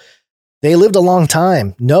Bible, they lived a long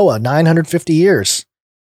time. Noah, 950 years.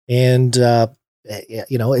 And,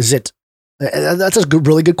 is it, that's a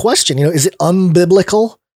really good question. You know, is it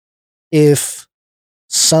unbiblical if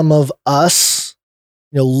some of us,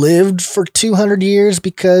 lived for 200 years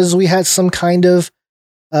because we had some kind of,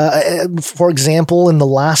 for example, in the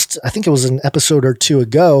last, I think it was an episode or two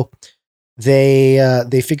ago,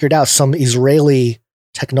 they figured out, some Israeli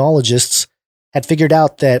technologists had figured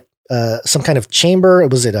out that some kind of chamber, I'm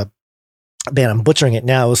butchering it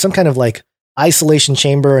now, it was some kind of like isolation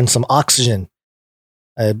chamber and some oxygen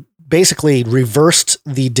basically reversed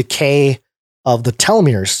the decay of the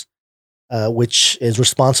telomeres, which is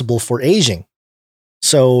responsible for aging.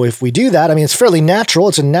 So if we do that, I mean, it's fairly natural.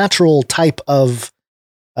 It's a natural type of,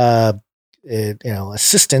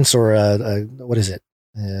 assistance, or what is it?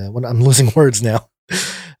 When I'm losing words now,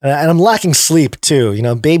 and I'm lacking sleep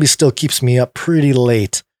too. Baby still keeps me up pretty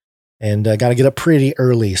late, and got to get up pretty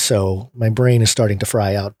early. So my brain is starting to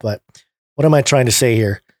fry out. But what am I trying to say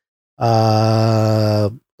here?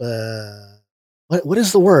 What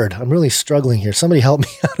is the word? I'm really struggling here. Somebody help me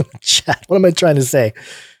out in the chat. What am I trying to say?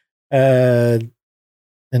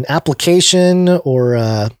 An application,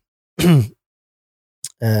 or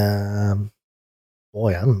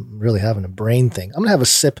boy, I'm really having a brain thing. I'm gonna have a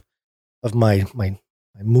sip of my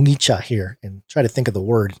mungicha here and try to think of the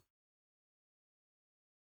word.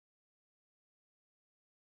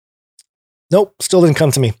 Nope, still didn't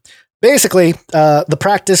come to me. Basically, the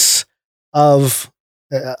practice of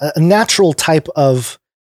a natural type of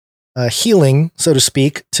healing, so to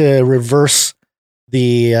speak, to reverse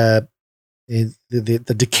the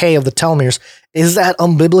decay of the telomeres. Is that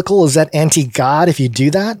unbiblical? Is that anti-God if you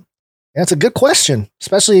do that? That's a good question,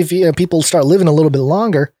 especially if people start living a little bit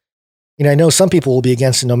longer. I know some people will be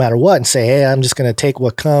against it no matter what and say, "Hey, I'm just going to take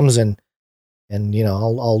what comes and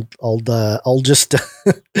I'll just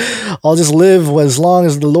I'll just live as long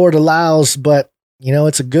as the Lord allows." But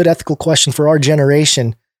it's a good ethical question for our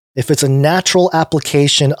generation. If it's a natural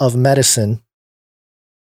application of medicine,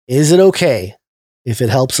 is it okay if it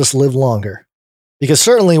helps us live longer? Because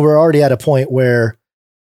certainly we're already at a point where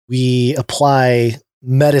we apply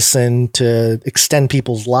medicine to extend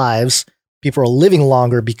people's lives. People are living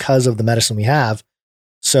longer because of the medicine we have.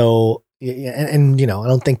 So, and I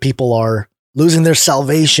don't think people are losing their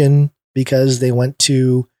salvation because they went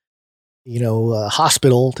to, a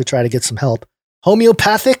hospital to try to get some help.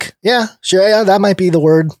 Homeopathic? Yeah, sure. Yeah, that might be the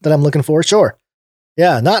word that I'm looking for. Sure.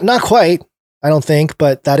 Yeah, not quite, I don't think,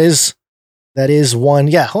 but that is one.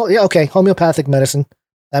 Yeah, yeah, okay. Homeopathic medicine.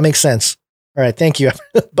 That makes sense. All right, thank you,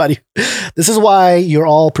 buddy. This is why you're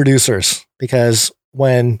all producers, because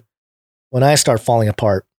when I start falling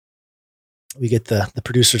apart, we get the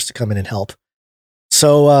producers to come in and help.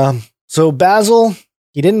 So Basil,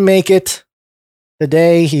 he didn't make it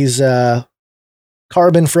today. He's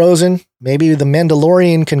carbon frozen. Maybe the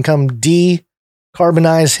Mandalorian can come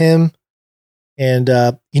decarbonize him. And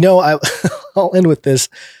I'll end with this.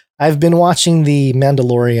 I've been watching the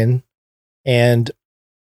Mandalorian, and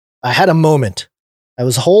I had a moment. I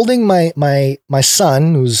was holding my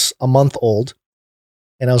son, who's a month old,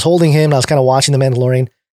 and I was holding him, and I was kind of watching the Mandalorian,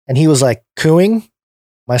 and he was like cooing.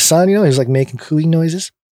 My son, he was like making cooing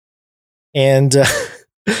noises. And and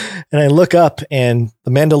I look up, and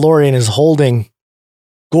the Mandalorian is holding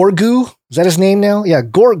Grogu. Is that his name now? Yeah,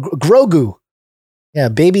 Grogu. Yeah,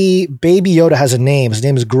 baby Yoda has a name. His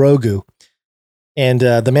name is Grogu. And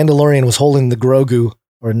the Mandalorian was holding the Grogu,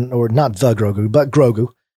 or not the Grogu, but Grogu.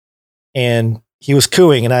 And he was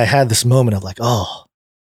cooing, and I had this moment of like, oh,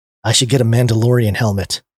 I should get a Mandalorian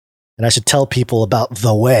helmet, and I should tell people about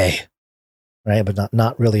the way, right? But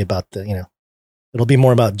not really about it'll be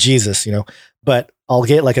more about Jesus, but I'll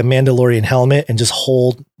get like a Mandalorian helmet and just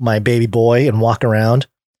hold my baby boy and walk around.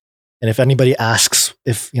 And if anybody asks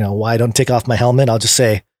why I don't take off my helmet, I'll just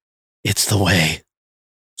say, it's the way.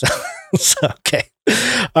 So okay.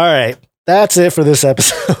 All right. That's it for this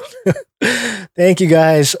episode. Thank you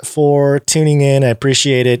guys for tuning in. I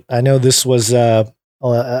appreciate it. I know this was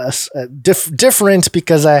different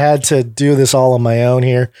because I had to do this all on my own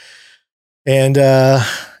here. And I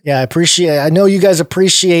know you guys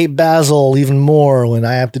appreciate Basil even more when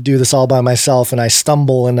I have to do this all by myself and I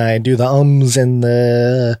stumble and I do the ums and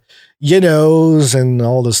the and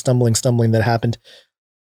all the stumbling that happened.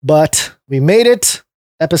 But we made it.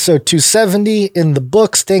 Episode 270 in the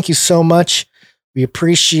books. Thank you so much. We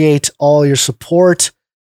appreciate all your support.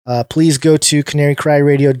 Please go to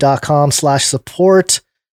canarycryradio.com/support.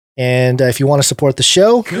 And if you want to support the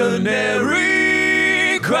show,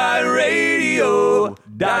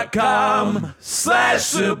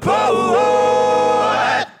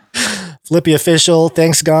 canarycryradio.com/support. Flippy Official,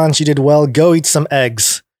 thanks, Gon. She did well. Go eat some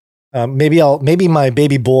eggs. Maybe my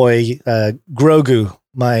baby boy, Grogu,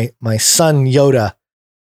 my son Yoda,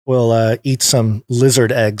 will eat some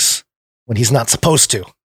lizard eggs when he's not supposed to.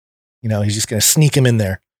 He's just going to sneak him in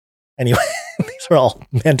there. Anyway, these are all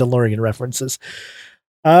Mandalorian references.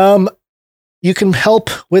 You can help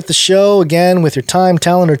with the show, again, with your time,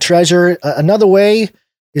 talent, or treasure. Another way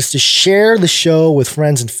is to share the show with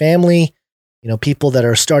friends and family, people that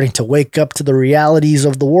are starting to wake up to the realities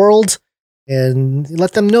of the world, and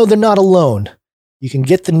let them know they're not alone. You can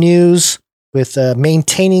get the news with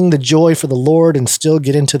maintaining the joy for the Lord and still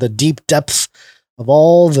get into the deep depths of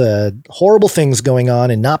all the horrible things going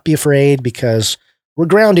on and not be afraid, because we're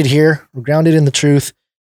grounded here. We're grounded in the truth.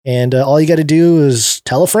 And all you got to do is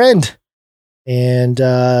tell a friend. And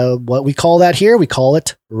what we call that here, we call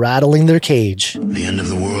it rattling their cage. The end of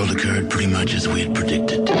the world occurred pretty much as we had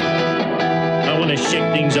predicted. I want to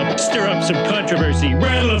shake things up, stir up some controversy,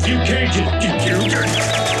 rattle a few cages.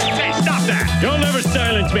 Hey, stop that! You'll never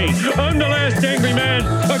silence me. I'm the last angry man,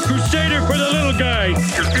 a crusader for the little guy.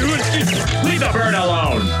 Leave the bird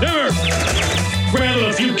alone. Never. Rattle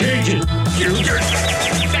a few cages.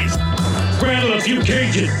 Rattle a few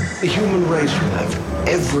cages. The human race will have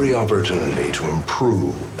every opportunity to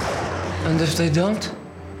improve. And if they don't?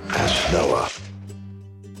 Ask Noah.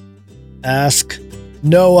 Ask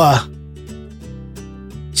Noah,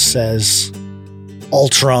 says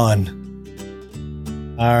Ultron.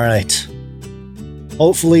 All right.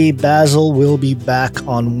 Hopefully Basil will be back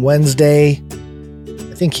on Wednesday.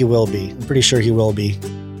 I think he will be. I'm pretty sure he will be.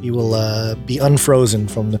 He will be unfrozen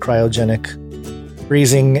from the cryogenic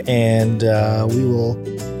freezing, and we will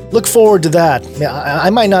look forward to that. I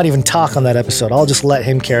might not even talk on that episode. I'll just let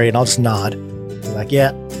him carry it. I'll just nod. Be like,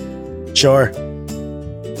 yeah, sure.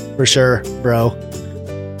 For sure, bro.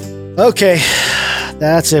 Okay.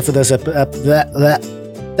 That's it for this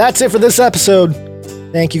That's it for this episode.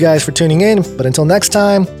 Thank you guys for tuning in. But until next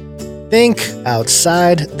time, think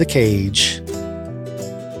outside the cage.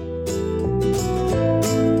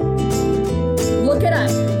 Look it up.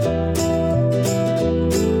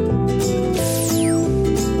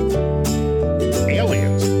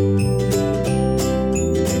 Aliens.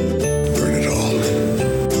 Burn it all.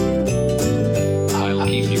 I'll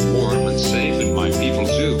keep you warm and safe in my people's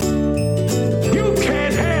zoo. You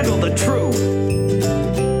can't handle the truth.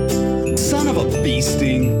 Son of a bee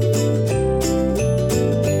sting.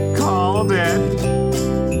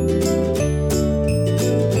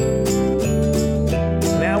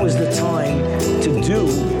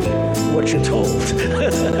 what you're told.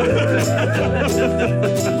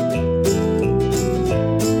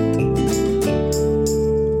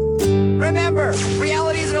 Remember,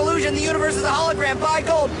 reality is an illusion. The universe is a hologram. Buy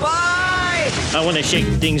gold. Buy! I want to shake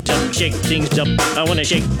things up, shake things up. I want to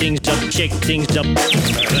shake things up, shake things up. Leave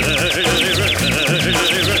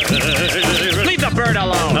the bird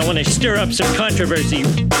alone. I want to stir up some controversy.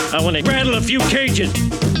 I want to rattle a few cages.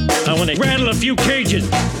 I want to rattle a few cages.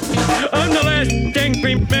 I'm the last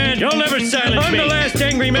angry man. You'll never silence me. I'm the last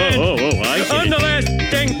angry man. I'm the last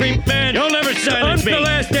angry man. You'll never silence me. I'm the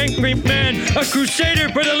last angry man. A crusader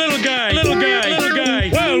for the little guy. Little guy. Little guy.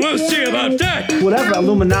 Well, we'll see about that. Whatever,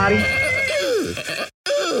 Illuminati.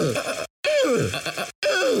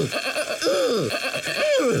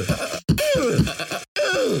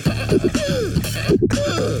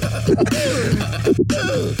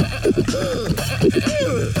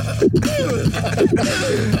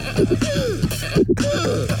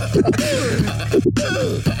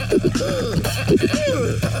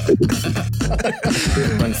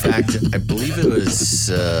 Fun fact, I believe it was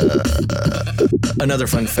another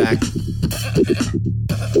fun fact.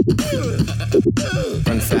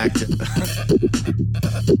 Fun fact.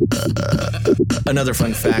 Another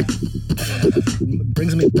fun fact.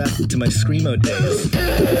 Brings me back to my Screamo days.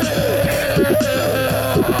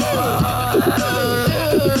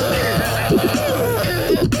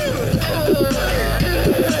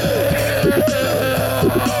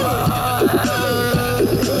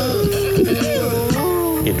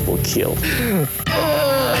 It will kill.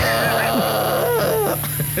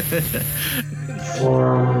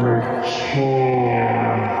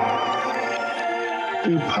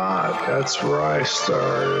 Do pot. That's where I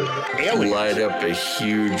started. Light up a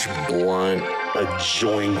huge blunt. A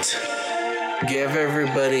joint. Give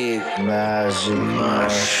everybody magic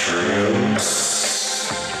mushrooms.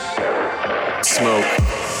 Smoke.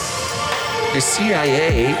 The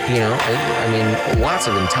CIA, I mean, lots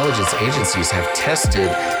of intelligence agencies have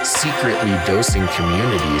tested secretly dosing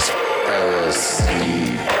communities.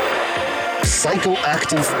 LSD.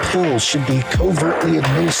 Psychoactive pills should be covertly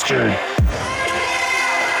administered.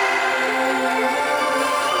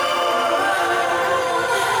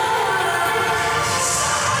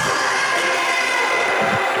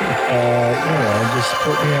 Just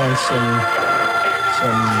put me on some, I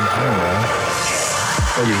don't know.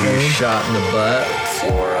 Give you a shot in the butt.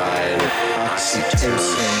 Fluoride.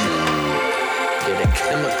 Oxytocin. Get a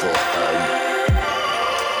chemical hug.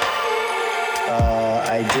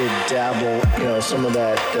 I did dabble, some of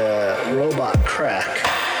that robot crack.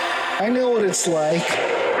 I know what it's like.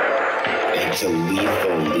 It's a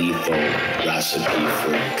lethal recipe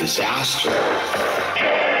for disaster.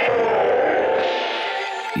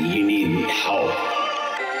 You need help.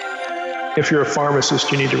 If you're a pharmacist,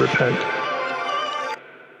 you need to repent.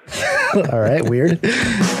 All right, weird. Get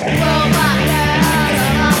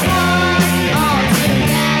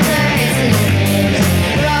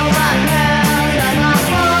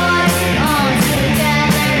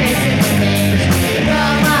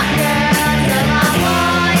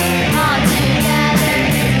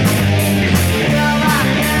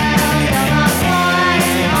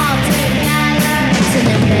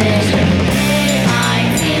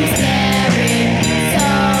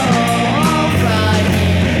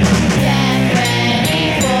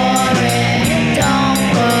ready for it.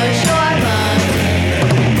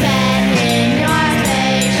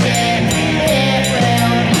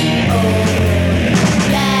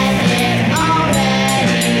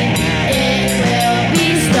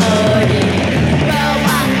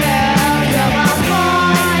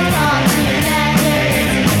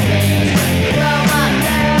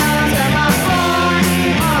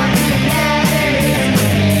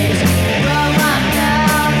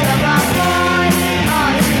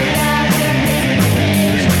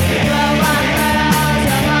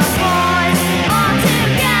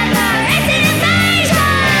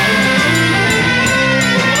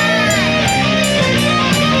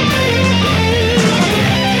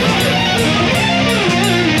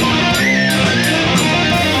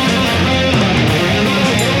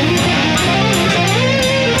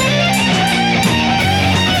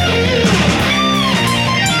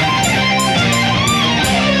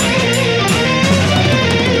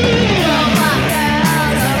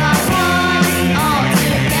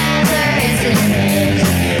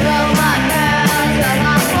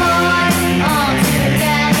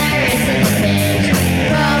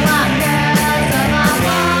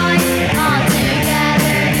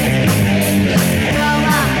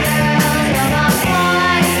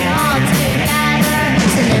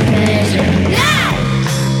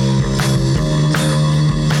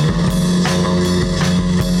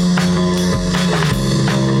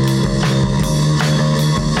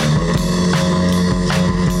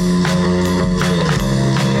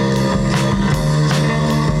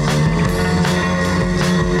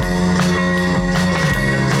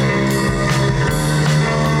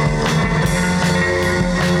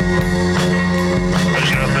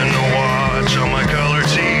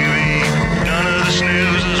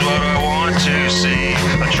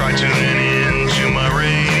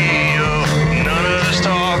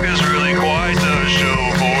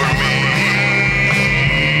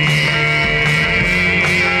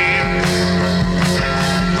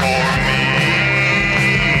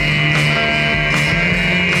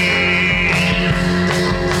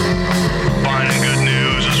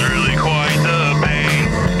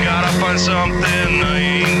 something I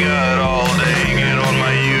ain't got all day. Get on my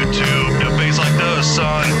YouTube, debates like the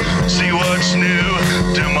sun. See what's new,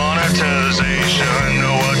 demonetization.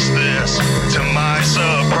 What's this? To my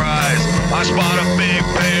surprise, I spot a big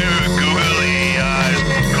pair of googly eyes.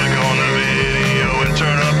 Click on the video and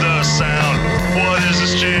turn up the sound. What is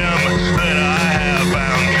this gem that I have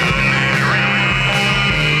found? Couldn't it read?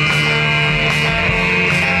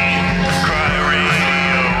 Cry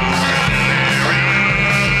radio,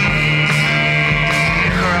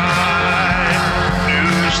 cry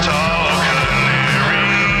news talk, couldn't it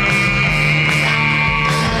read?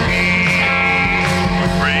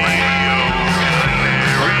 Radio, couldn't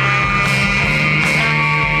it read?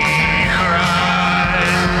 Cry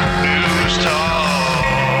news talk.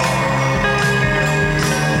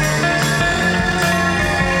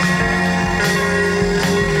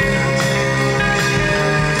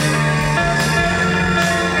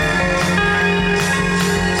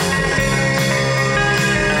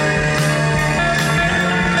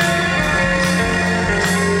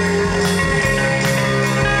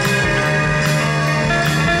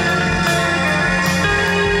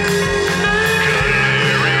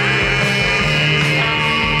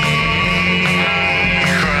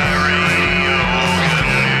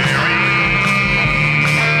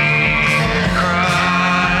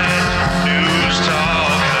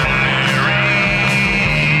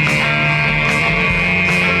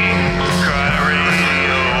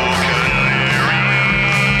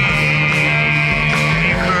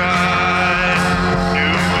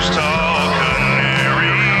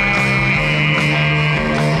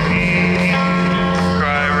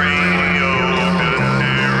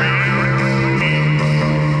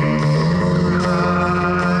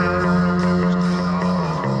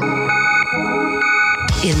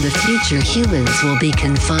 In the future, humans will be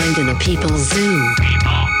confined in a people's zoo.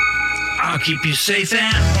 I'll keep you safe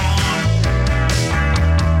and warm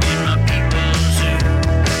in my people's zoo.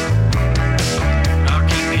 I'll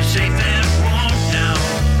keep you safe and warm now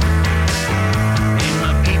in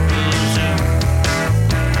my people's zoo.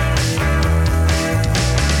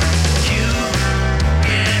 You,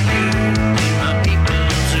 yeah, you in my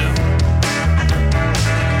people's zoo.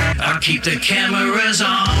 I'll keep the cameras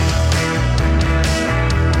on.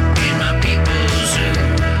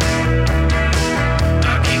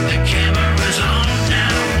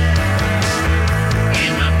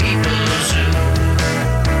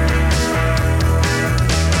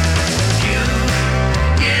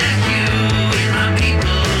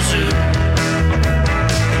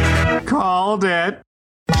 Called it.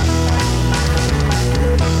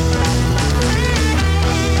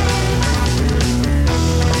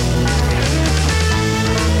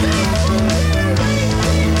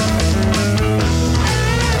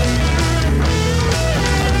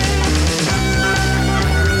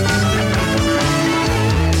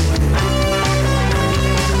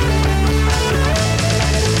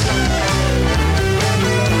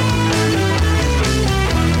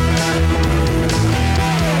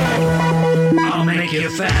 I'll make you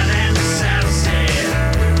fat and sassy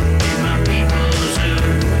in my people's zoo.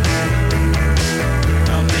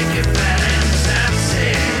 I'll make you fat and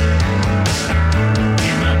sassy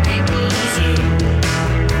in my people's zoo.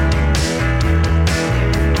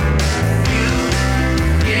 You,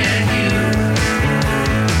 yeah, you.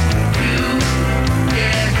 You,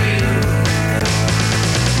 yeah, you.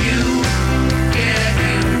 You, yeah,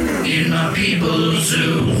 you in my people's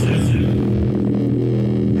zoo.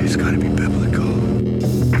 It's gotta be biblical.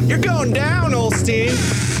 You're going down, Olstein.